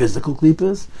than physical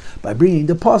Klipas by bringing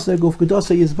the Pasuk of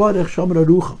Kedasei Yisbarach Shomer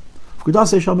Arucham.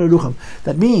 Kedasei Shomer Arucham.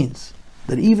 That means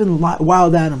that even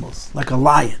wild animals, like a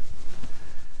lion,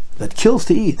 that kills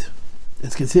to eat,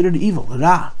 is considered evil.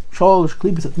 Ra, Sholosh,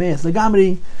 Klipas at Meis,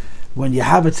 Legamri. When you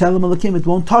have a Tzelem Elokim, it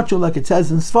won't touch you, like it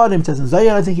says in Sfarim, it says in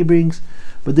Zayar, I think he brings,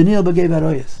 but Daniel gave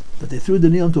Aroyas, that they threw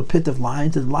Daniel into a pit of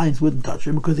lions, and the lions wouldn't touch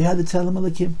him because he had the Tzelem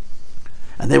Elokim.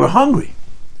 And they were hungry,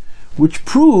 which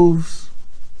proves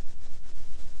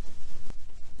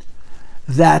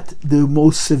that the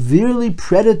most severely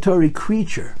predatory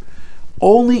creature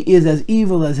only is as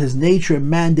evil as his nature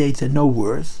mandates and no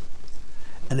worse,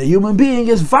 and a human being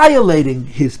is violating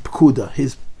his pekuda,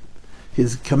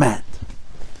 his command.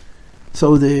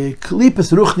 So the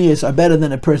klipas ruchnias are better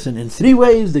than a person in three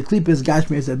ways. The klipas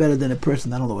gashmias are better than a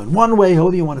person, I don't know, in one way,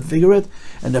 however you want to figure it.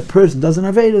 And the person doesn't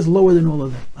have it is lower than all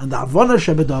of them. And the avona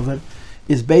shebedover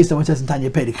is based on what it says in Tanya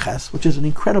Perek Ches, which is an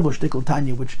incredible shtickle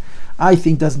Tanya, which I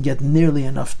think doesn't get nearly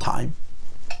enough time.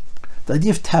 The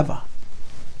idea of teva.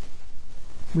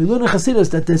 We learn in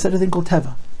Chassidus that there's such a thing called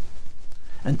teva.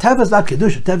 And teva is not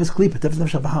kedusha, teva is klipa, teva is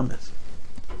nefesh habahamis.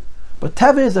 But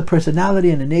teva is a personality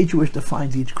and a nature which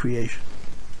defines each creation.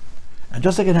 And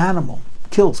just like an animal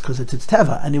kills because it's its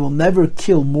teva, and it will never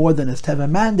kill more than its teva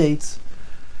mandates,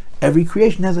 every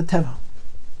creation has a teva.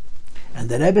 And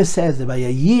the Rebbe says that by a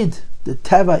yid, the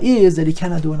teva is that he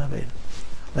cannot do an aveda.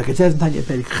 Like it says in Tanya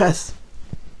Perek Ches,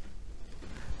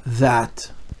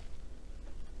 that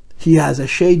he has a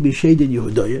shade b'shade in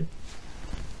Yehudoyed,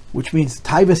 which means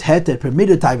taivas heter,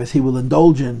 permitted taivas, he will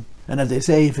indulge in. And as they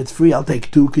say, if it's free, I'll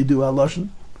take two kidu al-loshen,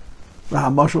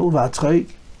 v'ha-moshel, v'ha-tzchoik.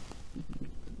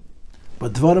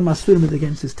 But dvarim asurim is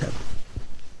against his teva.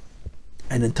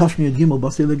 And in Tashmi Yud Gimel,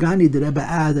 Basi Legani, the Rebbe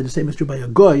adds that the same is true by a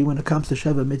goy when it comes to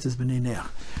Sheva Mitzvahs B'nei Neach.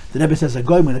 The Rebbe says a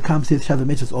goy when it comes to his Sheva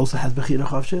Mitzvahs also has Bechira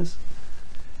Chavshes.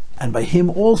 And by him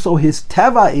also his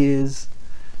teva is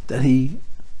that he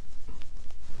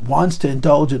wants to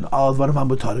indulge in all dvarim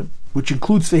hamutarim, which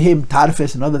includes for him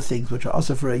tarfes and other things which are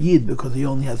also for a yid because he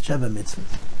only has Sheva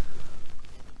Mitzvahs.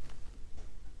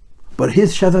 But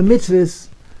his Sheva Mitzvahs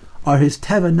are his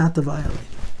teva not to violate.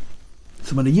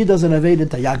 So when a yid does an aved in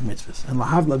tayag mitzvahs, and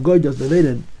lahav lagoy does the aved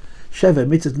in Sheva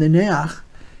Mitzvahs neneach,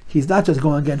 he's not just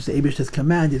going against the Eibishter's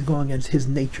command, he's going against his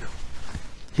nature.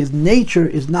 His nature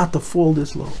is not to fall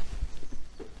this low.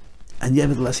 And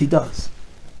nevertheless he does.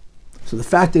 So the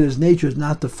fact that his nature is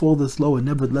not to fall this low, and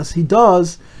nevertheless he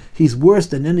does, he's worse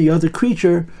than any other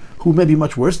creature who may be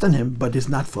much worse than him, but is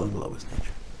not falling below his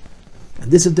nature. And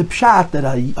this is the pshat that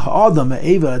ha'adam,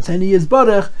 ha'eva, tzeni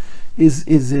yizbarech, is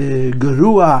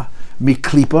gerua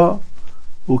miklipa,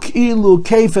 ukilu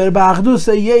kefer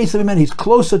ba'achdusay yesem, and he's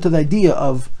closer to the idea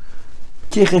of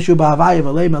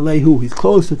He's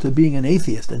closer to being an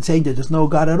atheist and saying that there's no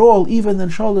God at all, even than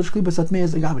Sholosh Klippas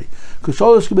Atmeis Legamri. Because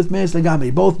Sholosh Klippas Atmeis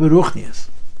Legamri, both Beruchnius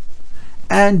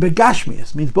and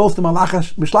Begashmius, means both the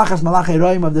Mishlachas Malachei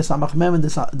Roim of the Samach Mem and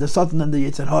the Satan and the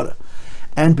Yetzer Hara.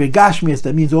 And Begashmius,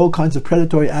 that means all kinds of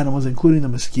predatory animals, including the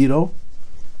mosquito.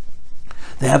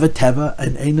 They have a teva,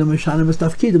 and Eina Mishanim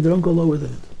Estafkidim, they don't go lower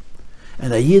than it.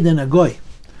 And a Yid and a Goy,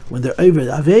 when they're over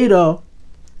Aveda,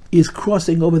 is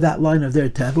crossing over that line of their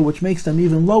teva, which makes them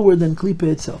even lower than Klippa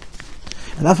itself.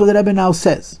 And that's what the Rebbe now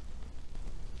says.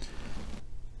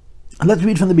 And let's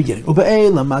read from the beginning. In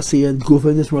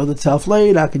this world itself, not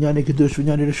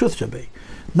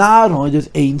only does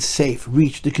Ein Seif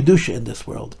reach the Kedusha in this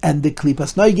world, and the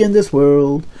Klippas Noige in this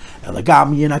world, and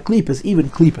Legami and Klippas, even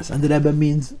Klippas, and the Rebbe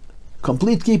means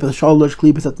complete Klippas, Sholosh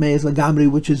Klippas Atmeis Legamri,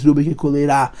 which is Rubik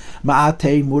Kulira,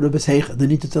 Ma'ate Mura Beshecha, the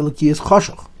Nitatelaki is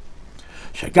Choshach.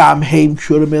 Shagam Heim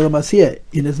Shura Mela Masiyah,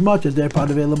 in as much as they're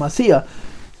part of Ela Masiyah,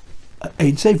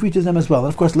 Ein Seif reaches them as well. And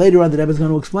of course, later on, the Rebbe is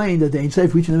going to explain that the Ein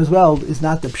Seif reaching them as well is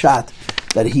not the pshat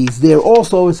that he's there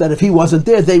also, it's that if he wasn't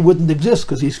there, they wouldn't exist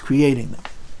because he's creating them.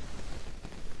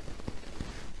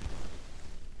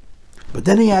 But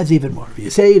then he adds even more. If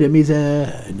you say to me,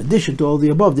 in addition to all the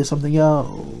above, there's something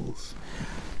else.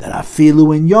 That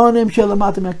afilu in yonim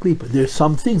shelamatim klipa. There's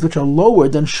some things which are lower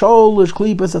than sholish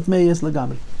klipas atmeyes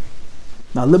legamri.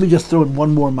 Now let me just throw in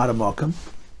one more maramakam,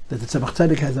 that the Tzemach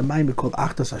Tzedek has a maimed called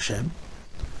Achtas Hashem.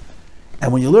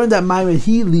 And when you learn that maimed,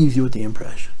 he leaves you with the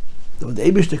impression that when the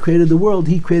Eibishter created the world,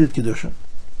 he created Kedusha,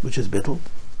 which is bittul.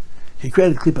 He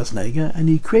created Klipas Neiga, and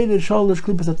he created Sholosh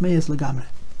Klipas Atmeyes Legamri,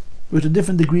 which are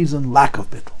different degrees in lack of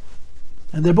bittul.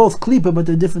 And they're both Klipa, but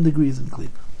they're different degrees in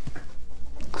Klipa.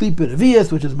 Klipa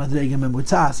Revius, which is Madrega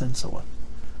Memutzas, and so on.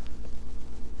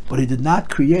 But he did not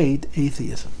create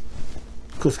atheism.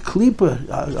 Because Klipa,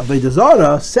 Avodah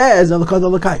Zarah, says,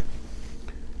 the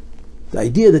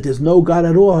idea that there's no God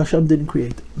at all, Hashem didn't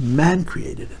create. Man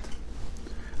created it.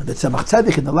 And the Tzemach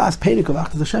Tzedek in the last Perek of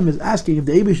Achtas Hashem is asking, if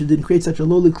the Eibishter didn't create such a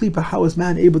lowly Klipa, how is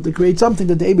man able to create something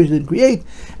that the Eibishter didn't create?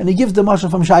 And he gives the mashal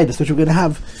from Shaydus, which we're going to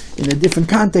have in a different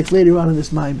context later on in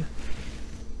this Maimon.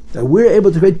 That we're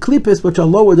able to create Klipas which are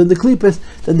lower than the Klipas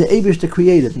than the Eibishter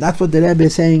created. And that's what the Rebbe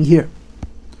is saying here.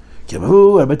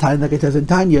 Like it says in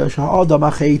Tanya, a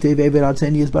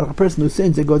person who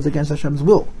sins and goes against Hashem's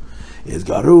will is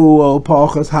garu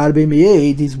pachas harbe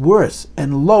miyed. He's worse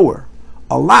and lower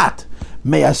a lot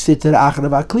than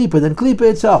Klipa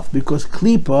itself, because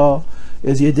Klipa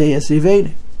is Yedei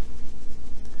Siveni,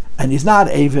 and he's not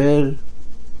Aver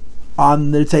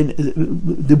on the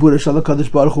Dibur Shal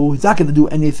Kadosh Baruch Hu. He's not going to do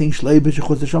anything Shlei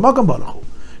b'shechutz Shamakam Baruch Hu.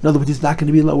 In other words, he's not going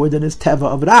to be lower than his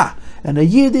teva of Ra, and a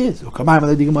Yid is. The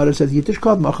Gemara says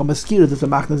Yitishkot Macham Maskira to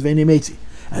Samachnas Veni Meitzi,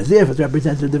 as if it's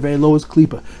represented at the very lowest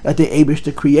klipa that the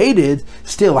Eibishter created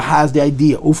still has the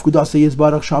idea Ufkudasa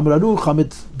Yizbarach Shamar Arucham.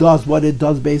 It does what it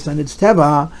does based on its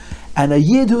teva, and a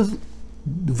Yid who's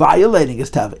violating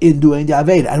his teva in doing the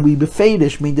Aveda, and we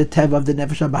befedish mean the teva of the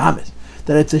Nefesh HaBahamis,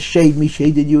 that it's a shade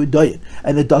mishaded you doyin,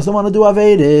 and it doesn't want to do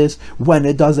Avedis. When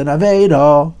it does an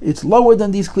Aveda, it's lower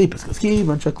than these klipas, because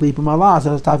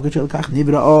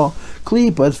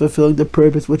klipa is fulfilling the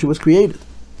purpose which it was created.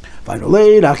 Not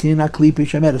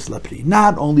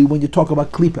only when you talk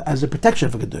about klipa as a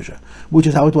protection for kedusha, which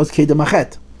is how it was kedem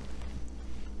machet,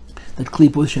 that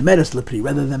klipa was shemeres lepri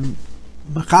rather than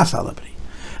machasa lepri.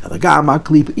 And the Gama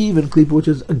Klipa, even Klipa which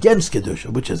is against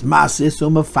Kedusha, which is Masis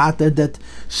Umafata, that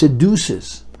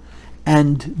seduces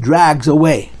and drags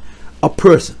away a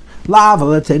person. Lava,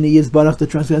 let's say, is Barach, the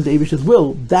transgress the Eibishter's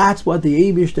will. That's what the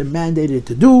Eibishter mandated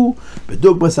to do.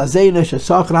 Bedugba Sazena,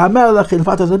 Shesachra HaMelech,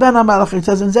 Ilfata Zaben HaMelech, it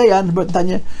says in Zeyan, but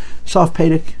Tanya, Sof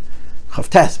Perek,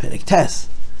 Chavtes, Perek Tes,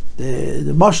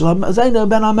 the Mashal Zayna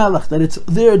Ben HaMelech, that it's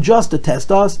there just to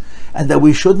test us, and that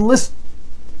we shouldn't listen.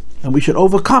 And we should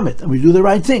overcome it, and we do the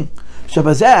right thing.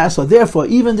 Shabazah, so therefore,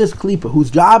 even this klipa, whose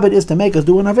job it is to make us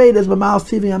do an aved, is b'maas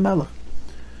tivi hamelech.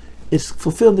 It's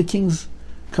fulfilling the king's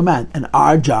command, and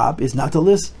our job is not to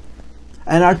listen,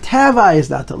 and our tava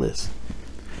is not to listen.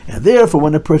 And therefore,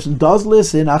 when a person does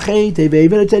listen, when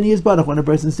a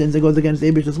person sins and goes against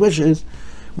Eibishter's wishes,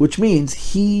 which means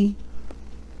he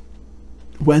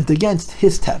went against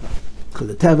his tava, because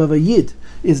the tava of a yid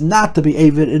is not to be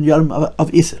Avid in Yom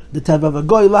of Isser. The Teva of a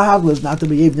Goy Lahavla is not to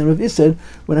be Avid in Yom of Isser.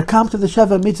 When it comes to the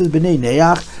Sheva Mitzvahs B'nei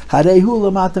Neach, Harehu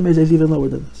Lamatam is even lower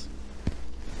than this.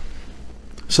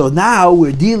 So now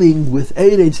we're dealing with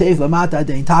Erein Seif Lamata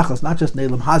Dein Tachos, not just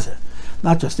Nelam Hazeh,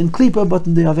 not just in Klipa, but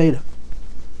in the Aveda.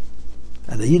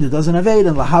 And the Yid does an Aveda,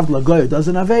 and Lahavla Goy does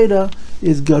an Aveda,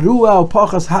 is Garua or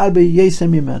Pachas Harbe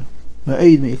Yesem Yimenu.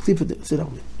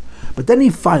 But then he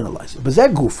finalized it. But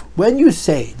that goof, when you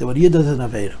say that when Yid does an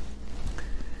Aveda,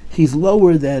 he's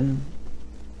lower than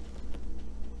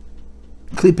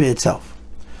Klipa itself.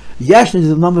 Yashna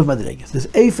is a number of madregas. There's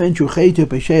Eifen Chucheitu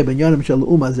Peshay Benyanim Shal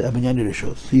Umaz Benyani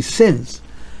Rishos. He sins,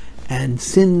 and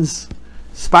sins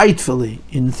spitefully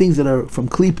in things that are from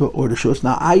Klipa or Rishos.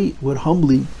 Now I would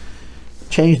humbly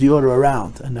change the order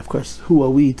around, and of course, who are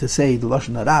we to say the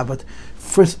Lashon Hara? But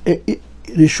first,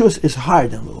 Rishos is higher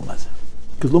than Lumaz,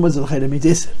 because Lumaz al means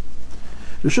Isser.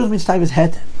 Rishos means Taivas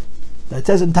Het. It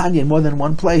says in Tanya in more than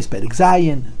one place, Perek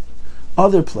Zayin,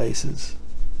 other places.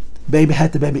 Baby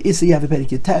Het, baby Isser, you have a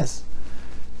Perek Test.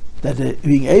 That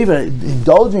being ever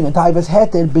indulging in Taivas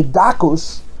Het and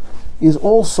Bigdakus is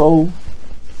also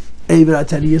Ever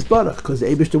Atani Baruch, because the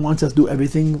Eibishter wants us to do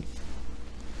everything.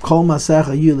 And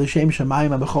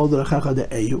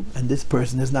this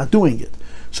person is not doing it.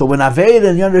 So when Aved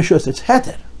and Yon Rishus, it's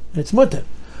Heter, it's Mutter.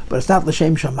 But it's not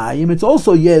L'Shem Shamayim, it's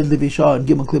also Yed Levisha and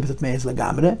Gimel Klippet at Meis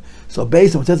Lagamre. So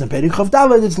based on what it says in Perek Chav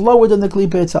Daled, it's lower than the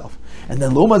Klippa itself. And then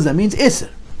Lumaz, that means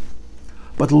Isser.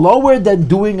 But lower than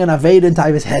doing an Aved and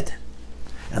Taivas Heter.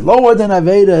 And lower than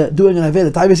Aved doing an Aved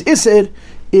and Taivas Isser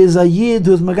is a Yid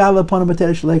who's Magala upon a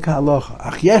Materesh Leika Halacha.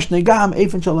 Ach Yesh Negam,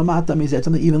 Eifen Shalamata, means that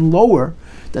something even lower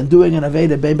than doing an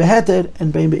Aveda Bein Beheter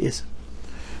and Bein Be'is.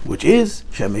 Which is,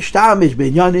 Shemishtamish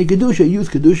Bein Yani Kedusha, use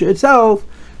Kedusha itself,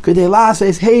 Kedela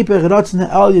says, Heiper, Ratzne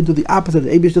Elyon, to the opposite of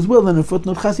the Eibishter's will, and in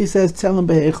footnote Chassi says, Tzelem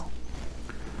Behechel.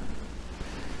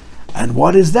 And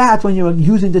what is that when you're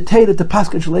using the Teda to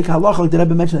Paskin Shaleika Halacha, like the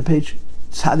Rebbe mentioned on page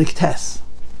Tzadik Tes?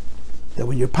 That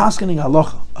when you're Paskining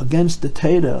Halacha against the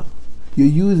Teda, you're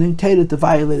using Teda to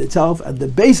violate itself, and the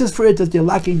basis for it is you're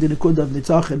lacking the Nikud of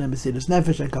Nitzachim and Mesiras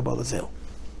Nefesh and Kabbalah Zil.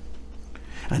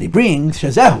 And he brings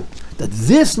Shazehu, that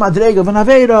this Madreg of an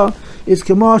Aveda is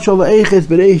Kemashal Eiches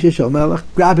Bereisha Shal Melech,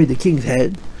 grabbing the king's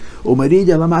head,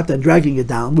 Umarida Lamata, dragging it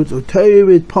downwards, or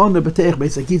Teirit Ponder Betech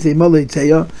Beisakitze Malay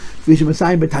Tzeya, Visha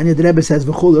Masayim Betanya, the Rebbe says,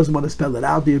 V'chul doesn't want to spell it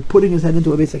out, you're putting his head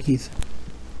into a Beisakitze.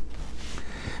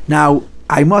 Now,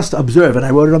 I must observe, and I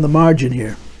wrote it on the margin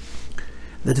here,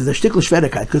 that is a shtikl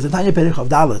shvedekite, because in Tanya Perek Chav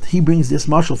Dalet, he brings this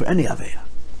mashal for any Aveda.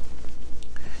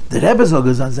 The Rebbe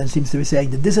Zogazan seems to be saying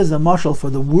that this is a mashal for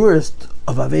the worst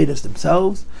of Avedas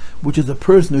themselves, which is a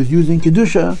person who's using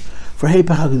Kedusha for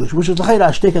Heipach HaKedusha, which is the Chayra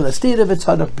Ashtik and the State of it,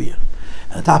 Tzadok Bir.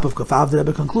 And on top of Kafav, the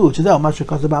Rebbe concludes, Masha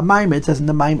Kos about Maimed, it says in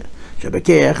the Maimed,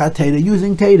 Shebekeach HaTeira,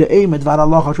 using Teira, Eimet Var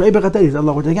Allah, Shreibach HaTeira, is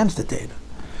Allah against the Teira.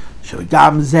 This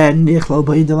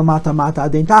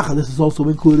is also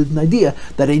included in the idea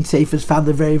that Ein Seif is found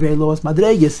the very, very lowest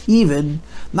madregas, even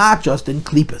not just in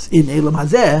Klipas, in Elam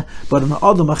Hazeh, but in the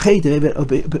Adam Achet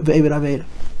of Eber Aveda.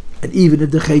 And even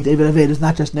if the Chet Eber Aveda is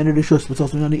not just Ner Rishus, but it's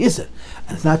also in Yoni Isser.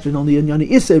 And it's not just only in Yoni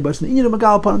Isser, but it's in Yoni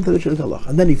Magal upon the Rishus Allah.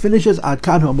 And then he finishes Ad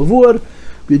Kanho Mavur,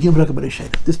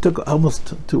 this took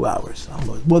almost 2 hours,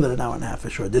 almost more than an hour and a half for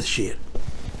sure, this shir.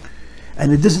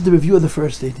 And this is the review of the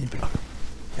first 18 paragraph.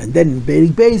 And then in Perek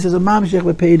Beis is a Mamshech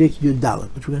with Perek Yud Dalet,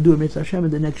 which we're going to do in Mitzvah Hashem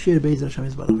in the next year. Beis Hashem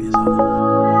is Baruch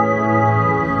Yisrael.